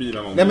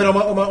 taktikvila någon. Nej, men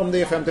om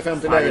det är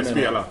 50-50 lägen.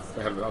 Spela,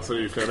 för helvete. Alltså det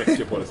är ju flera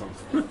veckor på det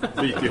sånt.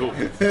 Bit ihop.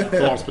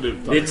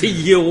 Det är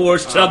 10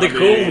 års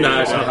tradition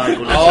här.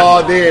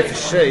 Ja, det är för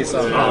sig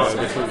sant. Ja,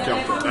 det funkar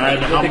inte.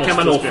 Nej, men det kan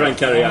man offra en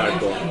karriär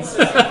på.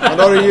 Men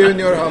då har du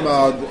Junior,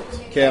 Hamad,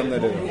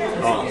 Kennedy.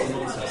 Ja.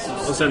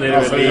 Och sen är det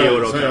väl Leo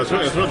då. Jag tror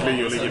att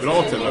Leo ligger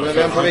bra till. Men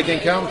vem på vilken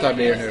kant här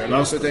blir det nu? Jag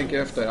måste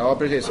tänka efter. Ja,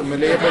 precis. Men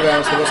Leo på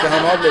vänster, vad ska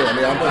Hamad bli?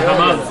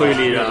 Hamad får ju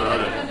lira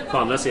på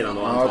andra sidan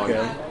då,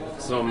 antagligen. Okay.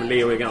 Som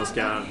Leo är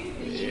ganska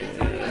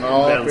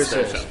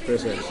vänster.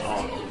 Precis. Ja.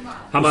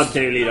 Hamad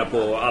kan ju lira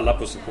på alla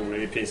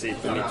positioner i princip.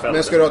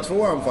 Men ska du ha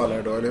 2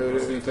 anfallare då? Eller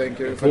hur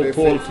tänker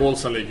du?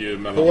 Paulsen ligger ju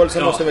mellan.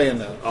 Paulsen måste vara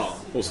inne. Ja.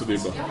 Och så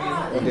Dybba.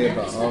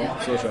 Ja,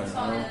 så kör jag.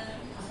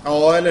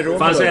 Ja, eller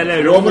Romulus.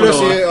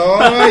 Romulus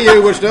är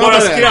Djurgårdsdömare.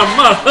 Bara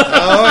skrämma.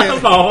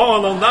 Bara ha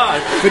honom där.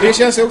 För det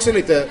känns ju också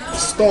lite...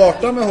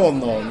 Starta med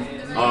honom.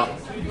 Ja.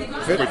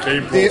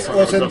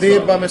 Och sen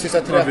Dybba med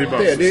sista 30.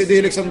 Det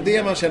är liksom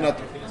det man känner att...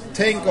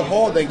 Tänk att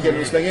ha den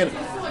killen och slänga in.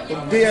 Och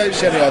det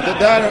känner jag...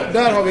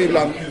 Där har vi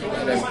ibland...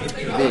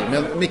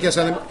 Men Mikael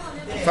Sandin...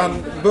 Fan,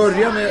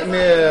 börja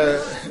med...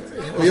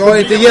 Jag är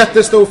inte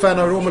jättestor fan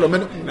av Romulus.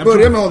 Men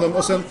börja med honom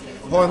och sen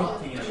ha en...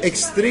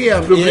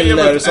 extrem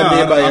gillar som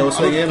det bara är och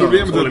så igenom.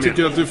 Problemet är att jag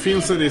tycker att det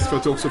finns en risk för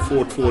att du också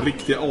får 2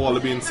 riktiga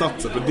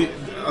alibi-insatser. För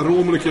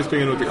Romelu kan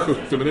springa ut i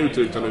 70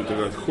 minuter utan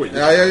ett skit.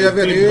 Ja, jag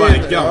vet, det är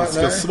bara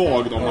ganska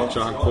svag de matcher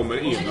han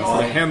kommer in. Alltså,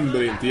 det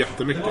händer inte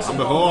jättemycket. Han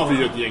behöver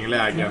ju ett gäng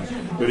lägen.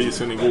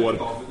 Bevisen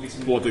igår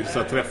på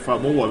att träffa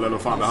mål eller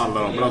vad fan det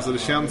handlar om. Men alltså det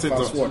känns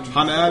inte som...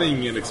 Han är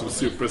ingen liksom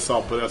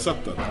supersub på det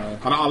sättet.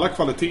 Han har alla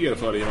kvaliteter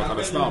för det i att han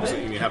är snabb så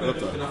in i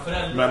helvete.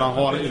 Men han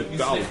har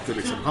inte alltid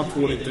liksom... Han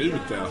får inte ut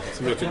det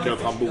som jag tycker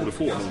att han borde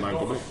få när han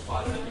kommer in.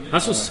 Han är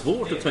så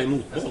svårt att ta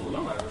emot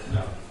bollen.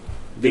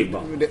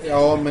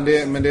 Ja,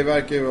 men det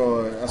verkar ju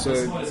vara... Alltså,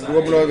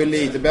 Roblo är väl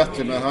lite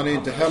bättre, men han är ju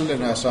inte heller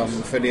den här som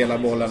fördelar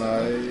bollarna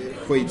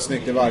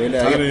skitsnyggt i varje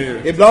läge.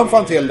 Ibland får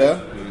han till det.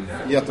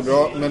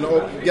 Jättebra, men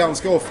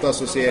ganska ofta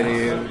så ser det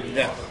ju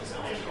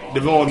det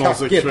var någon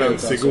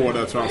sekvens igår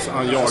där tror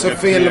han jagar så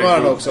filmar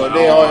han också.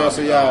 Det har jag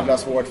så jävla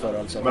svårt för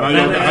alltså. Men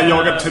han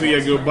jagar 3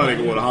 gubbar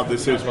igår och det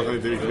ser ut som att han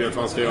inte riktigt vet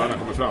vad han ska göra när han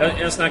kommer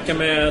fram. Jag snackade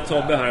med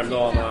Tobbe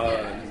häromdagen.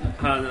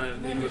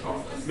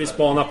 Vi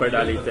spanar på det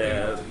där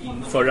lite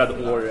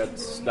förra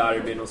årets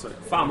derbyn och så.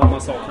 Fan vad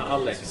man saknar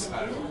Alex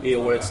i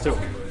årets trupp.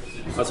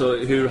 Alltså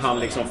hur han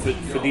liksom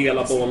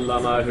fördelar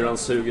bollarna, hur han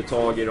suger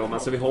tag i dem.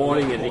 Alltså vi har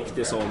ingen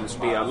riktig sån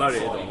spelare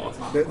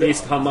idag.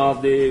 Visst,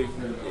 Hamad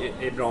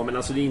är bra, men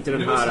alltså det är inte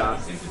den här...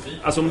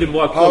 Alltså om du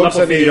bara kollar på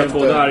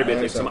 4-2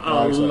 derbyt, liksom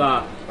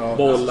alla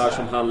bollar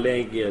som han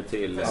lägger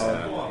till...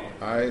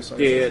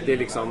 Det är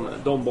liksom,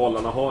 de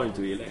bollarna har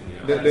inte vi längre.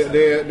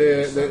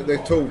 Det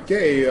tokiga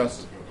är ju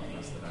att...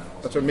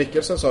 Jag tror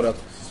Mikkelsen sa det,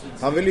 att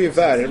han ville ju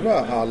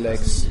värva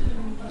Alex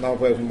när han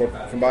var på bort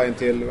från Bayern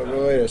till,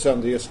 vad är det,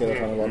 Sönderjysk eller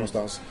vad han var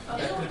någonstans.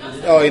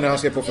 Ja, innan han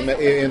skrev på för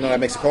den här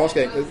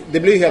mexikanska. Det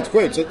blir helt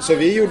sjukt. Så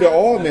vi gjorde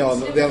av med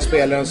honom, den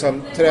spelaren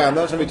som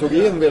tränaren som vi tog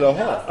in ville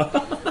ha.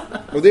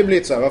 Och det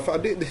blir så här, vad fan,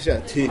 det är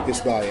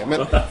typiskt Bayern.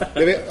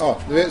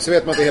 Men så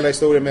vet man inte hela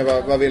historien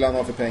med vad vill han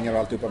ha för pengar och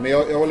alltihopa. Men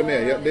jag håller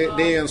med.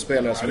 Det är en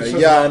spelare som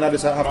jag gärna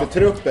hade haft i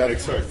truppen.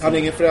 Han är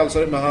ingen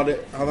frälsare, men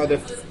han hade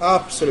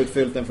absolut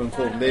fyllt en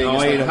funktion. Det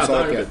är ingen sån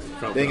sak.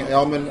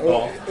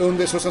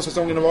 Under så som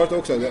säsongen har varit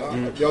också.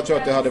 Jag tror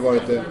att det hade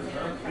varit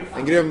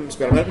en grym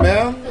spelare.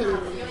 Men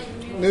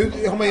nu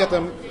har man gett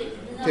en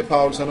till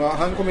Paulsen och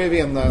han kommer ju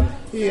vinna en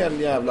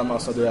hel jävla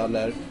massa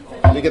dueller,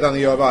 vilket han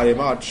gör varje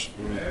match.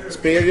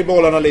 Springer i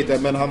bollarna lite,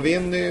 men han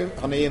vinner ju,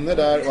 han är inne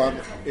där och han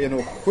är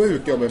nog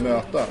sjukt jobbig att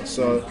möta.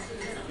 Så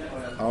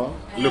ja.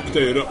 Luktar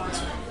ju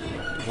rött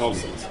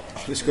Paulsen.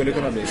 Det skulle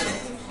kunna bli så.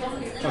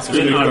 Han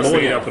skulle kunna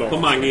se på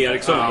Mange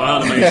Eriksson. Vad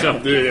hade man ju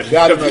köpt? Det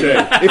hade man ju.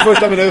 I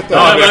första minuten.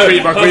 Ja,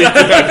 man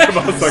skiter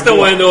där.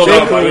 Stående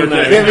ovanpå.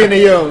 Det vinner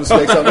Jöns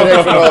liksom. Det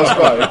är från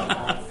avspark.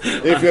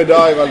 If you die,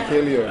 I'll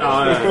kill you.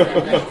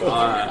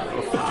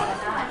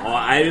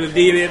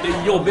 Det är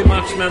en jobbig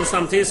match, men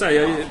samtidigt så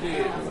här,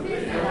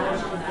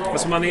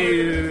 alltså man är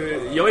ju,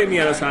 jag är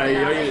mer så här,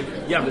 jag är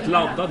jävligt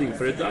laddad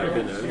inför ett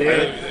derby nu. Det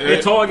är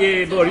ett tag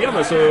i början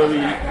så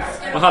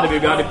vad hade vi?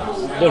 Vi hade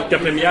borta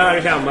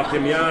premiär, hemma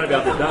premiär, vi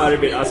hade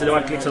derby. Alltså det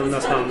var liksom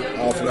nästan...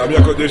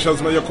 Det känns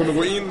som att jag kommer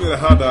gå in i det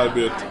här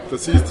derbyt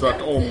precis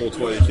tvärtom mot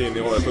vad jag gick in i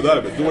AIK på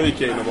derbyt. Då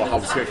gick jag in och var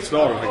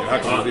halvskräckslagen. Här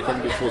kommer vi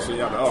kommer få så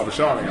jävla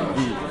överkörningar.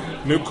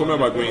 Nu kommer jag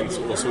bara gå in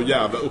så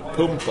jävla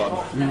uppumpad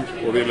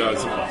och vill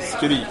liksom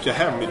skrika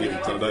hem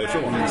idioterna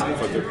därifrån.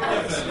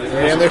 Det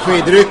är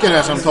energidrycken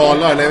här som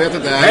talar, eller jag vet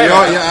inte.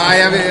 Jag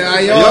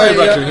är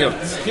verkligen helt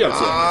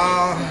så.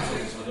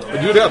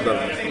 Är du rädd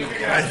eller?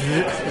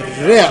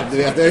 Rädd,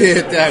 vet jag. Det är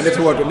ett jävligt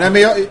hårt. Nej,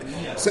 men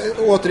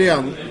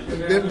återigen,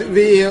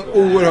 vi är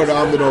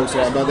oerhörda underdogs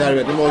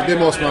här. Det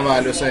måste man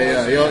väl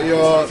säga.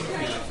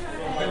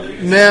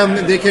 Men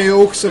det kan ju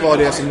också vara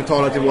det som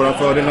talar till våra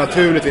fördel.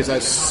 Naturligtvis är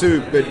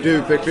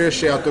superduper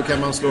klyschigt att då kan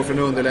man slå från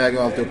underläge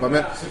och alltihopa.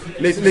 Men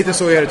lite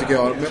så är det tycker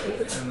jag. Men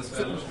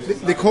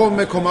det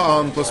kommer komma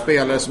an på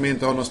spelare som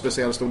inte har någon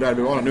speciellt stor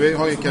derbyvana. Nu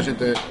har ju kanske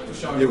inte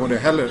Djurgården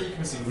det heller.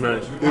 Nej.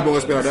 Hur många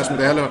spelare där som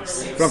inte heller.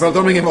 Framförallt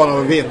har de ingen vana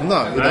att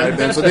vinna i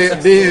derbyn. Så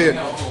det är ju...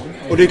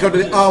 Och det är klart att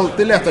det är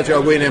alltid lätt att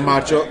jag går in i en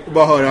match och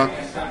bara höra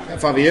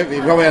fan,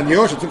 vad vi än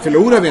gör så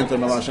förlorar vi inte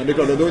den här matchen. Det är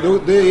klart,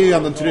 det är ju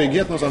ändå en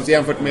trygghet någonstans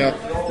jämfört med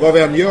vad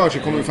vi än gör så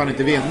kommer vi fan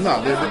inte vinna.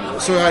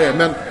 Så är det,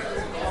 men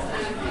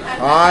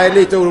nej,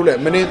 lite orolig.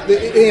 Men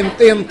det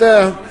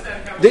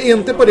är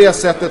inte på det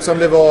sättet som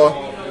det var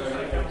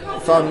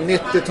fan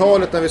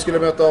 90-talet när vi skulle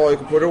möta AIK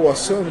på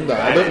Råsunda.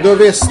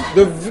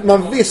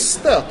 Man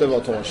visste att det var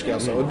torsk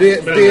alltså. Och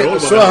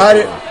så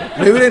här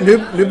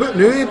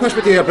nu är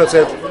perspektivet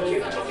plötsligt.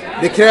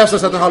 Det krävs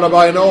alltså att alla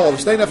Bayern är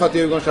avstängda för att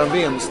Djurgården har en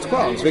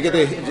vinstchans. Vilket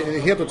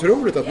är helt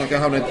otroligt att man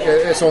kan hamna i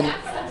en sån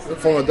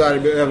form av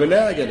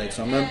derbyöverläge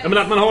liksom. Men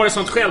att man har ett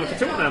sånt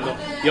självförtroende ändå.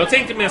 Jag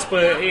tänkte mest på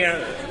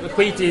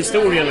skit i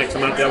historien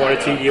liksom, att det har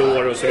varit 10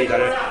 år och så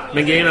vidare.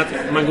 Men grejen är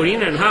att man går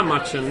in i den här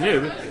matchen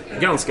nu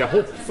ganska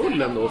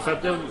hoppfull ändå. För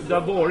att det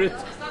har varit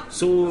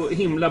så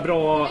himla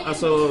bra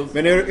alltså...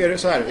 Men är det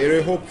så här, är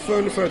du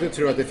hoppfull för att du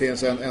tror att det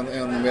finns en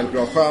väldigt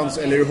bra chans,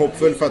 eller är du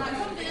hoppfull för att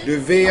du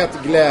vet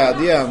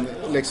glädjen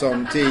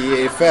liksom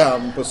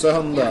 10-5 på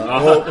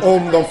söndag och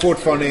om de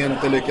fortfarande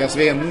inte lyckas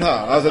vinna.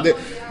 Alltså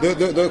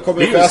då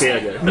kommer fest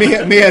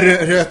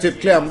mer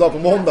typ klämdag på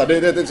måndag.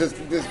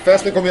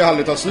 Festen kommer ju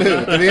aldrig ta slut,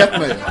 det vet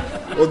man ju.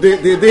 Och det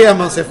är det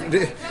man ser,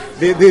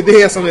 det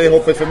är det som är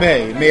hoppet för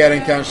mig, mer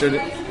än kanske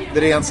det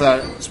är rent så här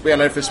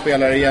spelare för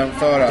spelare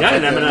jämföra. Ja,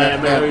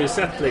 men jag har ju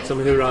sett liksom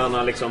hur han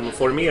har liksom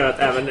formerat,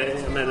 även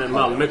när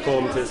Malmö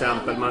kom till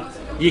exempel. Man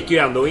gick ju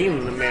ändå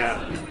in med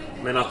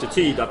en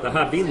attityd att det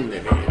här vinner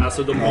vi.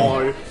 Alltså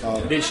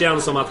det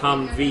känns som att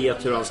han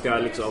vet hur han ska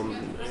liksom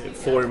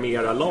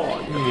formera lag.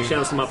 Det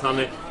känns som att han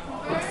är,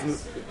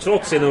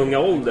 trots sin unga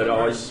ålder,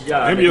 har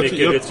jävligt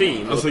mycket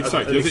rutin. Alltså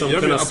exakt, liksom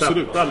jag vill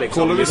absolut.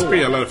 Liksom, kollar vi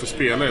spelare för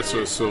spelare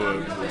så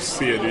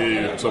ser det ju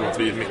ut som att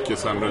vi är ett mycket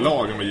sämre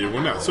lag än vad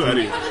Djurgården är. Så är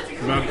det ju.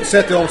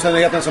 Sett till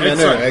omständigheten som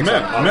exakt, är nu.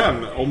 Exakt. Men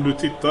om du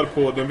tittar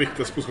på den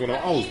viktigaste positionen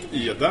av allt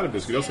i ett derby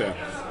skulle jag säga.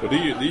 Och det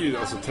är ju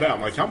alltså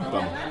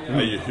tränarkampen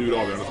är ju hur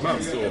avgörande som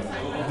helst.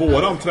 Och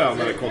våran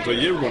tränare kontra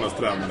Djurgårdens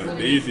tränare,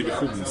 det är ju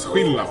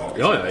divisionsskillnad.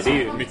 Ja, det är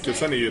ju...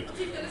 Mikkelsen är ju ett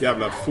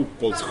jävla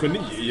fotbollsgeni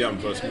i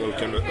jämförelse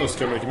med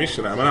Oskar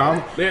Michelsen. Men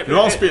han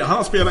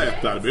har spelat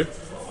ett derby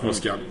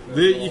Höskan.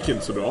 Det gick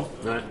inte så bra.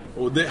 Nej.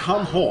 Och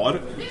han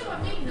har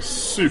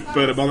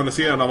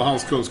superbanaliserande av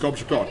hans kunskap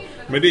såklart.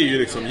 Men det är ju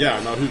liksom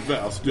hjärna och huvud.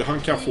 Alltså, han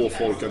kan få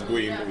folk att gå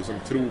in och liksom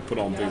tro på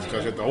någonting som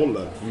kanske inte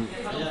håller.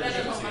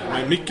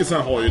 Men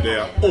Mikkelsen har ju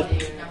det och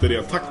det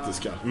rent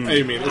taktiska. Är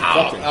ju min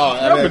uppfattning.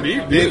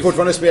 Men det är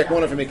fortfarande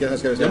spekmånader för Mikkelsen,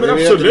 ska vi säga. Ja,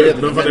 men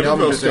absolut. Men vad det är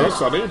för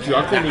Öskan?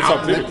 Han kommer ju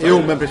samtidigt.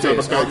 Jo, men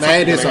precis.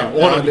 Nej, det är sant.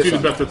 Och han har en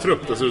betydligt bättre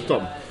trupp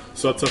dessutom.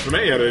 Så att för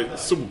mig är det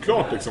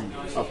såklart liksom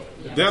att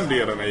den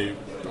delen är ju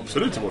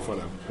absolut till vår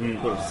fördel.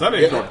 Sen är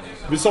det klart,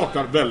 vi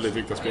saknar väldigt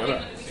viktiga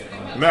spelare.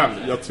 Men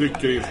jag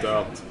tycker inte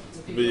att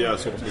vi är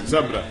så mycket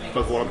sämre för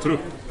att vår trupp,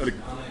 eller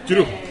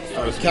grupp,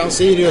 kan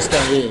Sirius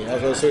kan vi,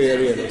 alltså så är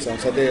det ju liksom.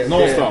 Så det,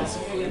 någonstans.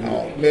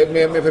 Ja,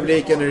 med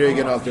publiken i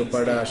ryggen och alltihopa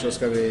det där så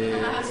ska vi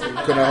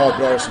kunna ha ett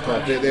bra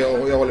resultat.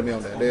 Jag håller med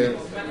om det.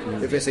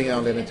 Det finns ingen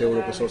anledning till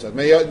oro på så sätt.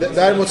 Men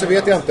däremot så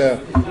vet jag inte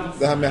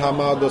det här med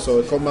Hamad och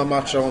så. Kommer man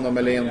matcha honom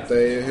eller inte?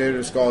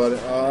 Hur skadad?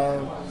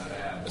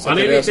 Han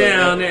är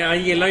lite,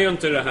 han gillar ju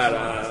inte det här.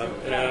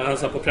 Han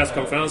sa på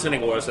presskonferensen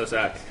igår så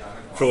här,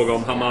 fråga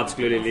om Hamad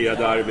skulle lira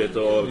derbyt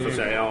och få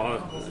säga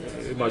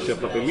bara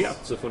köpa biljett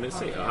så får ni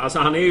se. Alltså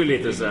han är ju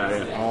lite så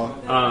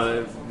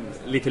här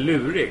lite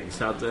lurig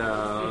så att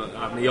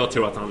jag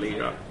tror att han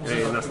lirar.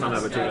 Jag är nästan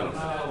övertygad.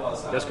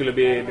 Jag skulle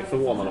bli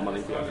förvånad om han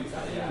inte gör det.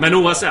 Men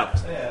oavsett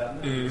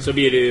så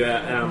blir det ju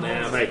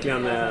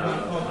verkligen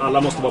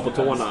alla måste vara på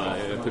tårna,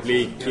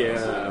 publik,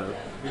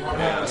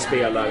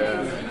 spelare.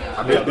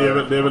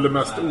 Det är väl det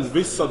mest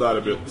ovissa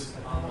derbyt.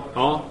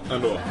 Ja,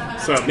 ändå.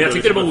 Men jag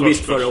tyckte det var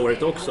ovisst förra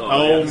året också.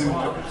 Ja.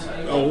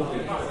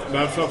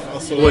 Men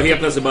alltså, och helt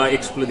plötsligt bara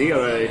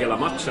exploderar hela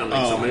matchen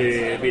liksom.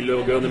 Vi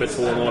låg under med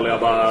 2-0 och jag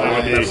bara... Det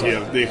är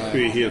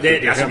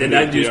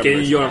helt... Du ska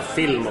ju göra en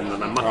film om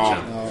den här matchen.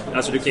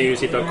 Alltså du kan ju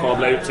sitta och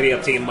kabla ut 3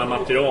 timmar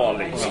material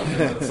liksom.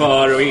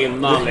 För och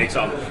innan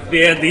liksom.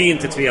 Det är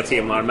inte 3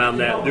 timmar, men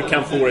du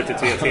kan få det till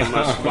 3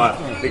 timmar bara,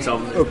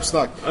 liksom,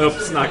 Uppsnack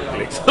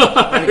liksom.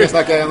 Vi kan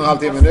snacka 1,5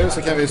 timme nu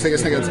så kan vi säkert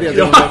snacka 3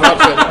 timmar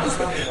matchen.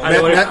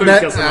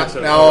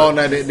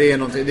 Nej, det är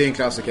någonting, det är en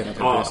klassiker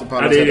naturligtvis.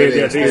 Ja,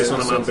 det är ju så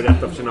när man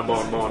berättar för sina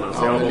barnbarn.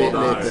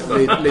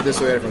 Alltså, lite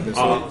så är det faktiskt.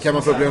 Så kan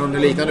man få uppleva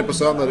något liknande på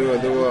söndag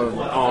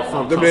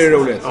då blir det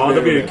roligt. Ja,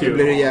 då blir det kul. Då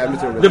blir det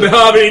jävligt roligt. Det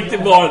behöver inte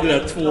vara det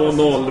där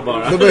 2-0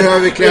 bara. Då behöver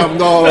vi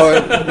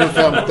klämdag den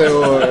 5:e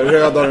och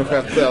röda den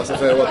 6:e alltså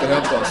för att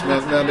återhämta oss.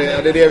 Men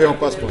det är det vi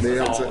hoppas på, det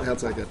är helt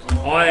säkert.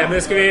 Ja,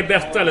 men ska vi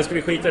betta eller ska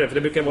vi skita det? För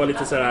det brukar vara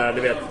lite så här,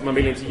 du vet, man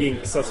vill inte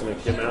jinxa så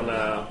mycket, men...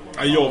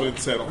 Jag vill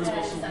inte säga något.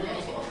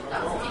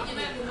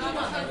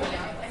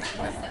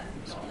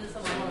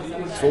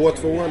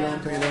 2-2 eller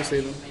någonting i den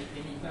stilen.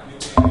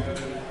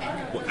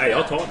 Nej,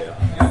 jag tar det.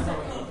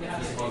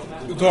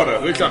 Du tar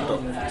det är klart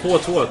då.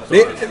 2-2.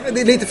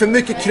 Det är lite för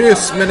mycket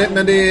kryss,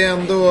 men det är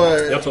ändå...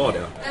 Jag tar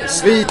det.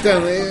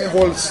 Sviten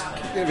hålls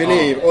vid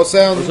liv. Och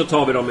sen... Och så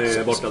tar vi dem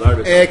i borta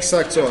derbyt.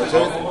 Exakt så.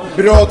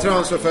 Bra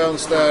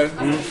transferfönster.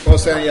 Och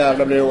sen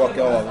jävla blir det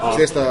åka av.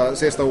 Ja.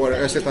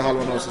 Sista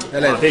halvan.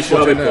 Eller, det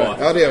kör vi på.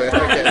 Ja, det gör vi.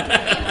 Okay.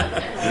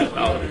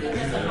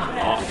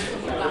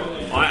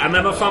 Ja,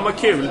 men vad fan var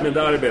kul med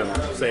derbyn,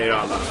 säger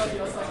alla.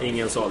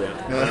 Ingen sa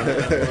det.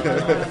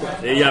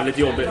 Det är jävligt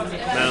jobbigt,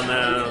 men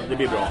det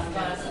blir bra.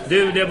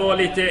 Du, det var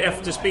lite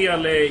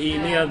efterspel i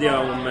media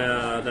om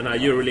den här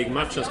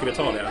Euroleague-matchen. Ska vi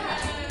ta det?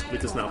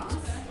 Lite snabbt.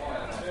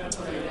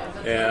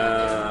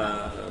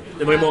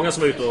 Det var ju många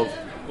som var ute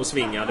och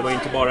svinga. Det var ju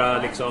inte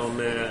bara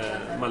liksom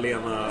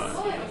Malena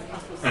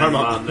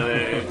Herman,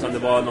 utan det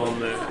var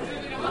någon...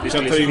 Vi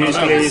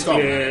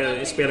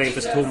skulle spela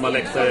inför tomma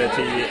läktare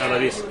till alla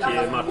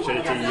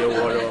riskmatcher i 10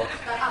 år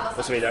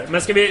och så vidare.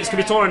 Men ska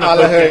vi ta den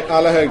här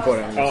alla hög på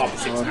den. Ja,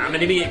 precis. Ja. Men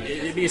det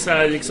blir så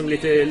här liksom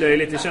lite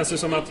löjligt. Det känns ju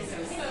som att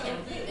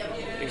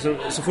liksom,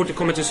 så fort det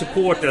kommer till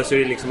supporter så är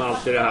det liksom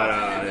alltid det här...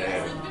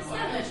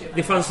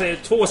 Det fanns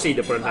 2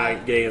 sidor på den här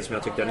grejen som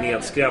jag tyckte var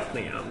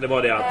nedskräpningen. Det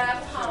var det att...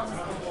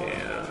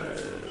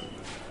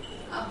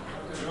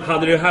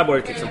 hade det här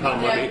varit liksom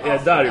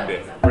Hammarby derby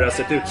och det har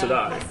sett ut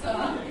sådär,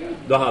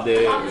 då hade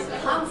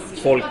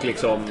folk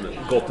liksom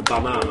gått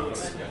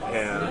bananas.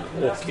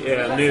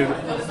 Nu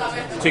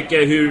tycker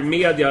jag hur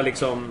media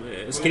liksom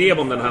skrev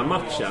om den här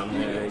matchen,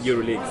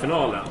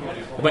 Euroleague-finalen.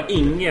 Det var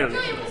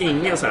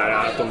ingen så här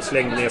att de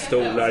slängde ner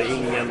stolar,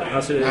 ingen,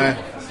 alltså, är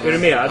du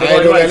med?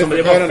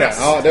 Det var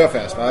fest. Ja, det var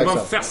fest. Ja,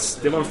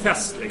 det var en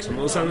fest liksom.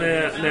 Och sen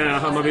när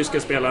Hammarby ska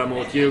spela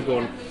mot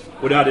Djurgården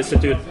och det hade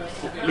sett ut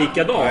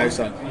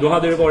likadant, då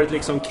hade det varit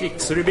liksom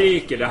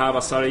krigsrubriker, det här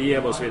var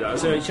Sarajevo och så vidare.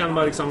 Så jag känner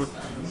bara liksom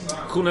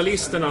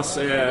journalisternas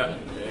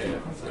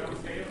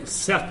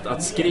sätt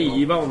att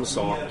skriva om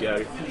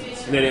saker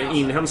när den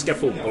inhemska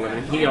fotbollen är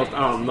en helt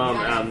annan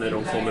än när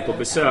de kommer på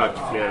besök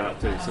flera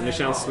tusen. Det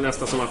känns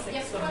nästan som att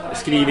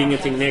skriv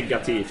ingenting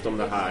negativt om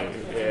det här.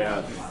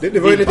 Det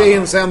var ju lite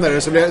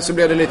insändare, så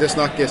blev det lite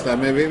snackis där.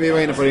 Men vi var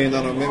inne på det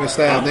innan med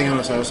städningen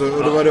och så här.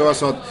 Och då var det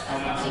så att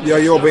jag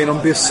jobbar inom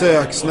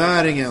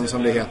besöksnäringen,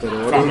 som det heter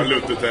då. Fan, men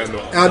luttigt ändå.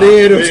 Ja, det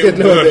är ruskigt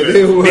luttigt. Det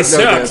är oerhört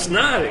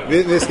besöksnäring?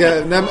 Vi ska,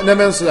 nej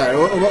men sådär.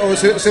 Och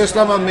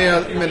sysslar man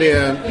med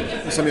det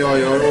som jag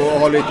gör och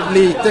har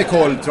lite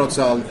koll trots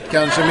allt.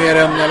 Kanske mer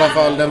än i alla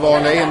fall den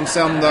vanliga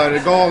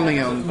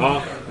insändargalningen.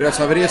 Ja.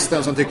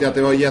 Rättshaveristen som tyckte att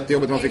det var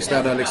jättejobbigt att man fick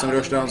städa liksom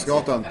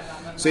Rörstrandsgatan.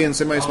 Så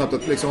inser man ju snabbt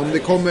att liksom, om det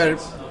kommer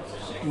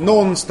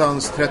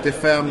någonstans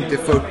 35 till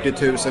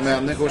 40 000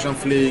 människor som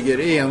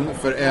flyger in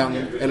för 1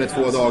 eller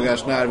 2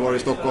 dagars närvaro i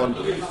Stockholm,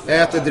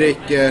 äter,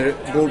 dricker,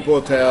 bor på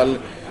hotell,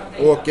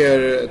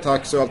 åker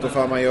taxi och allt vad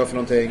fan man gör för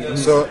någonting,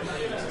 så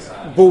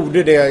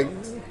borde det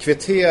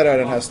kvittera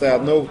den här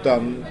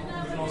städnotan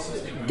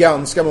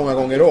ganska många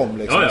gånger om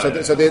liksom.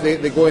 Så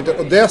det går inte.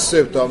 Och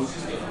dessutom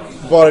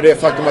bara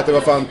det faktum att det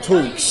var fan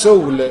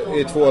toksol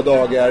i 2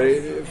 dagar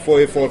får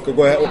ju folk att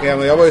åka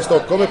hem. Jag var i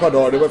Stockholm ett par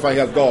dagar, det var fan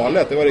helt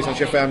galet. Det var liksom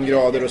 25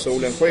 grader och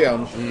solen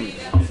sken.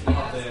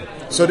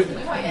 Så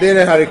det är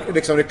det här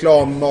liksom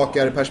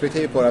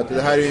reklammakarperspektiv på det. Att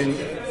det här är ju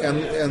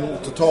en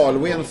total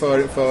win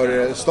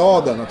för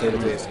staden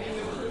naturligtvis.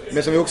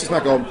 Men som vi också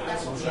snackade om,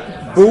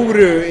 bor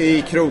du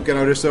i kroken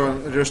av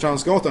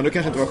Rörstrandsgatan, då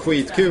kanske inte var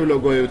skitkul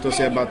att gå ut och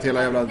se bara att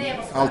hela jävla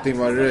allting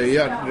var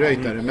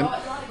röjtare.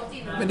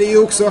 Men det är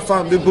ju också, vad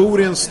fan, du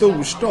bor i en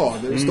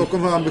storstad.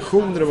 Stockholm har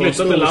ambitioner att vara en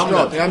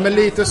storstad. Ja, men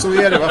lite så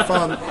är det, vad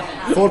fan.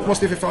 Folk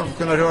måste ju för fan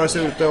kunna röra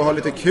sig ute och ha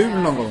lite kul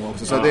någon gång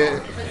också. Så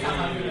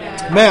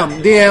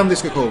men det är en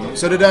diskussion.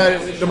 Så det där,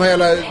 de här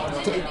jävla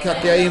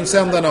kackiga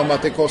insändarna om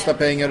att det kostar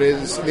pengar,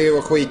 det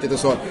är skitigt och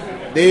så.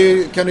 Det är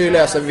ju, kan du ju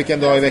läsa vilken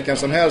dag i veckan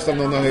som helst om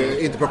någon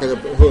har inte plockat upp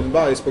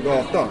hundbajs på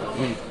gatan.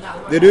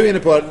 Det du är inne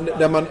på,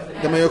 där man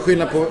gör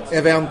skillnad på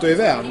event och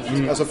event.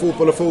 Alltså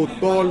fotboll och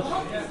fotboll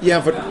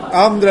jämfört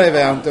andra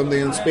event, om det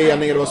är en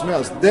spelning eller vad som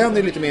helst. Den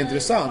är lite mer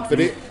intressant, för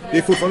det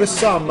är fortfarande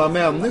samma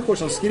människor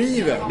som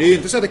skriver. Det är ju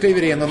inte så att det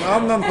kliver in någon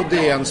annan på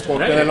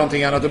DN-sporten eller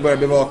någonting annat och börjar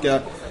bevaka,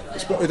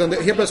 utan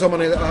helt plötsligt har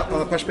man ett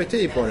annat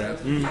perspektiv på det.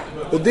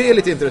 Och det är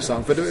lite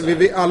intressant, för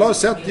vi alla har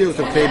sett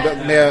YouTube-klipp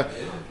med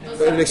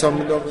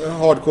liksom de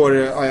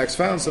hardcore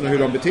Ajax-fansen och hur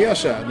de beter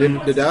sig.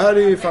 Det där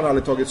är ju fan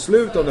aldrig tagit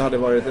slut om det hade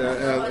varit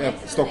ett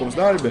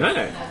Stockholmsderby.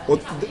 Och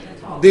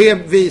det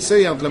visar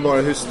ju egentligen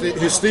bara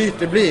hur styrt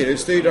det blir, hur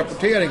styrd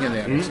rapporteringen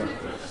är liksom.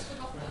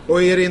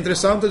 Och är det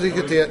intressant att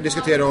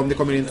diskutera om det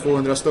kommer in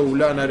 200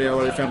 stolar när det har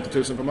varit 50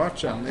 000 på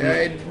matchen?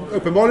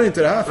 Uppenbarligen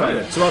inte det här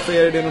fallet. Så varför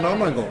är det någon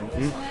annan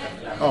gång?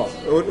 Ja,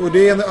 och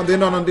det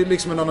är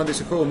liksom en annan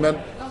diskussion, men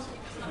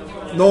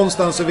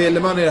någonstans så ville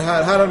man i det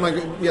här hade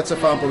man gett sig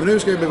fan på, men nu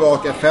ska vi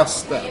bevaka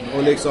festen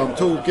och liksom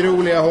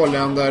tokroliga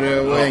holländare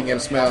och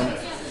engelsmän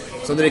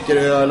som dricker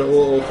öl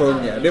och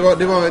sjunger. Det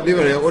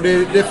var det. Och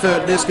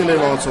det skulle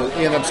vara så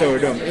en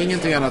absurdum.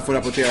 Ingenting annat får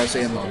rapporteras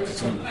innan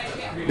liksom.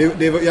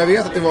 Jag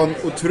vet att det var en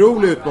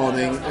otrolig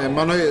utmaning.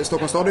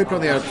 Stockholms stad har ju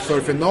planerat för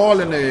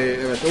finalen i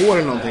ett år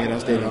eller någonting i den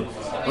stilen.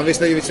 Man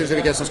visste ju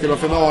vilka som skulle vara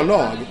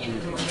finallag.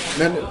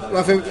 Men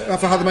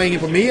varför hade man ingen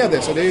på med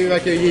det? Så det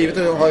verkar ju givet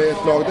att ha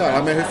ett lag där.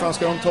 Ja, men hur fan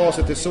ska de ta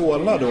sig till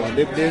Solna då?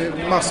 Det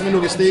är massor med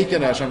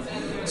logistiken där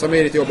som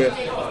är lite jobbigt.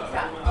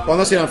 Å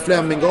andra sidan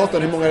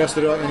Fleminggatan, hur många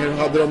restauranger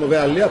hade de att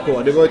välja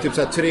på? Det var ju typ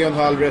så här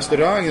 3,5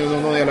 restauranger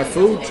och någon jävla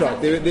food truck.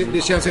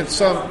 Det känns inte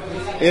som...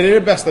 Är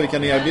det bästa vi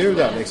kan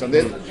erbjuda liksom?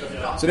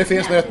 Så det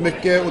finns nog rätt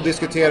mycket att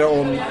diskutera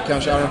om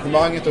kanske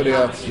arrangemanget och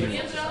det.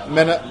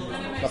 Men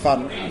vad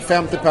fan,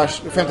 50 000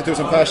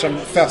 personer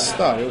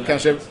festar och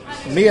kanske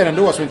mer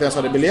ändå som inte ens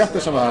hade biljetter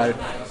som var här.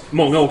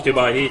 Många åkte ju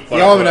bara hit.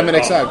 Men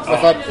exakt. Ja.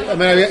 För att,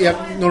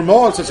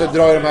 normalt så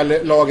drar de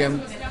här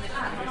lagen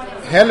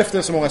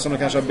hälften så många som de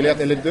kanske har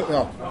biljetter, eller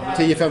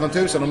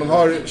 10-15 000. Om de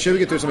har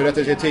 20 000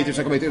 biljetter till 10 000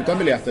 kommer hit utan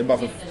biljetter bara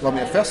för att vara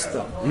med i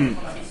festen.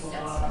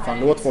 Fan,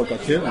 låt folk ha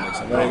kul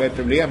liksom. Det är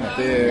problemet.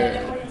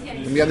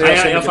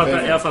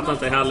 Jag fattar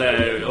inte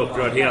heller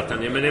upprördheten.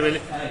 Men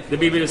det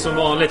blir väl som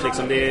vanligt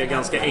liksom. Det är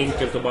ganska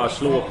enkelt att bara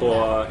slå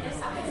på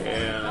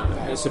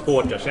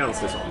supporter,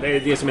 känns det som.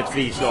 Det är som ett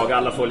frislag,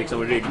 alla får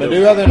liksom rygg. Men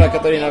du hade den där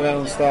Katarina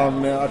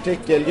Wenstam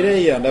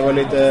artikelgrejen. Det var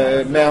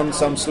lite män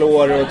som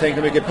slår och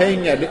tänker mycket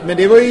pengar. Men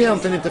det var ju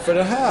egentligen inte för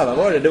det här, va?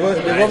 Var det? Det var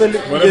väl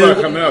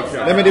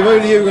Nej, men det var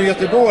ju Djurgården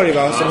Göteborg,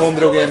 va? Som hon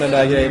drog in den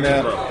där grejen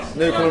med.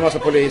 Nu kommer en massa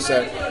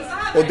poliser.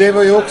 Och det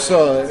var ju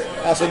också,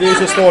 alltså det är ju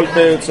så stolt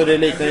ut så det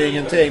liknar ju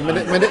ingenting.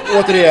 Men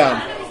återigen,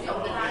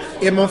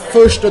 är man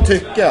först att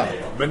tycka,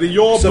 men det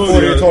jag så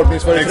får du ju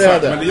tolkningsföreträde.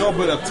 Exakt, men det jag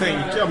börjar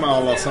tänka med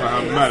alla sådana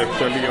här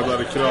märkliga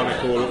ledare,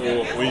 krönikor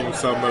och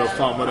insändare och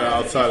fan vad det är,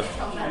 att så här,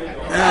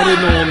 är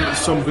det någon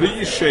som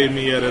bryr sig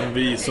mer än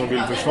vi som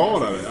vill försvara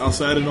det?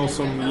 Alltså är det någon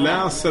som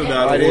läser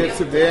där?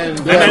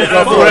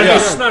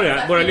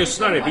 Våra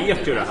lyssnare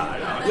vet ju det här.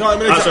 Ja,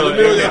 men alltså,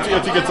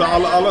 jag tycker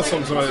att alla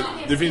som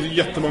det finns ju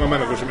jättemånga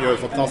människor som gör ett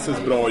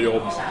fantastiskt bra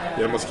jobb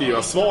genom att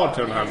skriva svar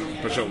till de här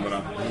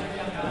personerna.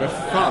 Men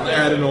fan,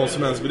 är det någon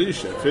som ens bryr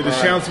sig? För det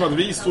känns som att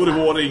vi står i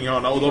vår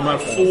ringhörna och de här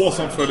få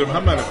som följer de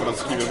här människorna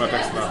som skriver de här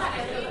texterna,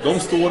 de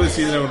står i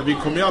sina ringhörna. Vi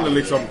kommer ju aldrig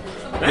liksom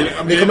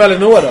Vi kommer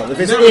aldrig nå dem. Det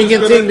finns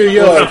ingenting du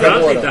gör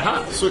framförallt inte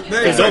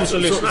här. De som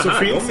lyssnar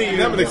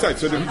här. Men exakt,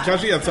 så det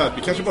kanske är så här,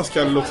 vi kanske bara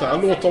ska låta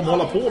dem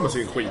hålla på med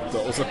sin skit då,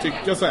 och så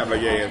tycka så jävla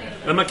grejer.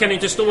 Men man kan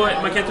inte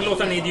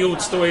låta en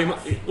idiot stå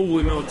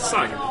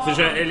oemotsagd. För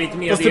så är lite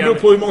mer. Fast det beror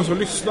på hur många som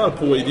lyssnar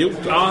på idioter.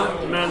 Ja,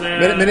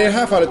 men i det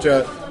här fallet tror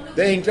jag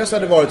det enklaste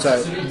hade varit så här: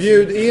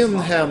 bjud in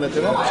henne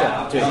till matchen.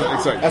 Typ.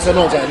 Exakt. Alltså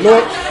någon så här,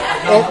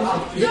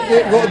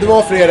 det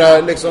var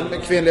flera liksom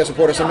kvinnliga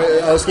supporter som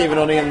hade skrivit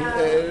någon in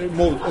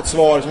mot ett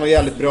svar som var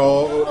jävligt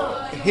bra och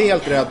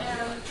helt rätt.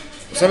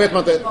 Sen vet man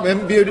inte,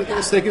 men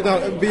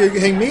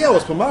häng med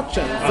oss på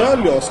matchen.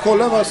 Följ oss,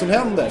 kolla vad som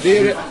händer.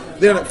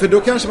 För då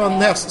kanske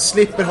man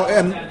slipper ha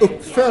en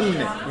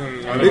uppföljning.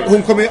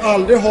 Hon kommer ju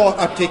aldrig ha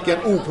artikeln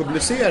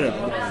opublicerad.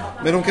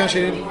 Men hon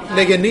kanske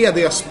lägger ner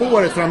det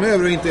spåret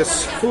framöver och inte är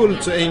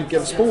fullt så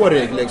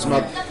enkelspårig. Liksom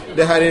att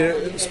det här är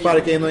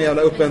sparka in och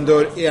jävla upp en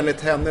dörr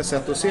enligt hennes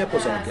sätt att se på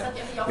saker.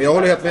 Men jag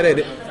håller helt med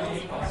dig.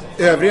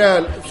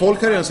 Övriga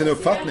folk har redan sin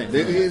uppfattning.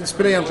 Det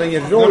spelar egentligen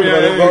ingen roll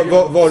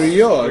vad du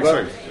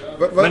gör.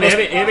 Men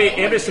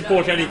är vi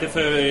supportrar lite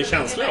för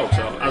känsliga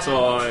också?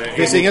 Alltså, det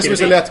finns ingen som är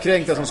så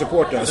lättkränkta som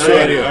supportrar. Så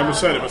är det ju. Ja, men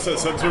så är det. Men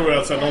sen tror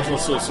jag att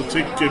någonstans så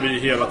tycker vi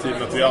hela tiden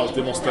att vi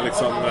alltid måste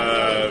liksom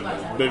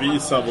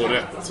bevisa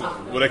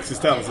vår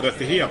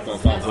existensrättighet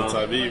någonstans. Så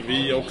här,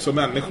 vi är också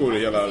människor i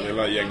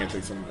hela gänget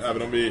liksom.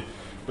 Även om vi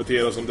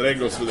beter oss som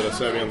drägg och så vidare,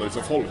 så är vi ändå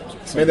liksom folk.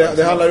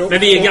 Men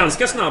vi är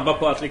ganska snabba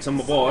på att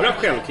liksom vara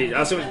självkritiska.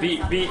 Alltså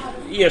vi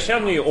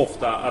erkänner ju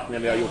ofta att när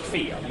vi har gjort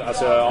fel.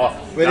 Alltså, ja,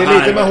 men det är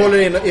lite man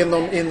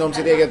håller inom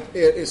sitt eget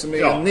som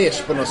är en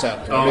nisch på något sätt.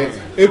 Ja.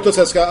 Utåt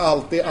sett ska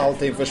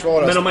allting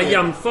försvaras. Men om man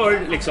jämför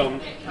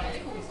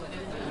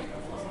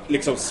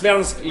liksom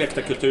svensk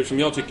läktarkultur som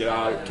jag tycker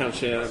är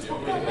kanske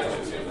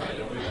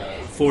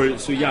får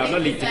så jävla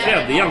lite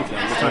cred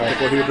egentligen med tanke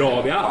på hur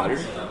bra vi är.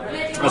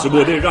 Alltså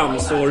både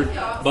ramsor,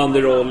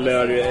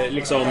 banderoller,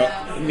 liksom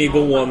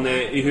nivån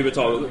i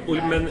huvudtaget.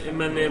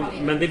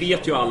 Men det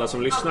vet ju alla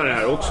som lyssnar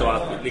här också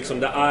att liksom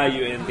det är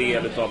ju en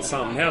del av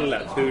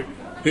samhället.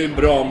 Hur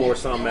bra mår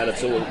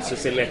samhället så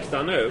ser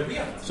läktaren nu.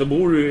 Så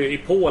bor du i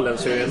Polen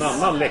så är det en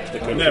annan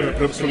läktarkultur. Nej, men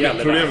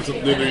problemet som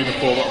du är inne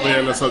på vad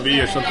gäller så att vi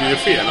erkänner att vi är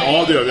fel.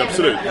 Ja, det gör vi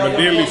absolut. Men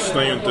det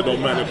lyssnar ju inte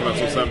de människorna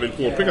som sen vill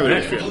påpeka att det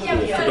är fel på.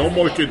 För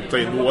de orkar ju inte ta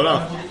in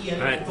våra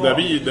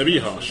där vi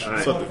hörs.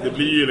 Nej. Så att det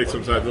blir ju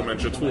liksom så här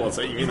moment 22.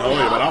 Alltså ingen hör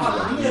ju varandra.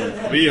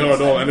 Vi hör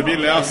dem, eller vi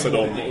läser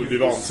dem och blir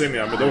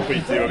vansinniga. Men de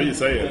skiter i vad vi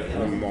säger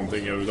om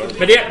någonting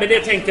överhuvudtaget. Men det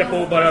tänkte jag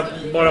på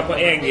bara på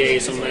en grej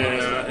som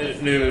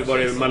nu var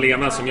det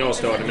Malena som jag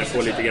störde mig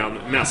på lite grann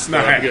mest.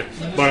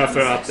 Bara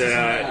för att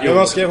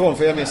vad skrev hon?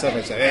 För jag missade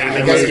faktiskt.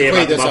 Hon skrev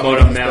att det var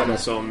bara män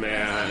som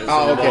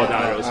var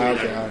där och så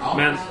vidare.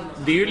 Men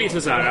det är ju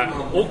lite så här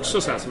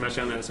också så här, som jag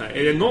känner så här,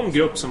 är det någon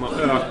grupp som har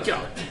ökat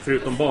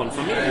förutom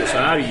barnfamiljer så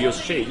är det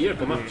just tjejer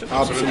på matchen.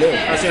 Absolut.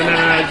 Alltså jag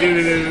menar,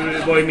 du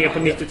var ju med på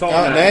 90-talet.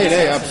 Ja,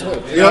 nej,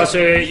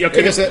 absolut. Jag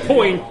kunde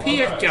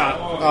poängpeka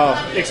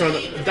liksom,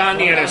 där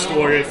nere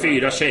står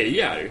 4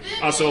 tjejer.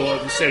 Alltså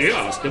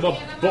seriöst, det var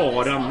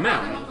bara män.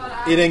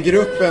 I den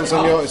gruppen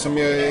som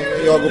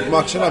jag går på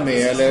matcherna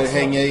med eller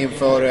hänger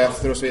inför och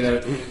efter och så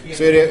vidare,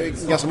 så är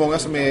det ganska många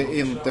som är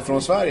inte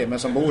från Sverige men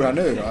som bor här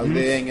nu då.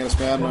 Det är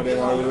engelsmän och det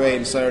är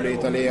walesare och det är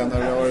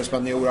italienare och det är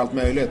spanjor och allt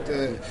möjligt.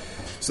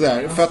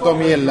 Sådär, för att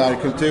de gillar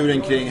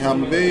kulturen kring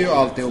Hammarby och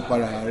alltihopa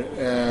det här.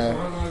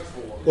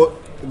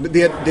 Och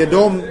det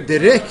de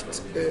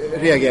direkt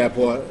reagerar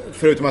på,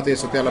 förutom att det är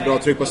så jävla bra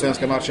tryck på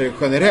svenska matcher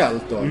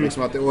generellt då,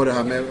 liksom och det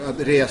här med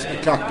att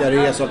klacka,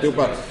 resa och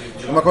alltihopa.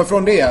 Om man kommer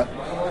från det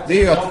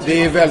är ju att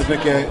det är väldigt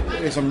mycket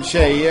liksom,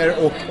 tjejer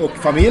och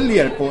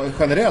familjer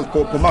generellt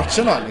på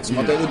matcherna liksom,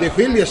 och det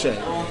skiljer sig.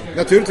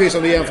 Naturligtvis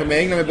om vi jämför med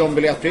England med de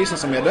biljettpriser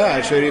som är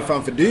där så är det ju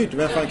fan för dyrt.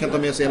 Vem fan kan ta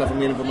med sig hela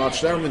familjen på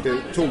match där om inte är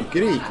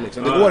tokrik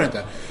liksom. Det går inte.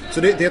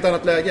 Så det är ett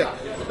annat läge.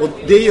 Och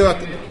det gör att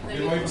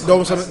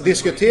de som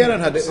diskuterar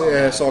den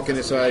här saken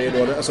i Sverige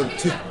då, alltså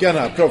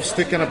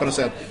proffstyckarna på något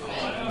sätt,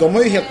 de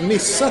har ju helt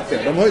missat det.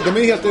 De är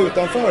ju helt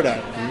utanför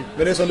där.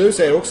 Men det är som du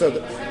säger också att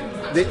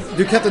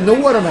du kan inte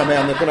nå de här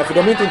människorna för de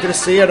är inte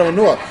intresserade av att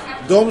nå.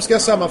 De ska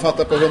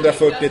sammanfatta på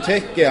 140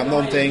 tecken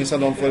någonting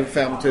som de får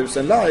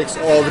 5000 likes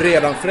av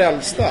redan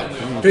frälsta.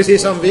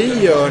 Precis som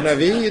vi gör när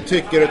vi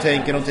tycker och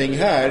tänker någonting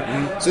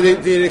här. Så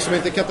det är liksom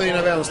inte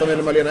Katarina Wenstam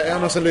eller Malena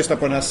Ernman som lyssnar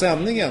på den här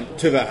sändningen,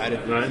 tyvärr.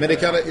 Nej. Men det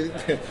kan...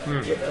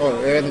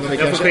 jag vet inte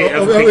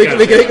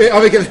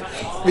om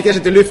vi kanske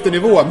inte lyfter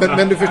nivå,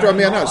 men du förstår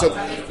vad jag menar. Så att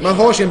man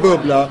har sin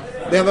bubbla.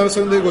 Det enda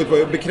som det går ut på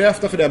är att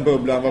bekräfta för den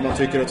bubblan vad man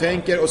tycker och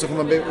tänker, och så får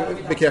man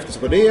bekräftelse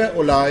på det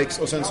och likes,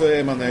 och sen så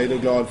är man nöjd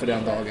och glad för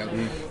den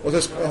dagen. Och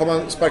så har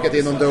man sparkat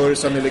in någon dörr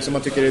som är liksom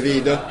man tycker är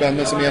vidöppen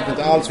men som egentligen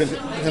inte alls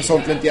en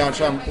sån flintiga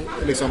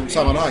liksom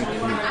sammanhang.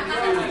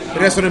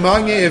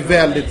 Resonemanget är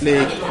väldigt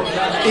likt.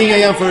 Inga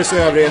jämförelser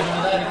övrigt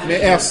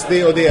med SD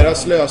och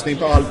deras lösning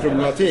på all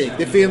problematik.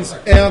 Det finns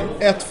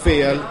ett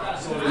fel.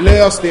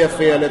 Lös det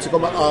felet så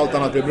kommer allt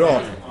annat bli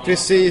bra.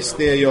 Precis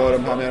det gör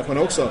de här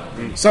människorna också.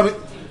 Som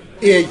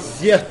är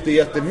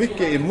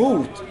jättemycket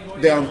emot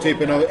den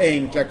typen av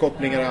enkla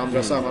kopplingar i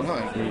andra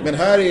sammanhang. Men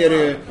här är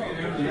det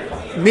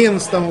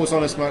minsta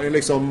motståndet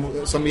liksom,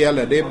 som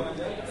gäller. Det är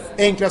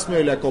enklast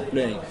möjliga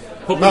koppling.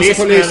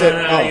 Populismen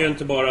är ju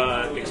inte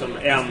bara liksom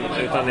en,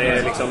 utan det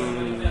är liksom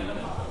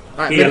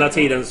hela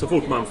tiden så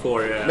fort man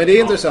får... Men det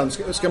är intressant.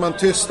 Ska man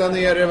tysta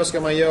ner det? Vad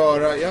ska man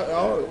göra?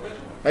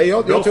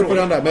 Jag tror på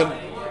den där. Men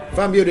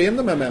fan, bjuder in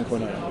de här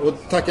människorna. Och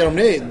tackar de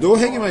nej, då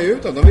hänger man ju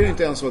ut dem. De vill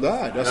inte ens vara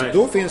där. Alltså,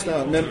 då finns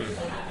det... Men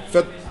för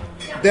att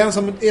den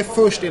som är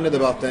först in i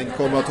debatten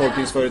kommer att ha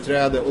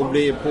tolkningsföreträde och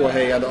blir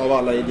påhejad av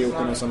alla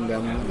idioterna som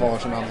den har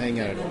som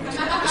anhängare.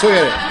 Så är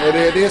det. Och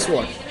det är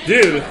svårt.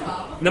 Du,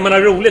 när man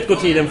har roligt går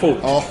tiden fort.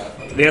 Ja.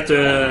 Vet du,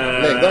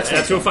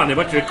 jag tror fan det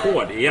var ett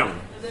rekord igen.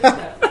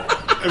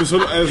 Är det så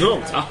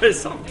långt? Ja, det är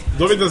sant.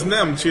 Då har vi inte ens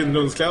nämnt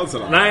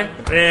kindlundsklädseln. Nej.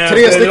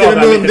 3 stycken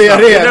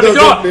mundiarré.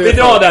 Vi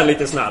drar den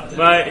lite snabbt.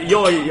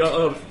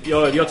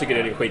 Jag tycker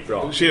det är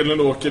skitbra.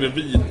 Kindlund åker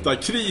i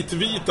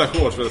kritvita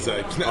shorts vill jag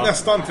säga.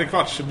 Nästan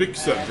 3/4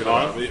 byxor till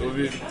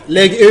det.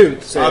 Lägg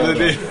ut.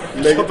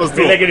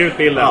 Vi lägger ut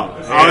bilden.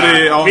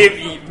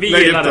 Vi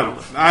gillar den.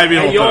 Nej, vi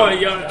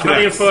han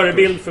är en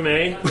förebild för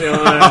mig.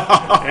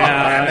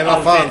 Men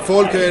vad fan,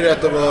 folk har ju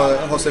rätt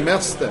att ha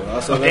semester.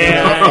 Alltså,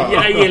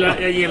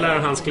 jag gillar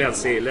hans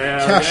klädstil.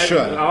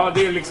 Casual. Ja,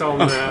 det är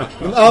liksom...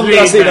 Den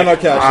andra sidan av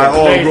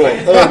casual.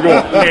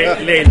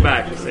 Laid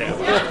back.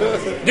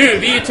 Du,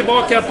 vi är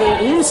tillbaka på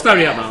onsdag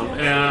redan.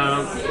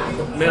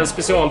 Med en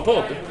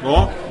specialpodd.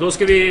 Ja. Då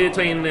ska vi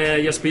ta in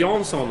Jesper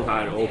Jansson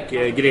här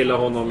och grilla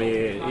honom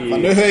i...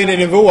 Nu höjer ni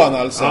nivån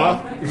alltså. Ja.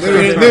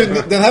 Nu,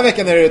 den här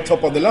veckan är det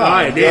top of the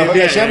line. Nej,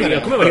 jag känner det.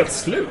 Jag kommer vara helt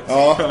slut.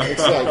 Ja,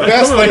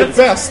 exakt.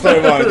 Bäst har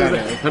det varit där nu.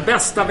 Den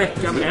bästa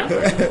veckan är.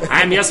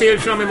 Nej, men jag ser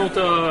fram emot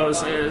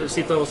att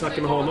sitta och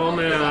snacka med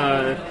honom.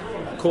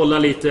 Kolla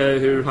lite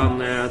hur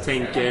han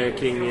tänker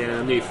kring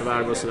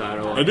nyförvärv och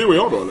sådär. Är du och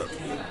jag då eller?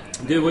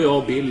 Du och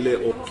jag, Billy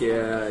och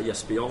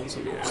Jesper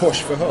Jansson.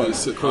 Korsförhör.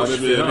 Det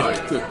blir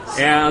riktigt.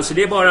 Så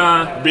det är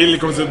bara... Billy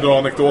kommer att dra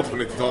anekdot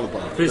från 90-talet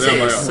bara.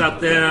 Precis, så att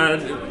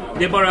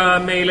det är bara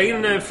att mejla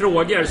in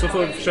frågor så får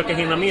vi försöka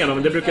hinna med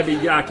dem. Det brukar bli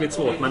jäkligt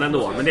svårt, men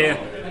ändå. Men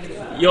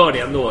gör det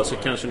ändå så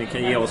kanske ni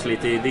kan ge oss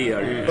lite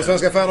idéer. På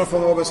Svenska Fan har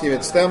från någon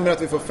skrivit: stämmer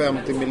att vi får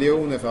 50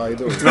 miljoner för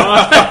Idol?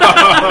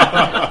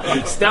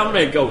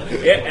 Stämmer Goal.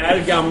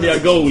 Är gamla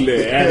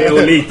Goalie? Är det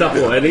att lita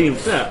på? Är det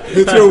inte?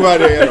 Hur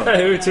trovärdig är det då?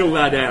 Hur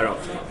trovärdig är det då?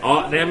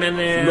 Ja, nej,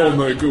 men någon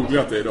har ju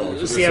googlat det idag.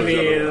 Så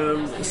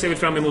ser vi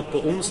fram emot på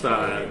onsdag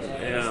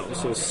och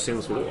så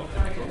syns vi då.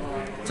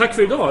 Tack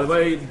för idag, det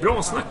var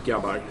bra snack,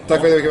 grabbar.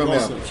 Tack för att du fick vara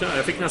med. Tja,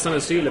 jag fick nästan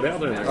en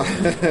sylväder den här gången.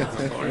 Ja,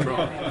 det är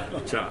bra.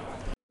 Tja.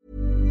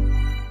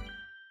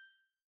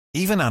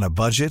 Even on a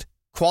budget,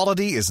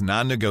 quality is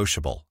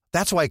non-negotiable.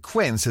 That's why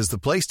Quince is the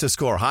place to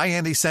score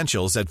high-end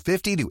essentials at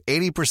 50 to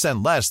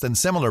 80% less than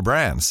similar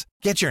brands.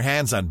 Get your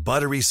hands on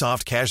buttery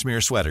soft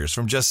cashmere sweaters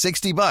from just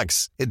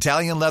 $60,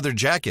 Italian leather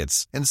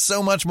jackets, and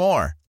so much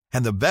more.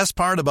 And the best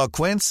part about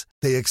Quince,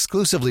 they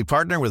exclusively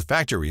partner with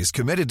factories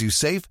committed to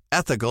safe,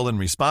 ethical, and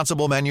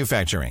responsible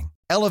manufacturing.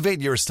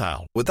 Elevate your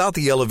style without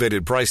the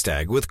elevated price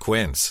tag with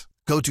Quince.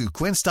 Go to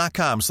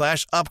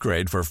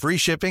quince.com/upgrade for free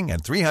shipping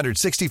and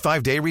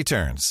 365-day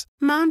returns.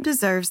 Mom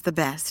deserves the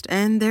best,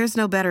 and there's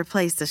no better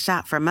place to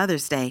shop for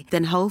Mother's Day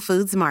than Whole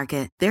Foods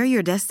Market. They're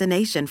your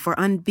destination for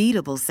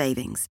unbeatable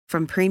savings,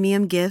 from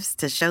premium gifts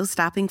to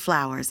show-stopping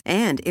flowers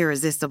and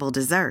irresistible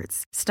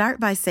desserts. Start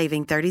by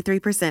saving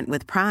 33%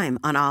 with Prime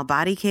on all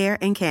body care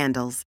and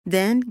candles.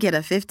 Then get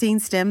a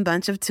 15-stem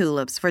bunch of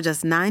tulips for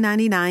just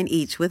 $9.99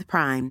 each with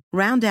Prime.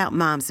 Round out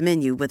Mom's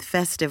menu with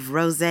festive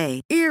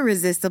rosé,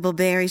 irresistible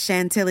berry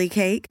chantilly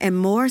cake, and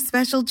more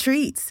special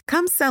treats.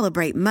 Come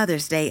celebrate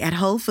Mother's Day at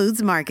Whole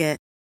Foods Market.